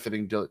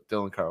benefiting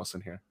Dylan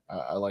Carlson here.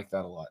 I like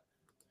that a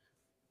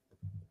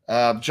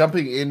lot.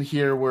 Jumping in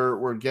here,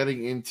 we're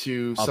getting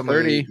into some of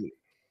the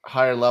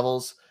higher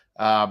levels.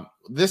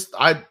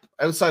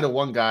 Outside of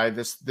one guy,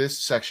 this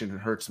section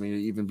hurts me to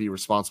even be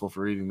responsible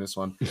for reading this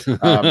one.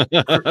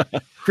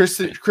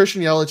 Christian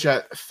Yelich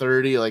at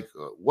 30. Like,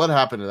 what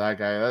happened to that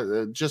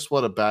guy? Just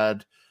what a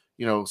bad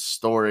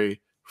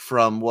story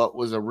from what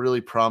was a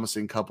really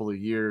promising couple of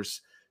years.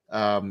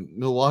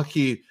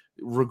 Milwaukee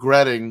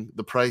regretting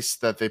the price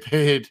that they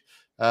paid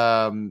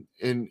in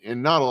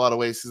not a lot of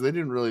ways, because they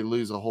didn't really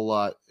lose a whole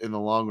lot in the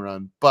long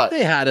run. But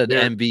they had an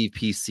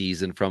MVP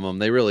season from them.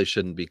 They really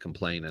shouldn't be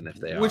complaining if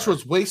they which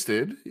was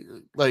wasted.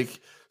 Like,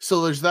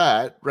 so there's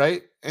that,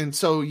 right? And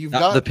so you've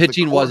got the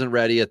pitching wasn't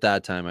ready at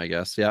that time, I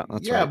guess. Yeah,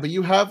 that's right. But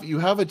you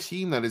have a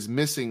team that is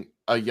missing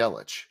a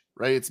Yelich,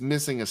 right? It's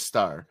missing a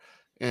star.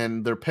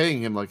 And they're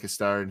paying him like a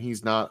star, and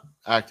he's not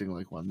acting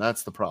like one.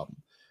 That's the problem.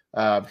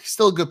 He's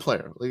still a good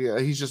player.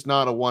 Like, he's just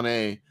not a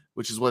 1A,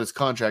 which is what his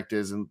contract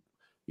is. And,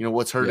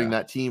 what's hurting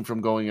that team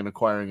from going and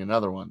acquiring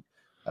another one,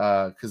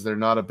 because they're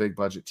not a big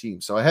budget team.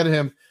 So ahead of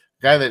him,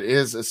 guy that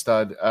is a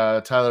stud,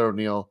 Tyler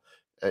O'Neill,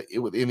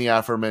 in the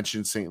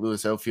aforementioned St.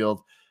 Louis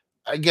outfield.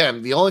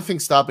 Again, the only thing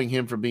stopping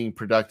him from being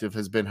productive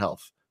has been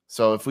health.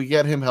 So if we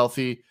get him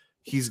healthy,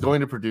 he's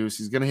going to produce.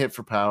 He's going to hit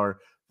for power.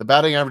 The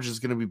batting average is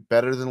going to be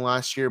better than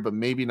last year, but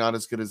maybe not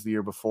as good as the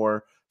year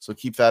before. So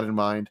keep that in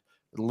mind.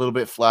 A little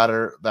bit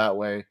flatter that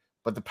way,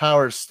 but the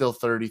power is still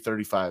 30,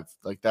 35.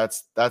 Like,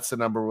 that's the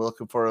number we're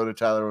looking for out of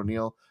Tyler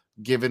O'Neill,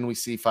 given we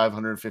see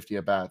 550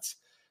 at bats.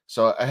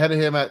 So ahead of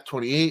him at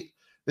 28.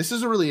 This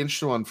is a really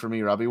interesting one for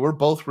me, Robbie. We're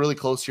both really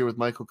close here with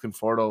Michael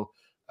Conforto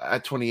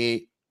at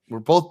 28. We're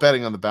both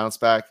betting on the bounce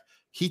back.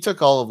 He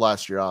took all of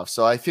last year off.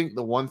 So I think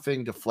the one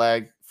thing to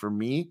flag for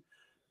me,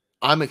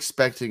 I'm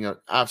expecting an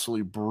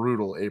absolutely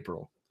brutal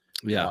April.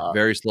 Yeah,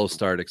 very slow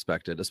start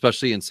expected,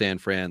 especially in San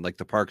Fran. Like,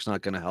 the park's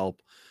not going to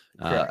help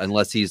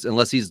unless he's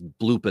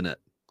blooping it,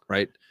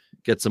 right?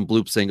 Get some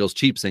bloop singles,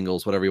 cheap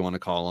singles, whatever you want to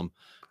call them.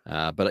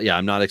 But yeah,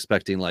 I'm not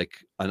expecting like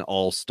an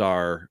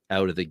all-star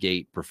out of the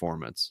gate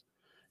performance.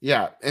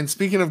 Yeah, and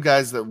speaking of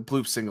guys that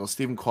bloop singles,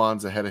 Stephen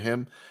Kwan's ahead of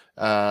him.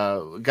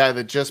 A guy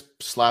that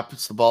just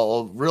slaps the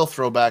ball, a real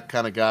throwback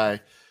kind of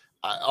guy.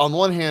 On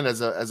one hand,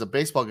 as a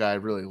baseball guy, I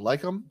really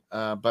like him.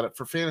 But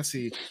for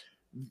fantasy,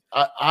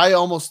 I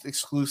almost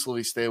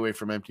exclusively stay away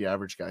from empty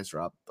average guys,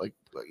 Rob. Like,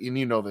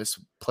 and this,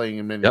 playing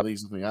in many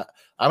leagues with me.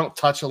 I don't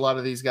touch a lot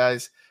of these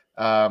guys.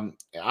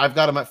 I've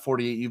got him at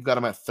 48. You've got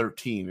him at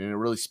 13, and it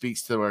really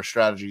speaks to our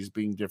strategies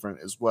being different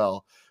as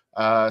well.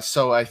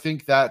 So I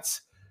think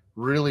that's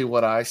really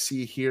what I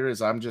see here.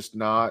 Is I'm just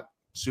not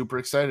super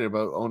excited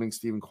about owning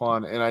Stephen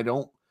Kwan, and I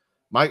don't.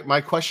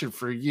 My question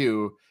for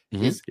you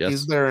is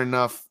there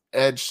enough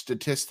edge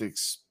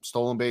statistics,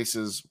 stolen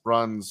bases,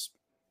 runs?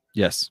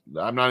 Yes.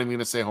 I'm not even going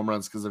to say home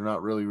runs because they're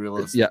not really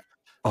realistic. Yeah.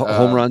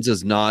 Home runs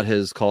is not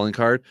his calling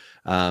card.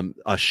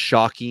 A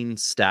shocking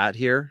stat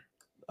here.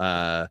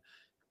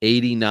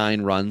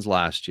 89 runs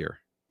last year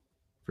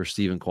for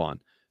Stephen Kwan.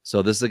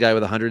 So this is a guy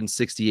with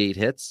 168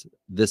 hits.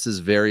 This is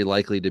very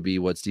likely to be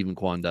what Stephen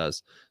Kwan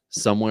does,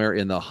 somewhere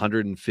in the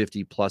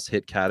 150 plus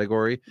hit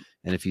category.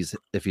 And if he's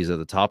at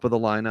the top of the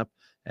lineup,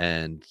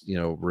 and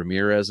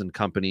Ramirez and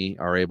company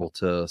are able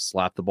to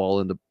slap the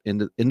ball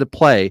into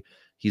play,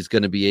 he's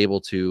going to be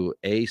able to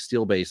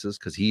steal bases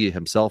because he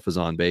himself is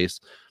on base.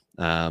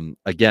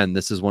 Again,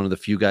 this is one of the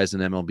few guys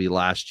in MLB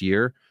last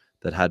year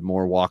that had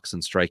more walks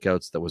and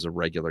strikeouts. That was a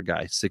regular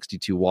guy.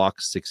 62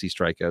 walks, 60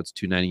 strikeouts,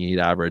 298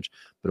 average,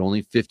 but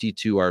only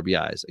 52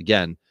 RBIs.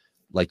 Again,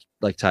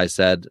 like Ty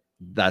said,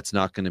 that's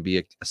not going to be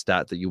a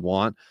stat that you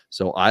want.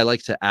 So I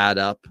like to add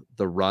up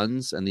the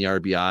runs and the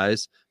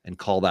RBIs and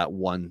call that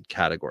one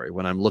category.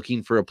 When I'm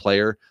looking for a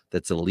player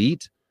that's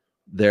elite,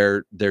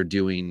 they're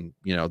doing,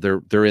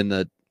 they're in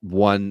the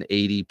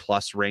 180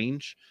 plus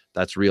range.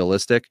 That's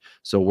realistic.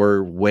 So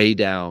we're way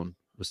down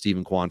with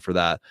Stephen Kwan for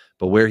that.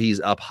 But where he's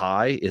up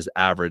high is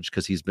average,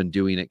 because he's been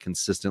doing it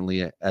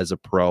consistently as a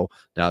pro.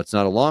 Now, it's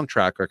not a long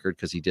track record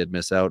because he did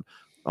miss out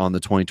on the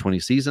 2020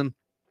 season.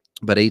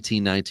 But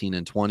 18, 19,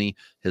 and 20,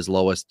 his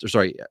lowest,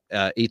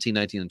 18,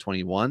 19, and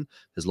 21,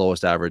 his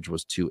lowest average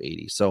was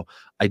 280. So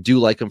I do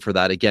like him for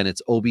that. Again,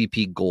 it's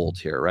OBP gold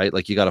here, right?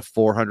 Like, you got a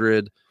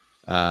 400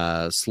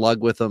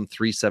 slug with him,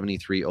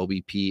 373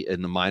 OBP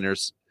in the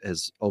minors.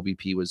 His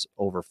OBP was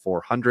over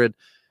 400.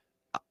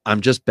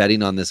 I'm just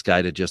betting on this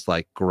guy to just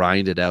like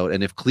grind it out.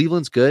 And if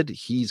Cleveland's good,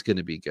 he's going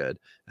to be good.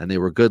 And they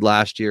were good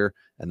last year,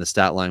 and the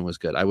stat line was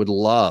good. I would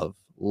love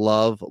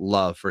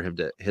for him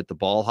to hit the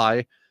ball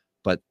high.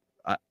 But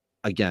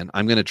again,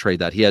 I'm going to trade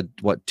that. He had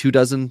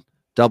 24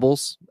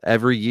 doubles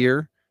every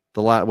year.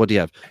 What do you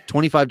have?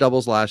 25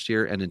 doubles last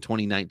year. And in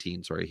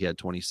 2019, he had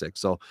 26.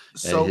 So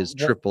his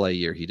AAA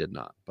year, he did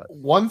not. But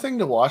one thing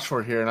to watch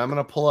for here, and I'm going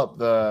to pull up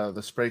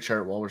the spray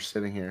chart while we're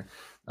sitting here.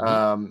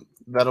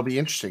 That'll be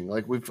interesting.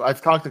 Like,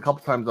 I've talked a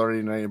couple times already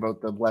tonight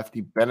about the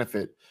lefty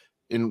benefit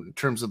in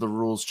terms of the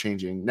rules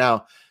changing.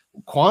 Now,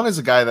 Kwan is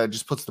a guy that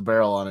just puts the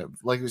barrel on it.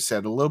 Like we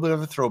said, a little bit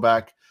of a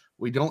throwback.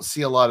 We don't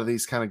see a lot of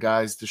these kind of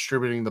guys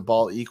distributing the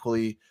ball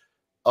equally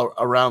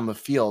around the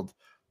field.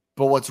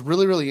 But what's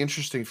really, really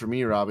interesting for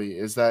me, Robbie,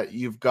 is that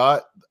you've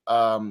got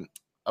a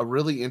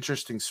really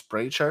interesting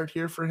spray chart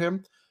here for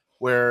him,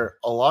 where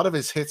a lot of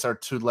his hits are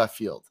to left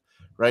field,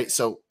 right?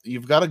 So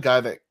you've got a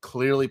guy that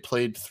clearly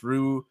played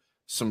through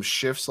some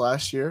shifts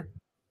last year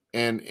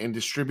and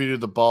distributed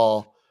the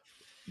ball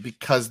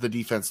because the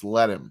defense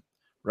let him,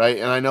 right?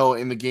 And I know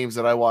in the games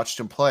that I watched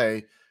him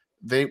play,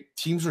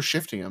 teams were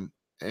shifting him,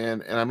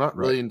 and I'm not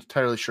really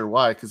entirely sure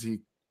why, because he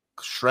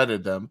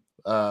shredded them.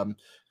 And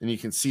you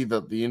can see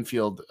the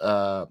infield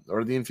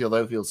or the infield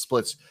outfield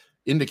splits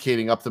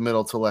indicating up the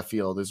middle to left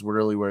field is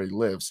really where he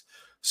lives.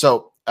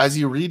 So as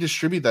you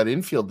redistribute that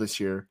infield this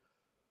year,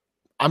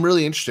 I'm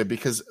really interested,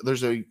 because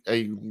there's a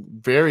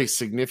very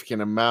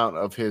significant amount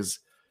of his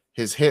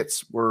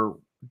hits were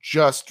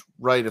just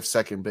right of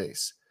second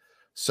base.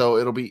 So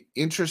it'll be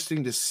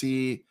interesting to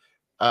see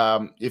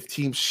if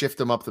teams shift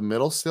them up the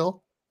middle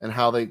still, and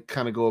how they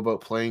kind of go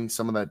about playing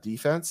some of that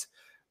defense.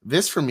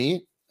 This, for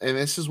me, and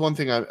this is one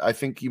thing I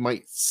think you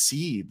might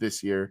see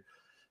this year,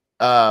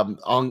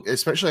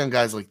 especially on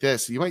guys like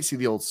this, you might see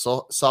the old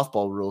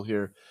softball rule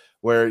here,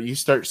 where you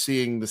start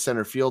seeing the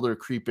center fielder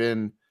creep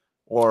in,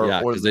 or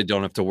because they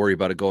don't have to worry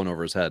about it going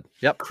over his head.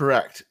 Yep,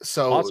 correct.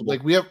 So possible.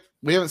 Like we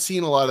haven't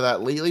seen a lot of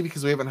that lately,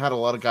 because we haven't had a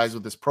lot of guys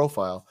with this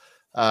profile.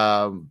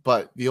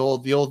 But the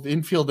old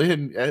infield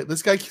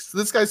this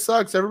guy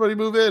sucks. Everybody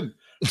move in.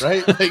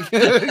 Right, like,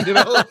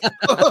 that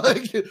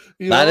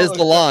is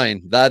the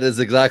line. That is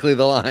exactly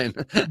the line.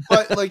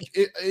 But like,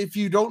 if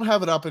you don't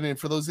have it up, and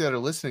for those that are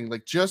listening,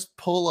 like, just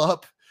pull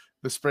up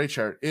the spray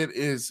chart. It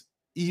is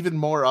even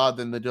more odd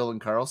than the Dylan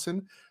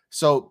Carlson.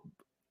 So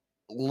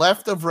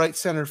left of right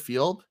center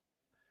field,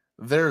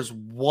 there's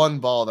one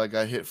ball that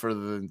got hit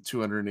further than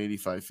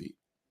 285 feet.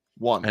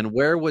 One. And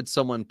where would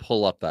someone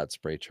pull up that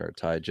spray chart,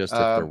 Ty? Just if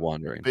they're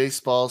wondering.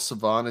 Baseball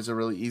Savant is a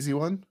really easy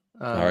one.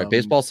 All right,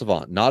 Baseball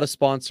Savant, not a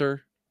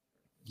sponsor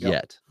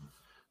yet.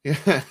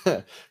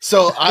 Yeah.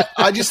 So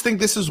I just think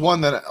this is one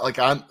that, like,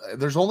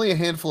 there's only a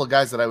handful of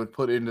guys that I would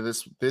put into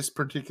this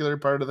particular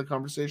part of the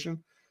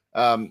conversation.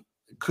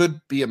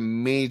 Could be a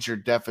major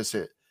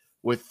deficit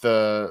with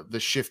the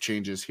shift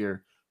changes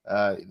here.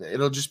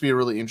 It'll just be a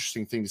really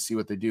interesting thing to see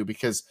what they do,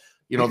 because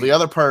the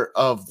other part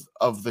of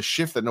the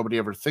shift that nobody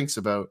ever thinks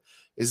about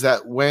is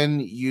that when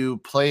you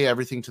play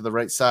everything to the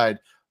right side,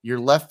 your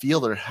left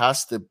fielder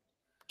has to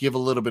give a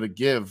little bit of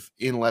give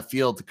in left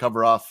field to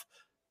cover off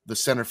the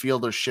center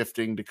fielder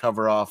shifting, to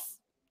cover off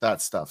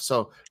that stuff.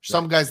 So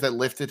some guys that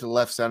lift it to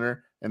left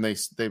center and they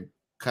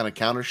kind of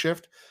counter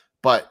shift,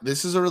 but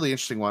this is a really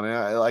interesting one.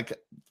 And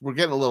we're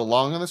getting a little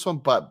long on this one,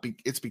 but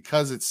it's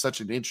because it's such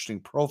an interesting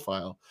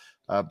profile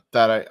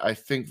that I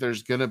think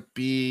there's going to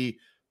be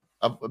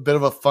a bit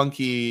of a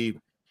funky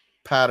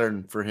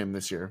pattern for him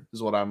this year,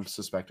 is what I'm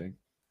suspecting.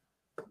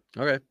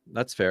 Okay,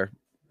 that's fair.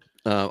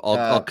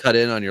 I'll cut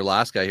in on your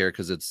last guy here,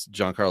 because it's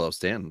Giancarlo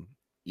Stanton.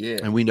 Yeah,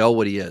 and we know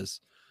what he is,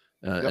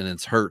 and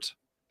it's hurt.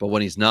 But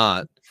when he's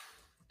not,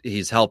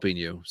 he's helping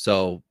you.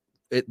 So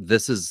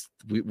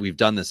we've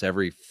done this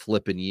every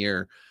flipping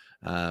year.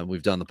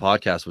 We've done the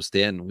podcast with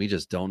Stanton. We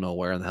just don't know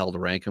where in the hell to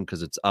rank him,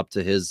 because it's up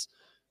to his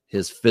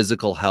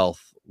physical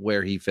health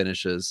where he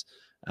finishes.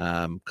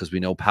 Because we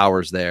know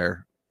power's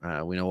there,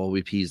 we know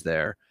OBP's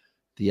there.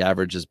 The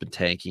average has been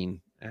tanking,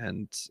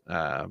 and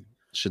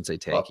shouldn't say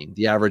tanking.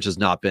 The average has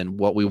not been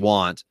what we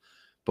want,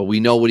 but we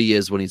know what he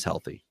is when he's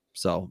healthy.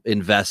 So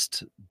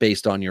invest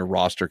based on your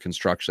roster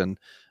construction.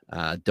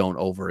 Don't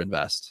over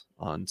invest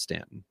on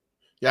Stanton.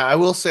 Yeah, I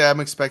will say I'm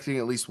expecting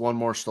at least one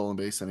more stolen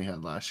base than he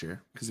had last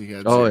year because he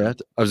had. Oh, 0. yeah.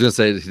 I was going to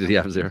say, did he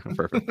have 0?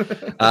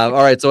 Perfect. All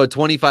right. So at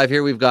 25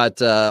 here, we've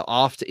got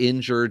oft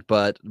injured,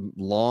 but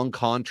long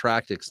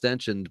contract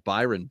extension,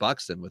 Byron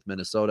Buxton with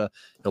Minnesota.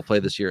 He'll play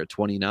this year at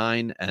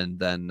 29. And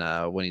then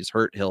when he's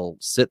hurt, he'll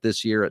sit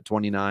this year at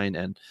 29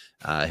 and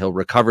he'll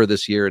recover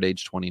this year at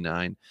age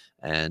 29.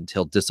 And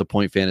he'll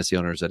disappoint fantasy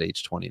owners at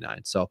age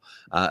 29. So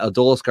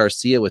Adolis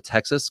Garcia with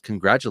Texas.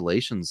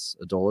 Congratulations,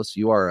 Adolis.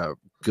 You are a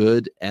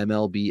good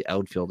MLB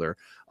outfielder.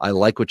 I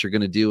like what you're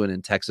going to do. And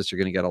in Texas, you're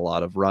going to get a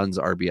lot of runs,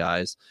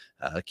 RBIs,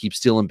 keep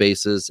stealing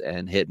bases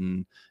and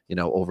hitting,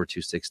 over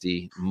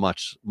 260.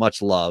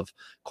 Much love.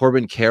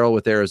 Corbin Carroll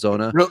with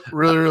Arizona.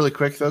 Really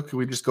quick, though. Can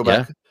we just go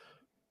back?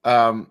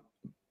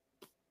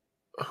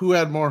 Who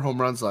had more home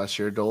runs last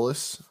year,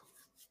 Adolis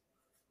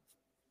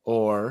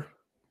or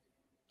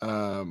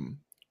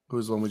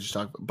who's the one we just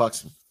talked about?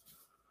 Buxton.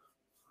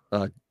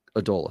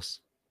 Adolis.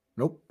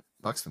 Nope.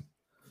 Buxton.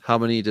 How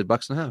many did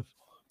Buxton have?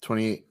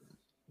 28.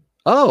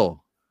 Oh,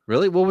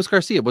 really? What was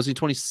Garcia? Was he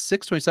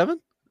 26, 27?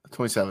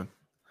 27.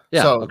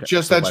 Yeah. So okay.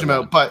 just edge him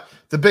out. But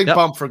the big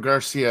bump for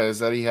Garcia is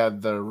that he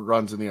had the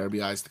runs and the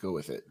RBIs to go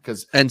with it.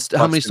 And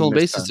how many stolen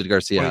bases did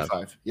Garcia 25.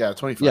 have? Yeah,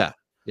 25.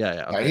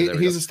 Yeah. Okay,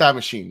 he's a stat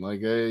machine.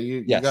 Like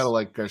you gotta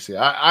like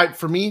Garcia.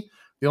 For me,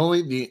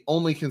 the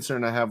only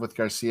concern I have with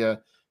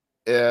Garcia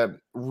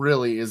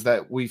really is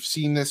that we've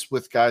seen this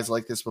with guys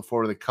like this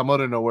before. They come out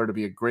of nowhere to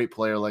be a great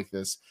player like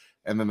this,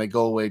 and then they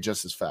go away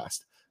just as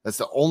fast. That's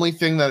the only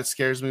thing that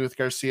scares me with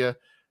Garcia.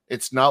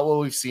 It's not what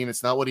we've seen.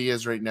 It's not what he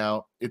is right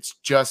now. It's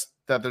just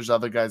that there's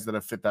other guys that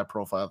have fit that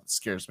profile that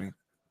scares me.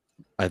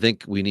 I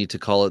think we need to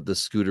call it the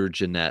Scooter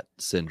Gennett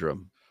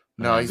syndrome.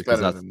 No, he's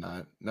better than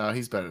that. No,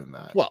 he's better than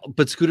that. Well,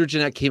 but Scooter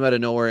Gennett came out of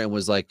nowhere and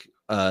was like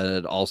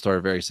an all-star,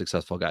 very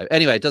successful guy.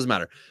 Anyway, it doesn't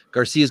matter.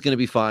 Garcia is going to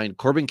be fine.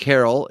 Corbin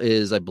Carroll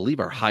is, I believe,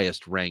 our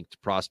highest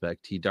ranked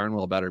prospect. He darn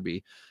well better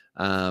be.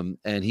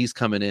 And he's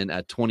coming in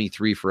at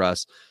 23 for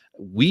us.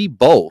 We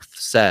both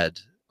said,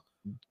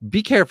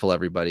 be careful,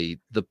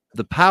 everybody.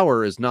 The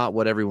power is not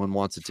what everyone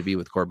wants it to be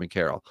with Corbin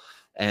Carroll.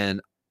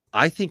 And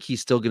I think he's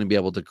still going to be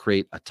able to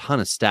create a ton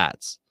of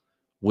stats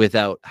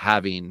without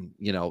having,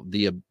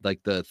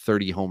 the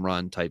 30 home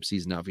run type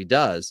season. Now, if he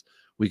does,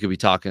 we could be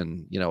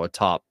talking, a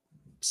top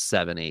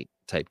 7, 8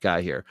 type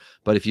guy here.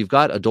 But if you've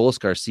got Adolis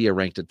Garcia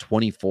ranked at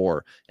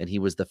 24 and he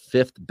was the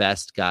 5th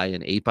best guy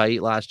in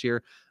 8x8 last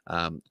year,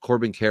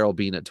 Corbin Carroll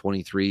being at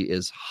 23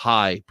 is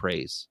high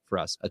praise for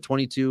us. At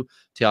 22,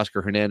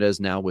 Teoscar Hernandez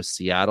now with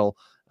Seattle.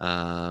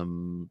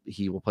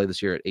 He will play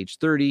this year at age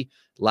 30.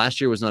 Last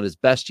year was not his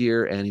best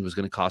year, and he was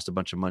going to cost a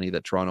bunch of money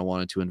that Toronto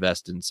wanted to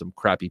invest in some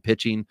crappy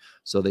pitching.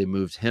 So they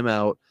moved him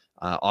out.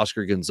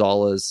 Oscar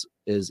Gonzalez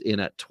is in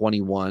at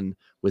 21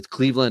 with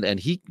Cleveland, and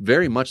he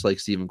very much like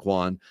Stephen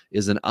Kwan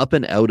is an up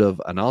and out of,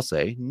 and I'll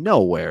say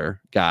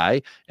nowhere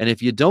guy. And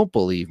if you don't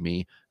believe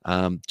me,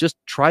 just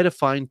try to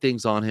find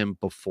things on him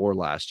before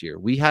last year.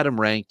 We had him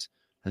ranked,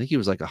 I think he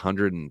was like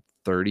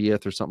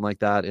 130th or something like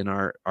that in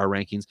our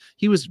rankings.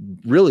 He was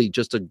really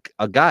just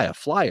a guy, a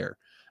flyer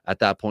at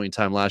that point in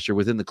time last year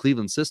within the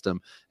Cleveland system.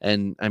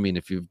 And I mean,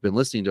 if you've been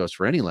listening to us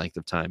for any length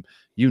of time,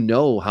 you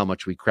know how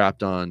much we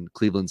crapped on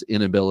Cleveland's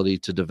inability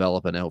to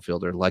develop an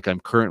outfielder, like I'm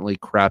currently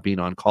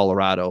crapping on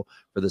Colorado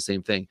for the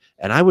same thing.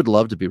 And I would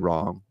love to be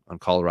wrong on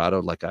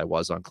Colorado like I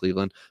was on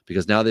Cleveland,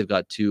 because now they've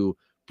got 2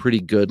 pretty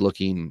good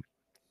looking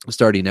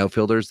starting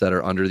outfielders that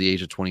are under the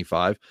age of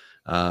 25.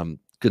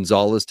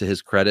 Gonzalez, to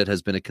his credit,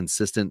 has been a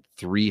consistent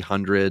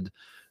 300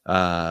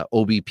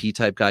 OBP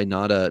type guy,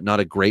 not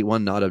a great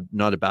one, not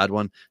a bad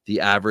one. The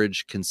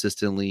average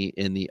consistently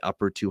in the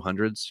upper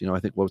 200s. I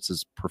think what's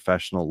his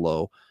professional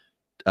low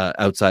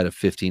outside of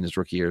 15 his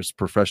rookie years.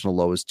 Professional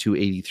low is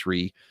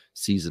 283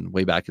 season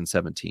way back in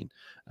 17.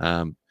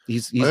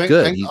 He's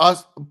good.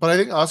 But I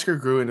think Oscar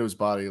grew into his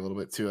body a little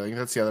bit too. I think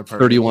that's the other part.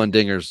 31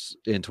 dingers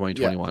in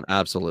 2021. Yeah.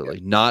 Absolutely.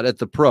 Yeah. Not at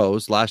the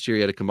pros. Last year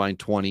he had a combined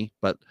 20,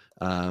 but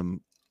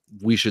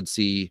we should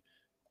see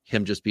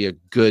him just be a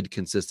good,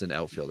 consistent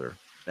outfielder,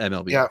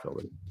 MLB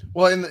outfielder.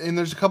 Well, and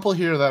there's a couple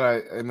here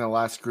that in the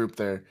last group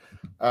there.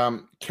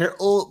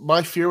 Carroll,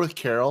 my fear with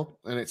Carroll,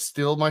 and it's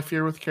still my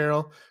fear with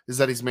Carroll, is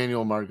that he's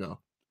Manuel Margot.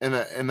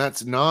 And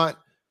that's not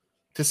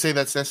to say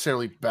that's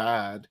necessarily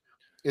bad.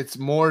 It's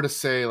more to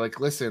say, like,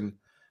 listen,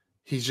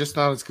 he's just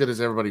not as good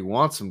as everybody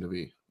wants him to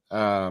be.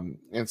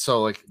 And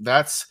so, like,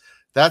 that's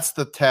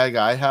the tag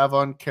I have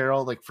on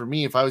Carroll. Like, for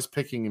me, if I was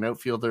picking an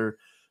outfielder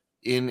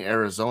in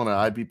Arizona,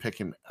 I'd be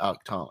picking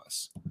Alek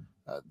Thomas.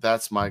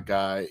 That's my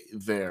guy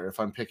there if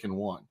I'm picking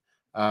one.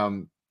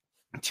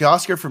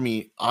 Teoscar, for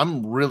me,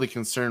 I'm really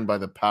concerned by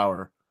the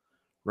power,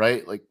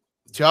 right? Like,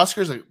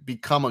 Teoscar's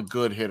become a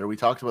good hitter. We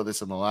talked about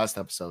this in the last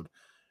episode.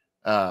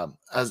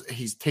 As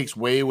he takes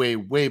way, way,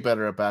 way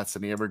better at bats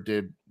than he ever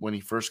did when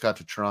he first got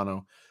to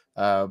Toronto.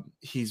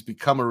 He's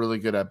become a really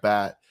good at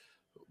bat.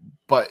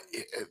 But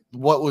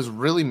what was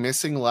really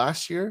missing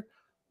last year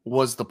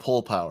was the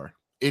pull power.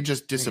 It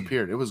just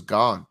disappeared. It was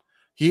gone.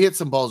 He hit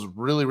some balls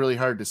really, really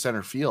hard to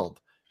center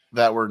field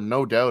that were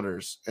no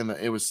doubters, and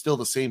it was still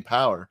the same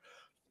power.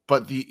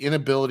 but the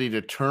inability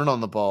to turn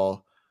on the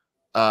ball,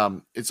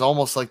 it's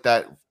almost like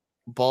that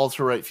ball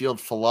to right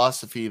field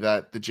philosophy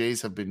that the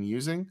Jays have been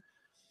using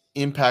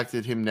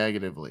impacted him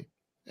negatively.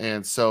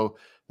 And so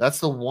that's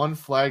the one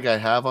flag I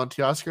have on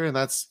Teoscar, and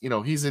that's,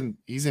 he's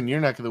in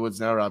your neck of the woods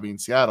now, Robbie, in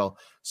Seattle.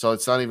 So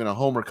it's not even a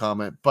homer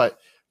comment, but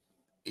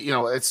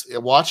it's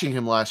watching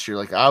him last year.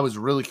 Like, I was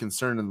really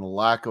concerned in the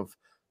lack of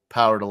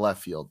power to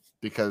left field,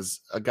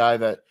 because a guy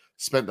that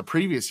spent the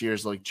previous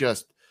years like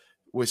just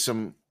with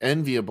some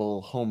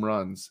enviable home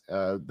runs,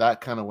 that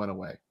kind of went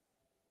away.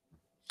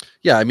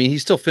 Yeah, I mean, he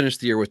still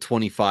finished the year with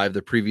 25.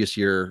 The previous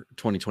year,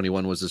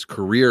 2021, was his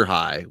career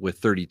high with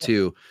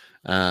 32.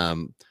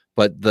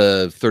 But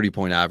the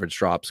 30-point average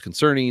drops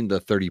concerning,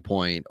 the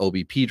 30-point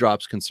OBP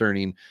drops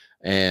concerning,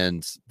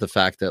 and the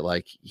fact that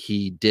like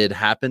he did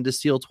happen to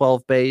steal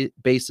 12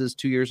 bases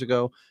 2 years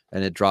ago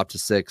and it dropped to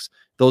 6.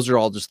 Those are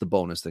all just the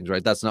bonus things,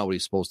 right? That's not what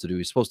he's supposed to do.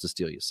 He's supposed to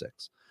steal you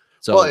 6.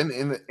 So, well,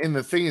 and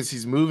the thing is,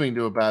 he's moving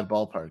to a bad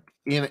ballpark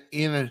in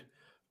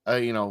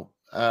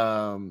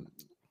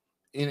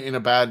a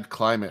bad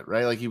climate,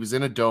 right? Like, he was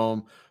in a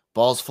dome,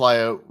 balls fly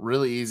out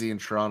really easy in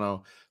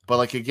Toronto, but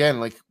like, again,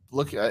 like,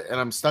 look, and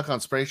I'm stuck on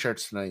spray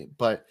charts tonight,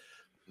 but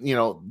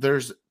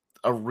there's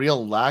a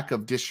real lack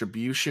of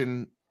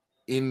distribution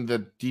in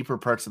the deeper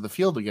parts of the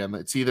field again.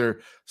 It's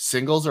either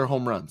singles or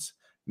home runs.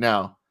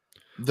 Now,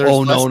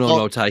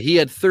 no, Ty. He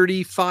had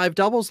 35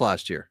 doubles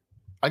last year.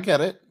 I get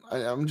it.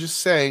 I'm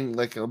just saying,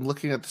 like, I'm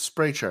looking at the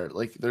spray chart.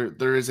 Like,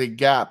 there is a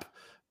gap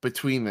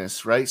between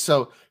this, right?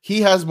 So he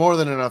has more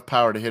than enough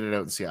power to hit it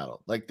out in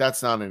Seattle. Like,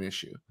 that's not an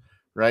issue,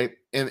 right?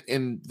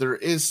 And there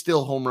is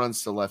still home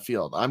runs to left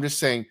field. I'm just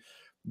saying,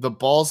 the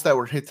balls that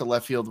were hit to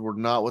left field were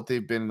not what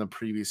they've been in the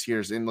previous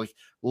years. And like,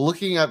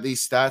 looking at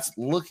these stats,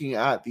 looking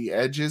at the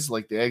edges,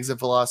 like the exit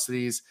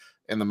velocities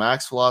and the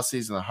max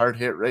velocities and the hard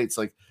hit rates,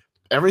 like,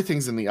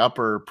 everything's in the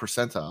upper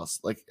percentiles.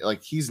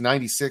 Like he's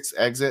 96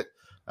 exit,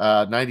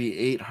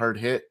 98 hard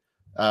hit,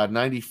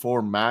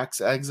 94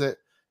 max exit.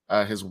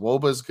 His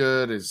WOBA's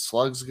good, his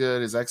slug's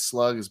good, his X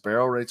slug, his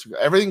barrel rates are good.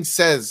 Everything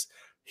says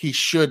he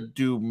should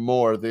do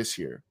more this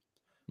year.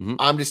 Mm-hmm.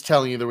 I'm just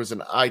telling you, there was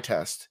an eye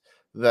test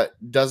that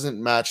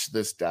doesn't match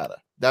this data.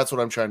 That's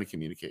what I'm trying to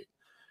communicate,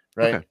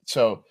 right? Okay.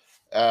 So,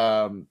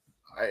 I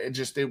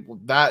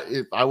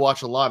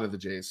watch a lot of the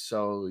Jays,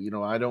 so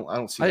I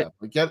don't see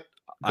that.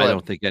 I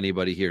don't think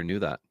anybody here knew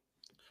that.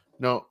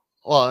 No,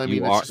 well, I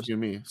mean, it's just you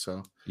and me.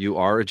 So you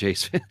are a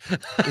Jays fan.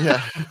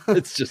 Yeah,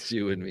 it's just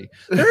you and me.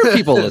 There are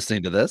people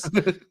listening to this.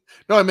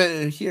 No, I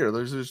meant here.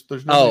 There's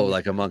no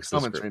like amongst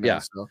this group. Right now,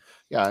 so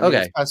yeah. I mean,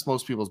 okay, it's past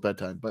most people's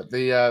bedtime, but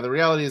the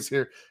reality is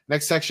here.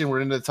 Next section,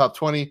 we're into the top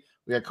 20.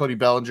 We got Cody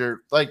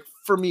Bellinger. Like,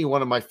 for me,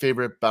 one of my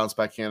favorite bounce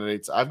back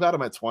candidates. I've got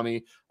him at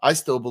 20. I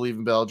still believe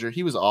in Bellinger.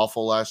 He was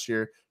awful last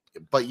year,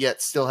 but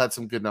yet still had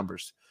some good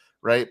numbers,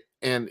 right?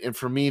 And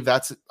for me,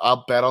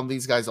 I'll bet on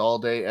these guys all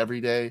day, every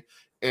day.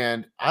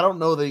 And I don't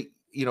know that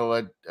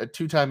a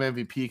two-time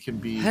MVP can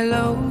be.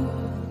 Hello,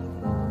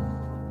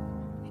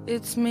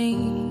 it's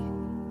me.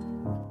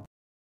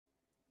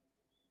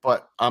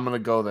 But I'm gonna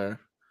go there.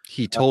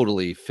 He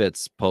totally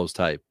fits post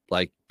hype.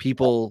 Like,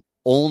 people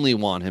only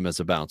want him as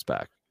a bounce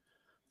back.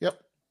 Yep.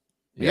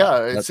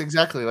 Yeah, it's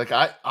exactly like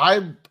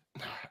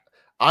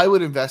I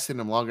would invest in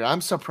him longer.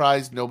 I'm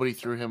surprised nobody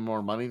threw him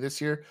more money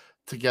this year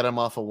to get him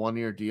off a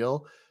 1-year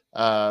deal.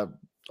 I'm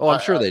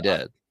sure they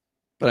did.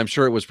 But I'm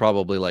sure it was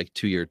probably like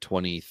 2-year,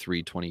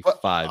 23,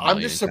 25. I'm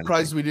just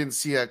surprised we didn't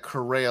see a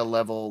Correa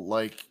level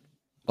like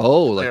that.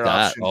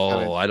 I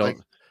don't. Like,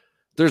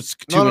 there's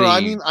too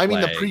many. I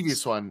mean the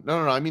previous one.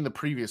 No, I mean the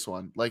previous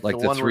one. Like the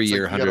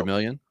 3-year, $100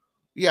 million.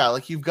 Yeah,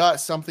 like, you've got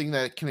something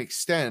that can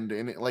extend,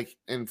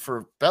 and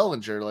for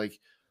Bellinger, like,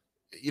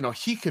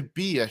 he could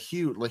be a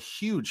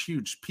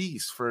huge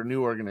piece for a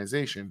new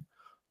organization.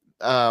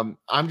 I'm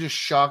just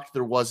shocked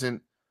there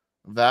wasn't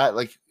that.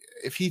 Like,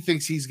 if he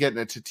thinks he's getting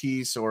a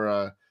Tatis or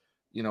a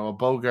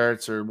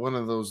Bogarts or one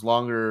of those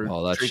longer,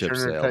 that ship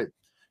sailed. Type,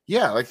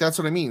 yeah, like, that's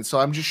what I mean. So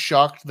I'm just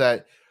shocked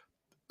that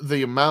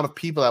the amount of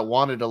people that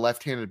wanted a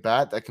left-handed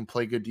bat that can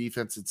play good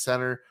defense at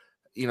center,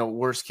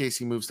 worst case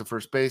he moves to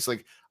first base.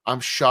 Like, I'm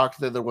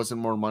shocked that there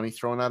wasn't more money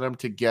thrown at him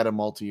to get a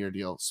multi-year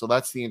deal. So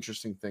that's the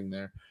interesting thing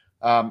there.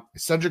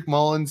 Cedric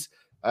Mullins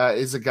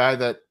is a guy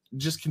that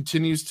just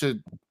continues to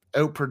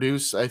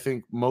outproduce, I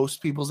think,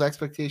 most people's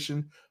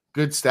expectation.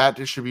 Good stat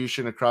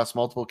distribution across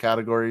multiple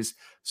categories.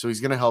 So he's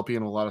going to help you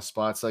in a lot of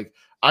spots. Like,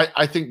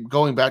 I think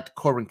going back to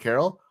Corbin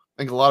Carroll,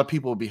 I think a lot of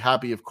people would be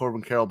happy if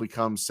Corbin Carroll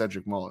becomes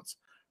Cedric Mullins,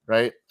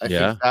 right? I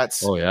think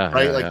that's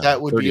right. Like,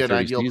 that would be an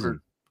ideal.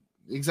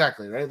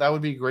 Exactly, right? That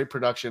would be great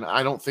production.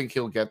 I don't think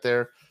he'll get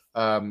there.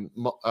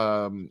 Starling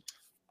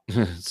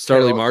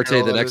Marte,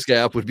 the next guy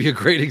up, would be a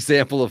great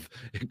example of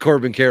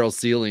Corbin Carroll's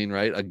ceiling,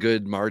 right? A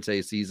good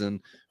Marte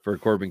season for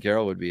Corbin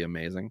Carroll would be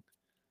amazing.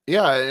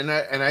 Yeah, and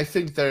I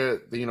think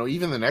that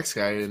even the next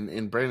guy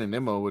in Brandon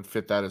Nimmo would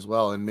fit that as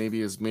well, and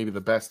maybe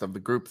the best of the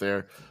group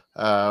there.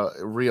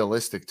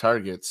 Realistic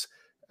targets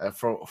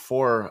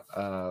for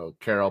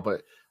Carroll,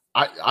 but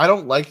I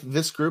don't like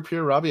this group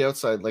here, Robbie.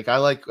 Outside, like I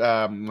like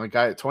my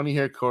guy at 20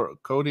 here,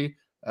 Cody,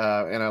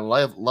 and I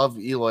love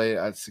Eloy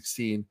at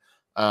 16.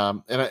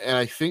 And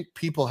I think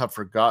people have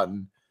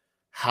forgotten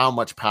how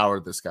much power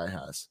this guy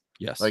has.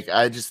 Yes. Like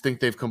I just think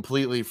they've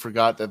completely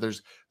forgot that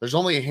there's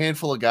only a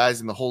handful of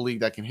guys in the whole league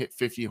that can hit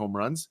 50 home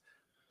runs.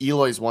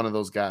 Eloy's one of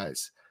those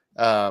guys.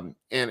 And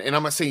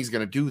I'm not saying he's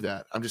going to do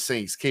that. I'm just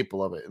saying he's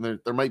capable of it. And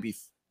there might be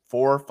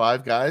 4 or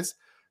 5 guys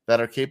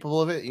that are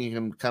capable of it, and you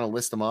can kind of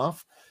list them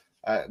off.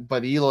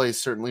 But Eloy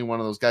is certainly one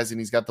of those guys, and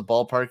he's got the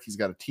ballpark. He's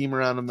got a team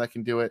around him that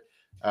can do it.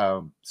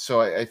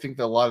 So I think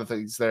that a lot of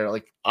things there,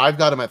 like I've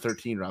got him at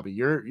 13, Robbie.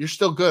 You're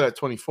still good at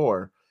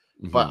 24,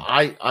 but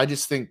I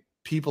just think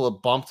people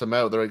have bumped him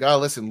out. They're like, oh,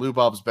 listen, Lou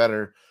Bob's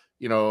better,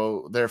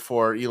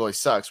 therefore Eloy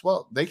sucks.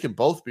 Well, they can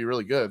both be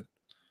really good,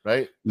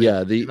 right?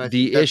 Yeah.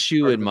 The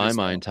issue in my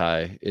mind,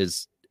 Ty,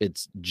 is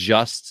it's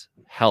just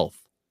health.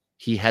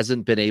 He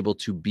hasn't been able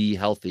to be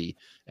healthy,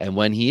 and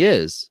when he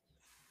is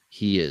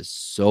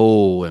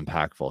so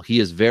impactful. He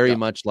is very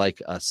much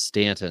like a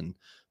Stanton,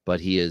 but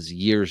he is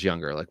years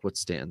younger. Like what's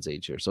Stanton's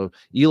age here? So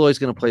Eloy's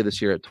going to play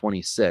this year at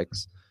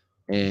 26,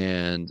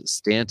 and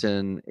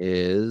Stanton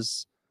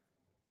is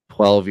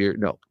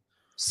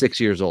 6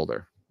 years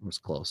older. It was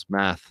close.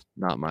 Math,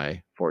 not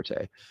my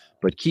forte,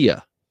 but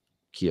Kia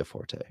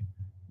Forte,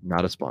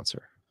 not a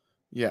sponsor.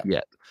 Yeah.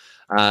 Yet.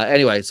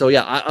 Anyway, so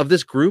yeah, of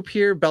this group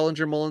here,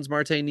 Bellinger, Mullins,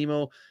 Marte,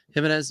 Nemo,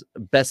 Jimenez,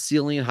 best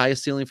ceiling,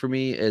 highest ceiling for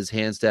me is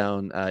hands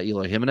down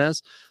Eloy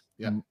Jimenez.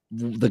 Yeah.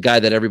 The guy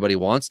that everybody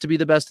wants to be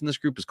the best in this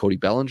group is Cody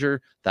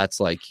Bellinger. That's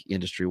like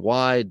industry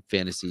wide,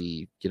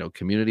 fantasy,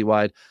 community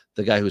wide.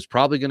 The guy who's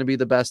probably going to be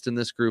the best in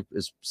this group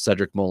is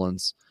Cedric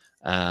Mullins.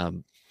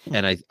 And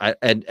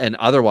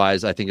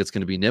otherwise, I think it's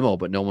going to be Nimmo,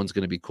 but no one's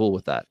going to be cool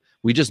with that.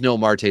 We just know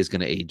Marte is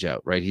going to age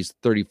out, right? He's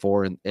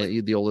 34 and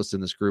the oldest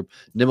in this group.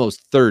 Nimmo's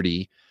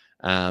 30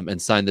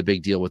 and signed the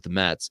big deal with the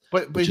Mets.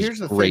 But here's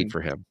the great thing. for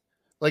him.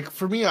 Like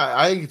for me,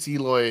 I think it's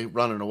Eloy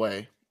running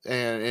away,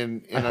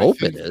 and I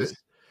hope it is.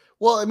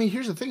 Well, I mean,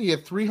 here's the thing: he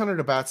had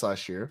 300 at bats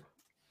last year.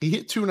 He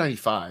hit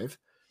 295.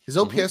 His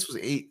OPS was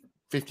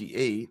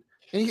 858,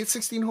 and he hit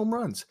 16 home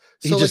runs.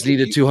 So he just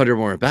needed 200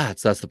 more at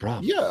bats. That's the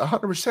problem. Yeah,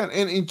 100%.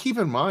 And keep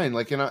in mind,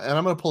 like, and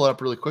I'm going to pull it up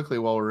really quickly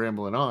while we're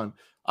rambling on.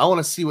 I want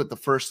to see what the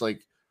first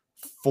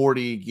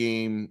 40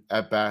 game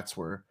at bats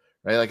were,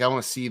 right? Like, I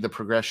want to see the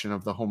progression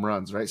of the home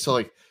runs, right? So,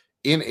 like,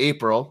 in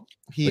April,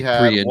 he had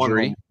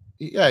pre-injury.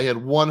 He had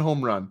 1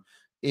 home run.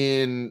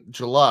 In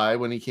July,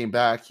 when he came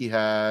back, he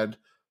had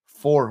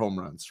 4 home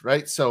runs,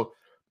 right? So,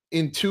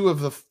 in 2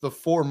 of the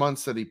 4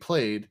 months that he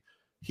played,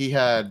 he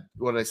had,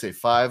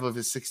 5 of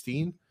his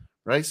 16,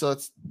 right? So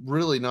it's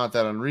really not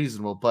that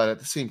unreasonable. But at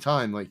the same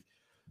time, like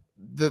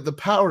the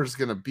power is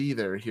going to be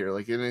there here,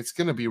 and it's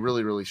going to be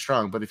really, really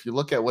strong. But if you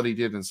look at what he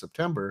did in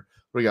September,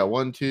 we got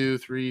 1, 2,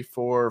 3,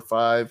 4,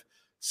 5,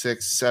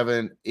 6,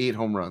 7, 8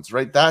 home runs,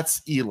 right?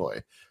 That's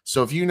Eloy.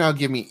 So if you now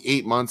give me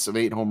 8 months of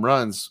 8 home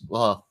runs,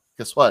 well,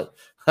 guess what?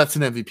 That's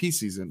an MVP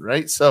season,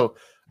 right? So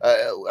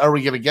are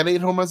we going to get 8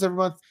 home runs every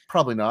month?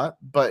 Probably not.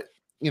 But,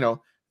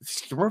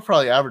 we're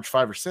probably average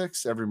 5 or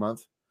 6 every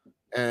month.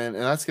 And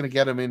that's going to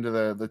get him into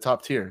the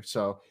top tier.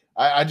 So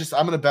I'm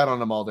going to bet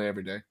on him all day,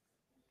 every day.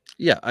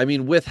 Yeah. I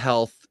mean, with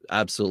health,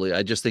 absolutely.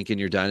 I just think in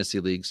your dynasty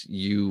leagues,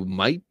 you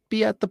might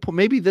be at the point.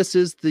 Maybe this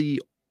is the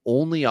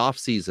only off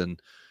season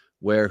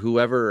where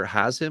whoever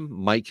has him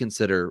might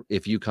consider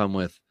if you come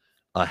with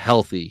a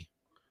healthy,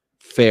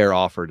 fair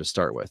offer to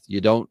start with.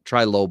 You don't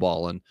try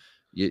lowball and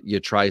you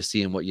try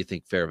seeing what you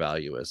think fair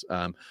value is.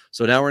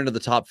 So now we're into the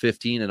top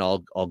 15, and I'll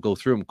go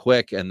through them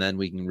quick, and then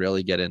we can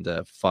really get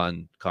into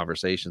fun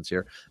conversations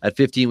here. At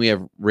 15, we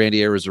have Randy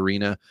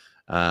Arozarena.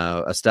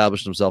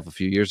 Established himself a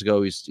few years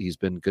ago. He's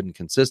been good and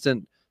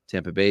consistent.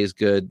 Tampa Bay is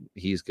good.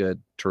 He's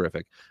good.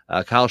 Terrific.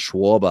 Kyle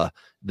Schwarber.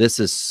 This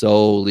is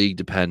so league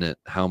dependent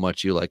how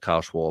much you like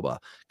Kyle Schwarber,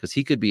 because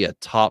he could be a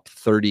top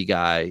 30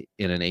 guy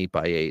in an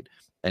 8x8,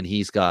 and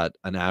he's got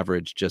an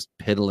average just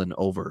piddling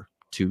over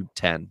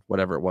 210,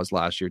 whatever it was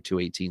last year,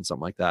 218,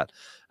 something like that.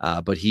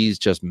 But he's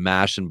just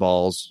mashing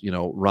balls,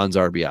 runs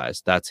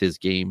RBIs. That's his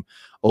game.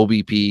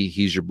 OBP,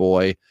 he's your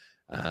boy.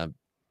 And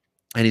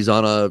he's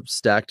on a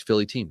stacked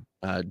Philly team.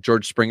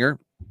 George Springer,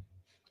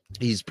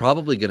 he's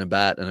probably going to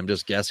bat, and I'm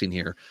just guessing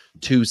here,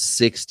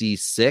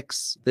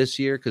 266 this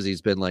year, because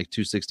he's been like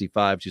 265,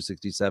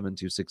 267,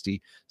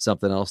 260,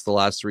 something else the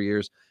last 3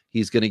 years.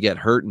 He's going to get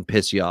hurt and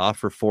piss you off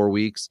for 4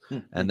 weeks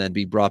and then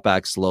be brought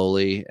back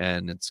slowly.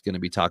 And it's going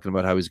to be talking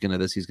about how he's going to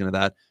this, he's going to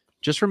that.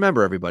 Just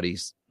remember,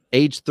 everybody's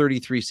age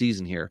 33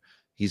 season here.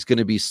 He's going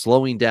to be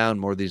slowing down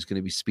more than he's going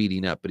to be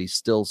speeding up, but he's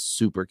still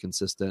super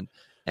consistent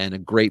and a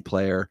great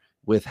player.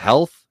 With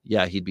health,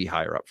 yeah, he'd be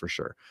higher up for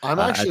sure. I'm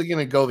actually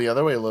going to go the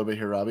other way a little bit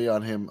here, Robbie,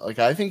 on him. Like,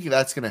 I think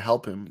that's going to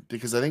help him,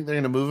 because I think they're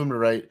going to move him to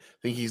right.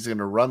 I think he's going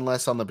to run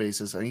less on the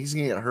bases. I think he's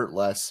going to get hurt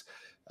less.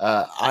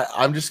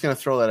 I'm just going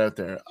to throw that out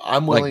there.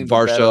 I'm willing to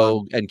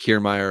Varsho and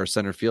Kiermaier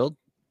center field.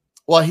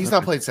 Well, he's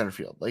not playing center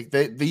field. Like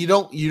you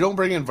don't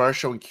bring in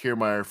Varsho and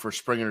Kiermaier for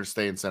Springer to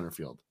stay in center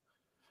field.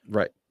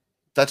 Right.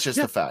 That's just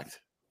a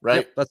fact. Right.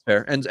 Yep, that's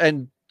fair.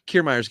 And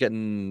Kiermaier's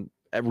getting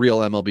real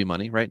MLB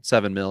money, right?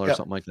 $7 million or Yep.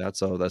 something like that.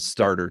 So the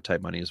starter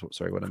type money is what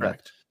I meant.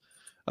 Correct.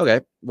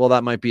 Okay, well,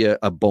 that might be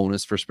a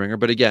bonus for Springer,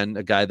 but again,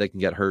 a guy that can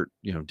get hurt,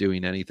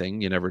 doing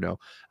anything, you never know.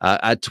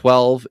 At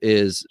 12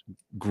 is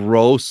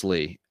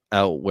grossly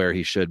out where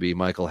he should be.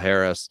 Michael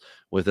Harris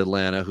with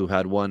Atlanta, who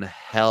had one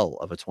hell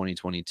of a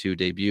 2022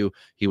 debut.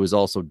 He was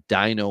also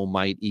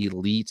Dynamite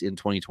Elite in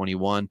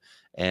 2021,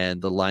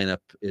 and the lineup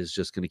is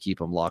just going to keep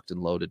him locked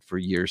and loaded for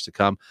years to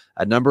come.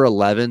 At number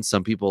 11,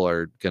 some people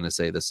are going to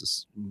say this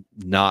is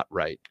not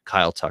right.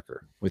 Kyle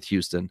Tucker with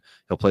Houston.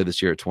 He'll play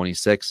this year at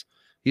 26.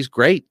 He's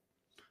great.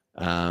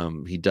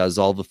 He does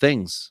all the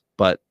things,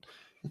 but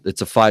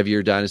it's a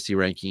 5-year dynasty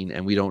ranking,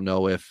 and we don't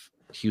know if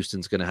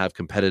Houston's going to have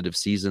competitive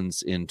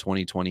seasons in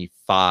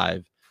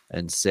 2025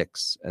 and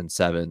 6 and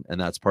 7,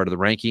 and that's part of the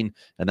ranking,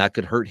 and that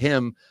could hurt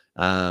him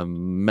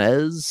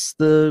as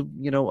the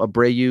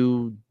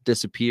Abreu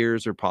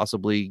disappears or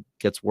possibly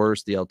gets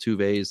worse. The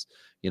Altuve's,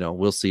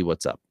 we'll see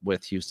what's up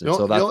with Houston.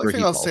 So that's the only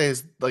thing I'll say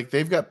is, like,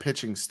 they've got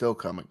pitching still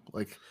coming.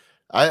 Like,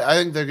 I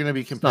think they're going to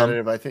be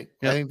competitive. I think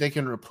they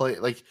can replace,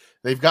 like,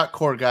 they've got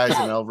core guys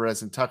in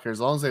Alvarez and Tucker. As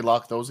long as they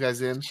lock those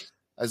guys in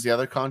as the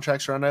other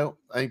contracts run out,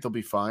 I think they'll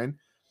be fine.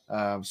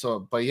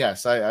 But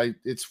yes,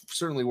 it's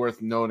certainly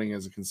worth noting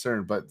as a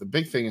concern. But the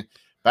big thing,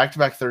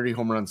 back-to-back 30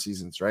 home run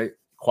seasons, right?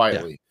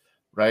 Quietly,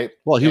 right?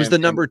 Well, he was the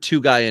number 2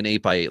 guy in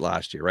 8x8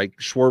 last year, right?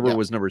 Schwarber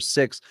was number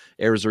 6,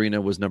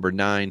 Arizarena was number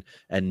 9,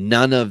 and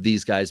none of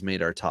these guys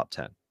made our top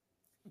 10.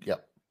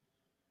 Yep.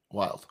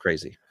 Wild.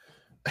 Crazy.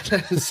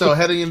 So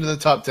heading into the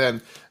top 10,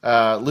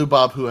 Lou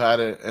Bob, who had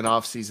an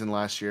off season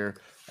last year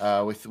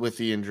with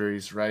the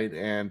injuries, right?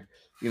 And,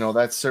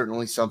 that's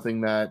certainly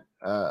something that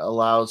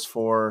allows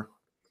for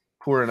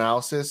poor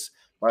analysis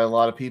by a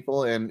lot of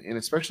people, and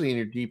especially in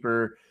your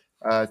deeper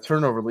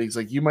turnover leagues.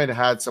 Like, you might have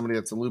had somebody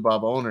that's a Lou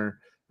Bob owner.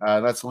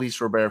 That's Elise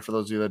Robert, for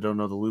those of you that don't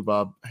know the Lou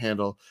Bob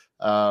handle.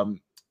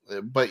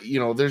 But,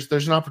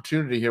 there's an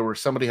opportunity here where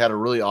somebody had a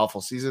really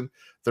awful season.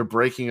 They're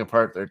breaking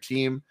apart their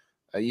team.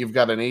 You've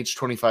got an age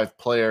 25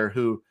 player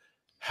who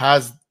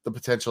has the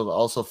potential to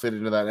also fit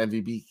into that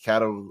MVP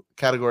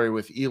category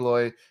with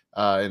Eloy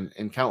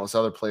and countless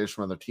other players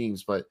from other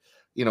teams. But,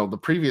 the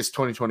previous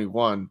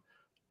 2021,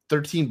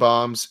 13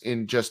 bombs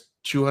in just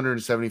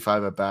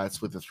 275 at-bats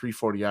with a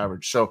 340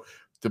 average. So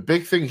the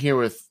big thing here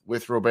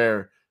with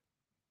Robert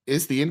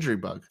is the injury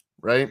bug,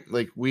 right?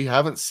 Like, we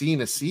haven't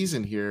seen a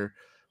season here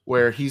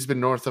where he's been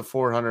north of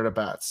 400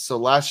 at-bats. So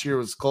last year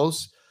was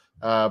close,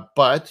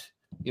 but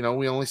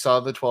we only saw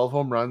the 12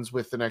 home runs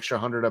with an extra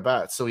 100 at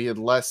bats. So he had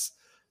less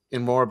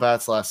and more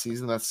bats last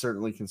season. That's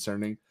certainly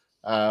concerning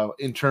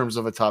in terms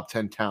of a top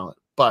 10 talent.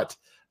 But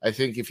I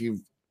think if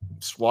you've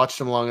watched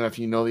him long enough,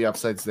 the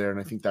upside's there. And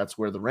I think that's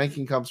where the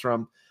ranking comes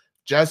from.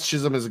 Jazz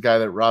Chisholm is a guy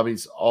that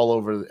Robbie's all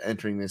over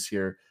entering this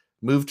year.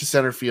 Moved to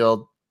center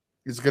field.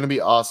 It's going to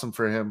be awesome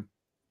for him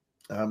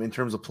in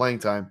terms of playing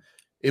time.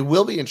 It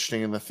will be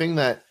interesting. And the thing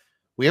that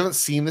we haven't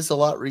seen this a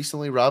lot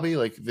recently, Robbie,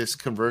 like this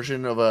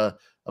conversion of a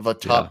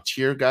top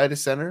tier guy to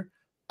center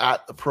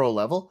at the pro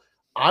level.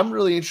 I'm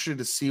really interested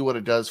to see what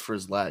it does for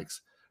his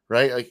legs,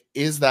 right? Like,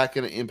 is that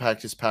going to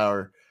impact his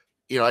power?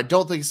 I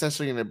don't think it's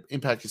necessarily going to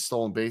impact his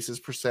stolen bases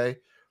per se,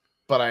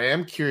 but I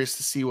am curious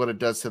to see what it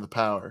does to the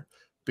power,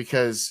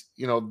 because,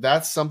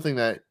 that's something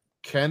that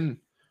can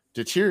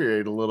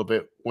deteriorate a little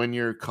bit when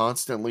you're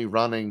constantly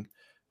running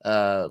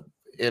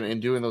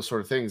and doing those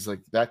sort of things. Like,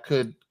 that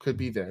could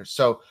be there.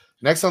 So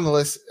next on the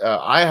list,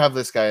 I have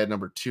this guy at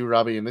number 2,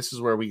 Robbie, and this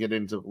is where we get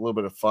into a little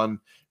bit of fun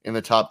in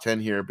the top 10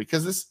 here,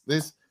 because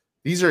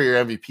these are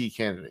your MVP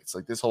candidates.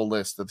 Like, this whole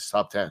list of the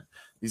top 10,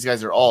 these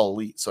guys are all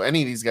elite. So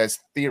any of these guys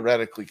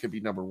theoretically could be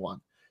number 1.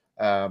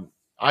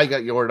 I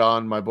got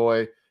Jordan, my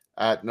boy,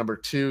 at number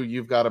 2.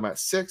 You've got him at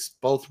 6,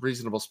 both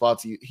reasonable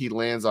spots. He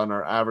lands on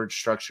our average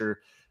structure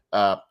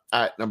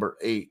at number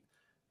 8.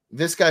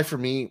 This guy for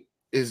me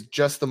is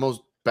just the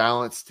most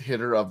balanced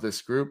hitter of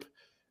this group.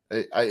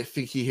 I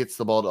think he hits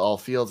the ball to all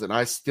fields, and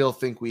I still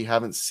think we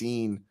haven't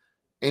seen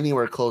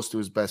anywhere close to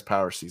his best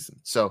power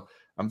season. So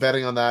I'm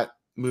betting on that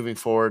moving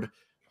forward.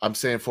 I'm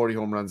saying 40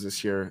 home runs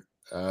this year.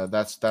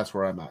 That's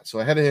where I'm at. So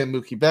ahead of him,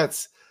 Mookie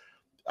Betts.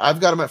 I've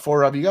got him at 4,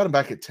 Rob. You got him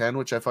back at 10,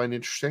 which I find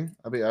interesting.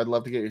 I mean, I'd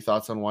love to get your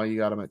thoughts on why you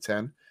got him at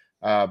 10.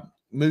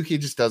 Mookie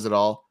just does it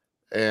all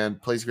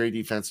and plays great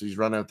defense. So he's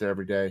run out there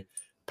every day.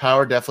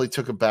 Power definitely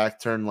took a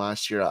back turn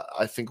last year.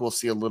 I think we'll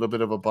see a little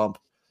bit of a bump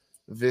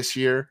this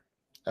year.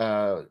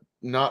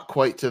 Not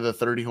quite to the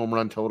 30 home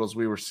run totals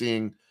we were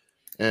seeing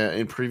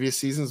in previous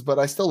seasons, but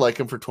I still like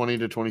him for 20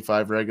 to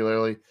 25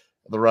 regularly.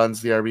 The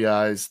runs, the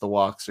RBIs, the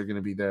walks are going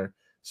to be there.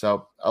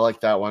 So I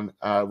like that one.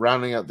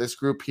 Rounding out this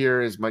group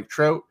here is Mike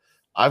Trout.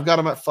 I've got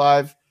him at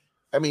 5.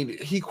 I mean,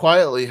 he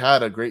quietly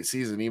had a great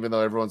season, even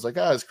though everyone's like,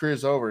 his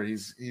career's over.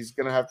 He's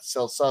going to have to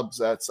sell subs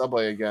at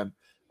Subway again.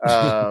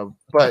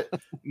 But,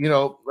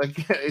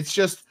 it's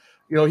just,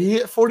 he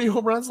hit 40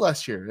 home runs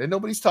last year and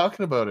nobody's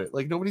talking about it.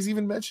 Like, nobody's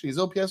even mentioning his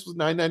OPS was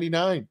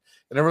 999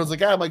 and everyone's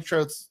like, Mike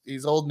Trout's,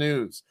 he's old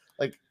news.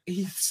 Like,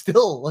 he's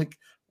still like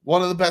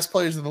one of the best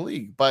players in the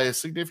league by a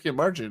significant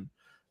margin.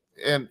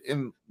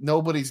 and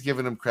nobody's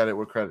giving him credit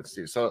where credit's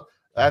due. So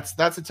that's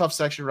a tough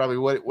section, Robbie.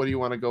 What do you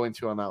want to go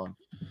into on that one?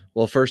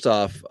 Well, first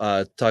off,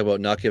 talk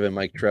about not giving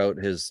Mike Trout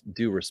his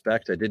due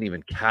respect. I didn't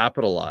even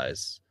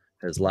capitalize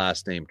his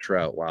last name,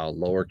 Trout. Wow,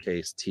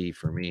 lowercase t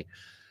for me.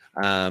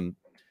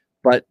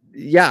 But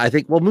yeah, I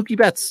think Mookie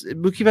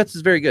Betts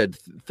is very good.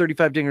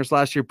 35 dingers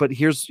last year, but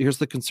here's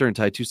the concern,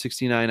 Ty.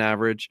 269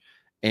 average,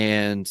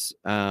 and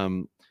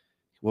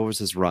what was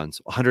his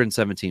runs?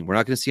 117. We're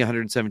not going to see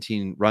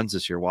 117 runs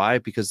this year. Why?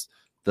 Because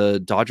the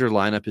Dodger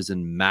lineup is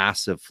in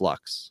massive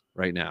flux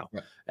right now.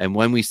 Yeah. And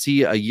when we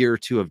see a year or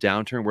two of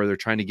downturn where they're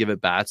trying to give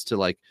it bats to,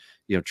 like,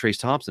 Trayce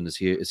Thompson, is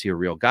he a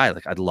real guy?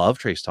 Like, I'd love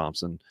Trayce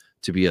Thompson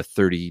to be a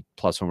 30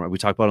 plus home run. We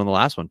talked about it on the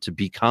last one, to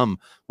become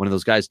one of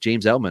those guys.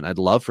 James Outman, I'd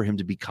love for him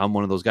to become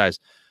one of those guys.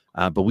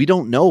 But we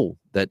don't know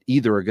that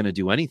either are going to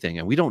do anything.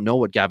 And we don't know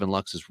what Gavin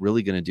Lux is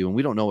really going to do. And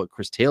we don't know what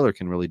Chris Taylor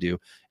can really do.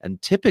 And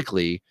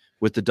typically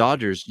with the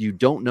Dodgers, you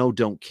don't know,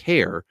 don't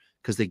care,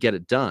 because they get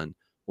it done.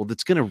 Well,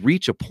 that's going to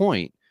reach a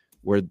point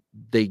where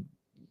they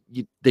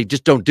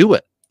just don't do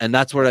it. And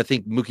that's where I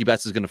think Mookie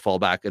Betts is going to fall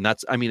back. And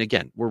that's, I mean,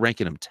 again, we're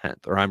ranking him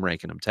 10th, or I'm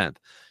ranking him 10th.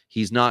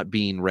 He's not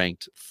being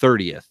ranked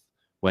 30th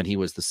when he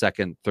was the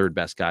second, third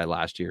best guy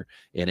last year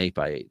in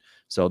 8x8.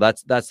 So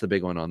that's the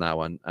big one on that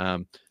one.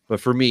 But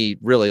for me,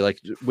 really,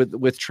 like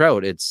with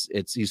Trout, it's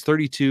he's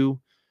 32,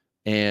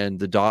 and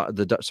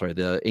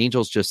the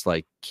Angels just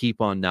like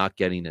keep on not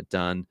getting it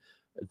done.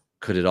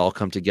 Could it all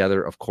come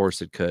together? Of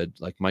course it could.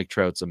 Like, Mike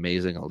Trout's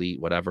amazing,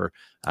 elite, whatever.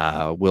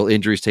 Will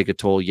injuries take a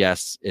toll?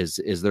 Yes.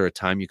 Is there a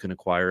time you can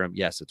acquire him?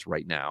 Yes, it's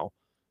right now.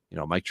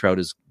 Mike Trout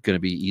is going to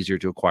be easier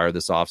to acquire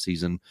this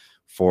offseason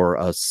for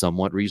a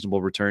somewhat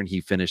reasonable return. He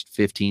finished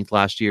 15th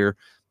last year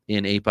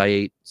in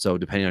 8x8. So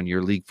depending on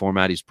your league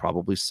format, he's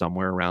probably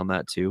somewhere around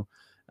that too.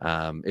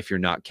 If you're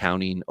not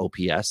counting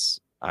OPS,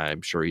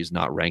 I'm sure he's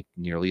not ranked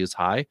nearly as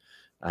high,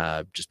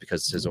 just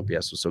because his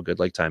OPS was so good,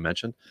 like Ty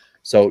mentioned.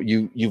 So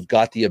you've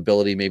got the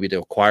ability maybe to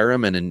acquire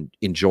him and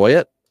enjoy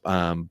it.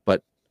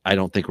 But I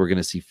don't think we're going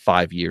to see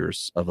 5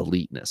 years of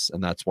eliteness.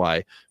 And that's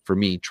why, for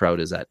me, Trout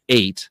is at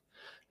 8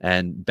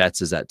 and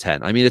Betts is at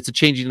 10. I mean, it's a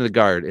changing of the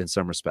guard in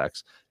some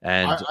respects.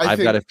 And I've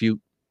got a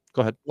few.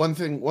 Go ahead. One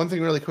thing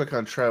really quick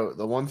on Trout.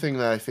 The one thing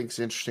that I think is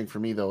interesting for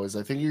me, though, is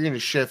I think you're going to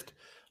shift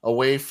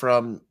away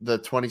from the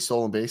 20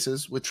 stolen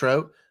bases with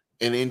Trout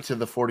and into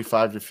the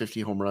 45 to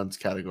 50 home runs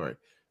category.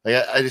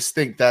 Like, I just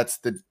think that's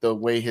the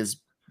way his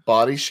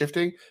body's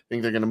shifting. I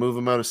think they're going to move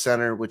him out of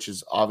center, which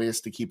is obvious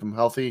to keep him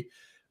healthy.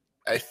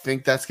 I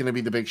think that's going to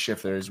be the big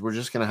shift there, is we're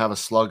just going to have a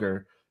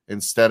slugger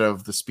instead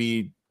of the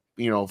speed,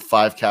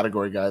 5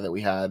 category guy that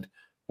we had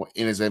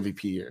in his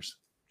MVP years.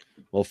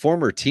 Well,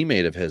 former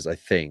teammate of his, I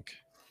think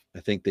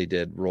they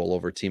did roll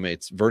over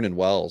teammates. Vernon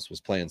Wells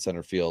was playing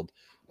center field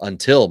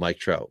until Mike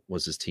Trout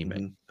was his teammate.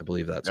 Mm-hmm. I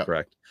believe that's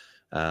correct.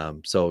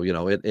 So,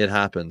 it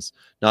happens.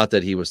 Not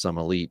that he was some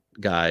elite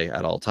guy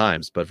at all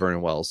times, but Vernon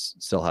Wells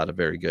still had a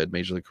very good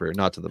major league career,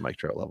 not to the Mike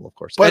Trout level, of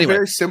course. But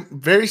anyway,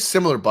 very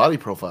similar body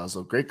profiles,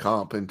 though. Great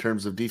comp in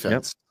terms of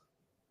defense.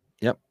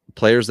 Yep.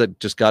 Players that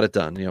just got it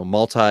done,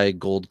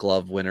 multi-gold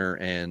glove winner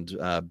and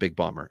big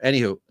bomber.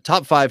 Anywho,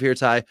 top 5 here,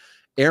 Ty.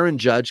 Aaron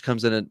Judge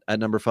comes in at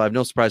number 5.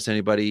 No surprise to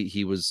anybody.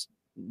 He was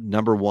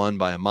number 1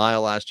 by a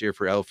mile last year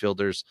for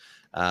outfielders.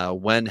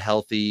 When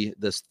healthy,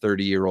 this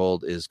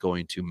 30-year-old is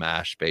going to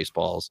mash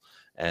baseballs,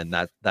 and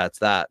that's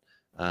that.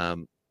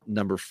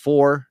 Number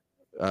 4,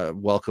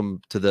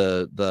 welcome to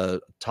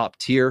the top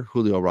tier,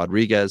 Julio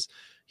Rodriguez.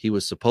 He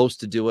was supposed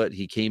to do it.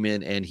 He came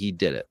in and he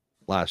did it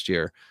last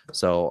year.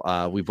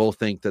 So we both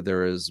think that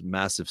there is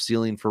massive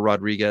ceiling for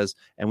Rodriguez,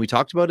 and we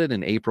talked about it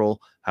in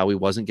April, how he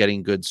wasn't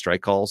getting good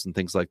strike calls and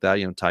things like that.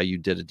 Ty, you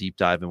did a deep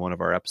dive in one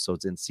of our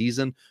episodes in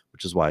season,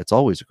 which is why it's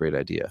always a great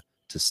idea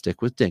to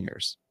stick with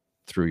dingers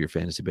through your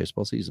fantasy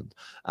baseball season.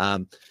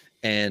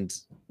 And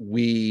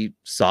we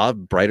saw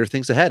brighter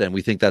things ahead, and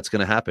we think that's going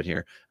to happen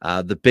here.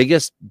 The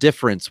biggest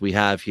difference we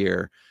have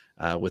here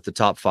with the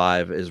top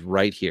 5 is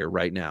right here,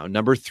 right now.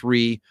 Number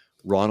 3,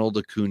 Ronald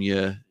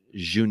Acuna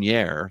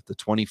Jr., the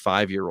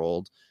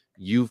 25-year-old.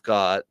 You've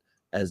got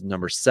as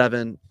number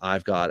 7.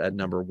 I've got at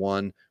number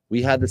 1.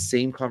 We had the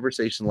same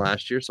conversation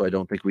last year, so I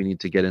don't think we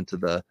need to get into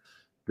the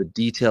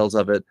details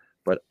of it,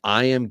 but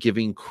I am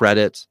giving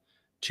credit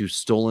to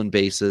stolen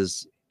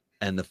bases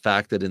and the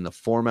fact that in the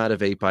format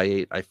of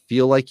 8x8, I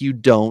feel like you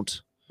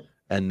don't.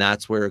 And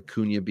that's where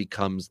Acuna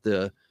becomes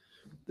the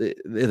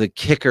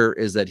kicker,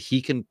 is that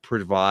he can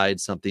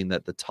provide something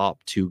that the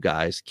top 2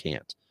 guys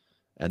can't.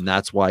 And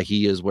that's why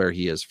he is where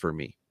he is for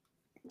me.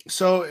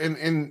 So,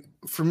 and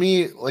for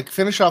me, like,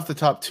 finish off the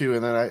top 2,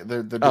 and then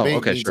the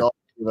debate needs all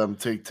of them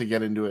to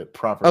get into it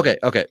properly.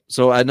 Okay.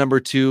 So at number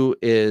 2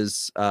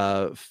 is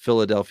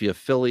Philadelphia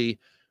Philly,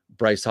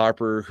 Bryce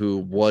Harper,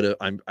 who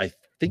I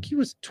think he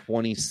was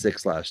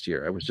 26 last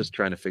year. I was just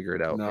trying to figure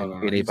it out.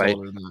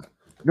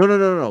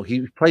 No.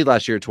 He played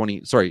last year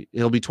 20. Sorry,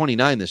 he'll be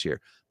 29 this year.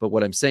 But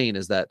what I'm saying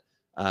is that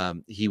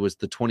he was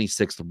the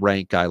 26th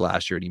ranked guy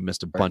last year, and he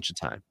missed a bunch of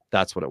time.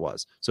 That's what it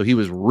was. So he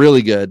was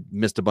really good,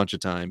 missed a bunch of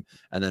time,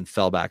 and then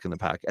fell back in the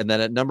pack. And then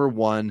at number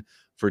 1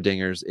 for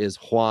dingers is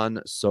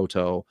Juan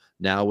Soto,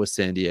 now with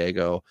San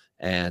Diego.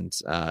 And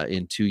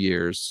in 2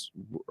 years,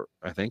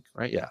 I think,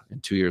 right? Yeah, in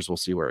 2 years, we'll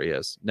see where he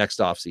is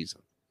next off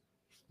season.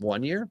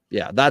 1 year?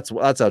 Yeah, that's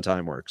how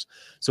time works.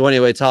 So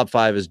anyway, top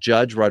 5 is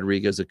Judge,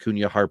 Rodriguez,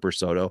 Acuna, Harper,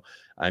 Soto.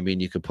 I mean,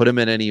 you could put him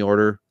in any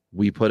order.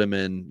 We put him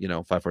in,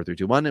 5, 4, 3,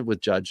 2, 1 with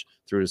Judge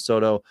through to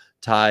Soto.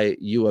 Ty,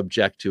 you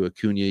object to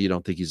Acuna. You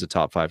don't think he's a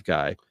top 5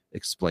 guy.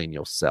 Explain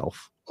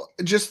yourself.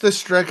 Just the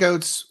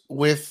strikeouts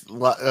with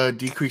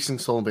decreasing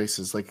stolen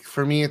bases. Like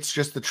for me, it's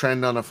just the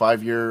trend on a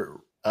 5-year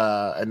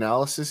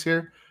analysis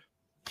here.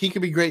 He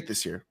could be great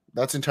this year.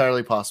 That's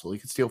entirely possible. He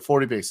could steal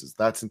 40 bases.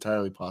 That's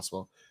entirely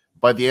possible.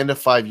 By the end of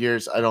 5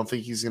 years, I don't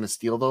think he's going to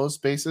steal those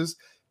bases,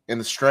 and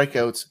the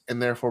strikeouts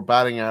and therefore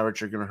batting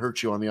average are going to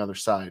hurt you on the other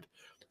side.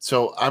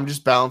 So I'm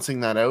just balancing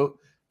that out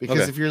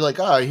because if you're like,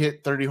 he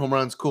hit 30 home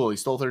runs, cool. He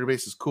stole 30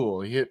 bases,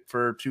 cool. He hit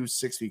for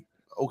 260,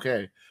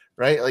 okay,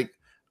 right? Like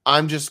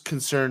I'm just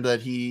concerned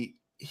that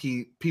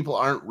people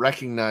aren't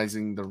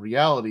recognizing the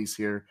realities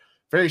here.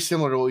 Very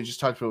similar to what we just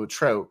talked about with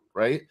Trout,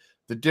 right?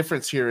 The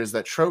difference here is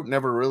that Trout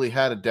never really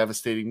had a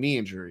devastating knee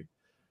injury,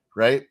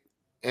 right?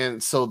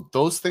 And so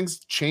those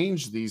things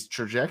change these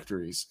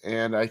trajectories.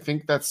 And I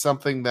think that's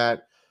something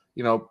that,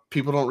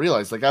 people don't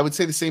realize. Like I would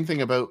say the same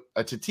thing about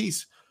a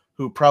Tatis,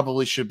 who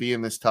probably should be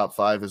in this top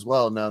 5 as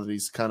well, now that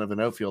he's kind of an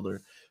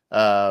outfielder.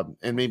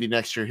 And maybe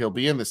next year he'll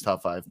be in this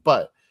top 5.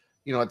 But,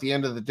 at the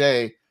end of the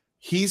day,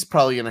 he's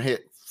probably going to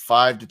hit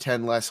 5 to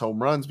 10 less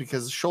home runs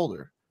because of the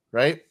shoulder,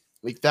 right?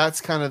 Like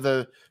that's kind of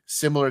the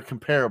similar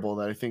comparable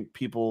that I think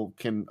people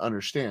can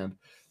understand.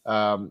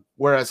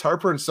 Whereas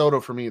Harper and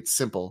Soto, for me, it's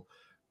simple.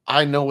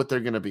 I know what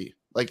they're going to be.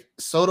 Like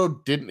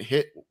Soto didn't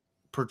hit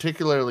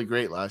particularly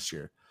great last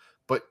year,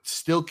 but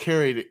still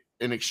carried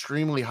an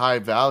extremely high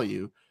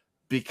value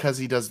because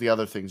he does the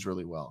other things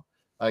really well.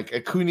 Like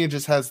Acuna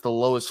just has the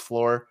lowest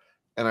floor,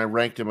 and I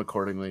ranked him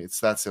accordingly.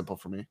 It's that simple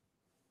for me.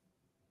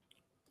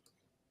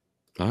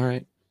 All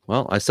right.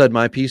 Well, I said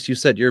my piece. You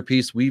said your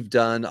piece. We've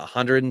done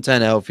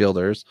 110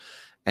 outfielders.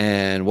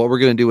 And what we're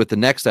going to do with the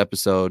next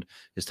episode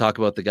is talk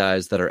about the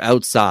guys that are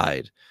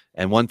outside.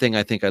 And one thing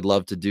I think I'd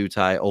love to do,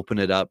 Ty, open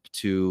it up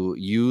to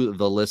you,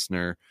 the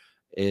listener,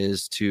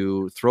 is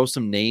to throw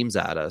some names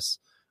at us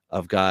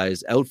of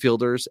guys,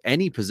 outfielders,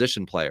 any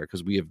position player,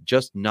 because we have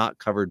just not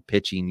covered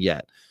pitching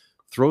yet.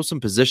 Throw some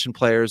position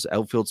players,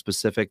 outfield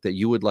specific, that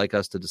you would like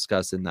us to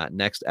discuss in that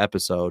next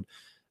episode.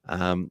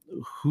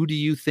 Who do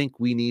you think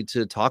we need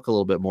to talk a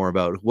little bit more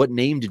about? What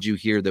name did you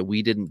hear that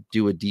we didn't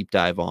do a deep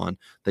dive on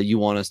that you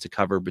want us to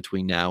cover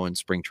between now and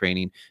spring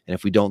training? And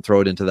if we don't throw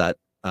it into that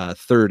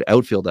third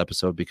outfield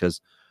episode, because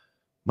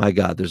my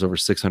God, there's over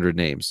 600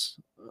 names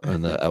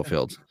in the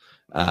outfield.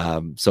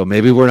 So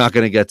maybe we're not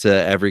going to get to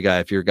every guy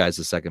if your guy's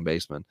a second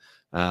baseman.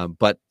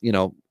 But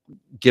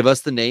give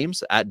us the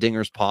names at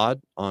Dingers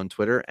Pod on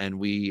Twitter, and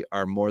we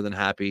are more than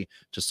happy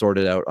to sort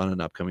it out on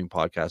an upcoming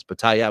podcast. But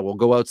Ty, we'll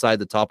go outside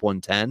the top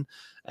 110,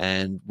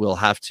 and we'll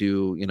have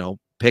to,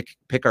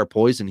 pick our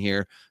poison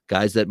here,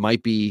 guys that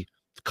might be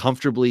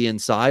comfortably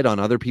inside on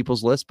other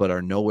people's lists, but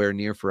are nowhere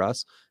near for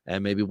us.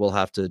 And maybe we'll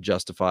have to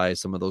justify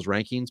some of those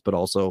rankings, but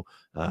also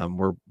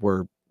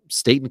we're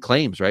stating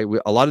claims, right?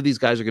 A lot of these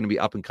guys are going to be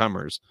up and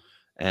comers,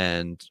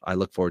 and I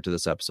look forward to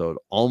this episode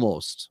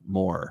almost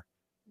more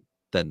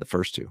than the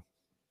first two.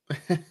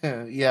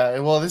 Yeah,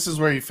 well, this is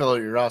where you fill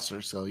out your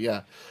roster, so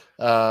yeah.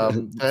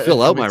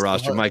 Fill out my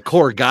roster. My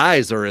core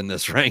guys are in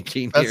this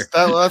ranking here.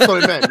 That's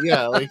what I meant.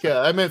 Yeah,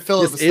 I meant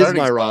fill out the starting is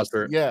my spots.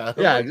 roster.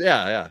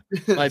 Yeah.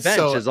 My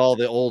bench is all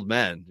the old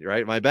men,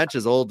 right? My bench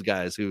is old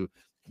guys who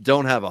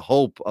don't have a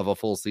hope of a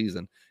full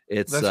season.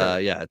 It's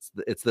right.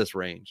 It's this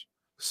range.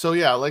 So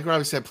yeah, like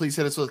Robbie said, please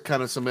hit us with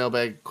kind of some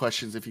mailbag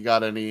questions if you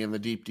got any in the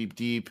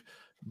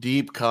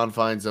deep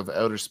confines of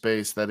outer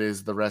space that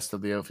is the rest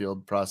of the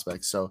outfield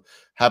prospects. So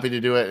happy to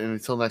do it. And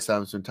until next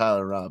time, it's been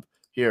Tyler and Rob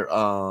here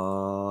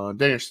on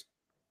Dingers.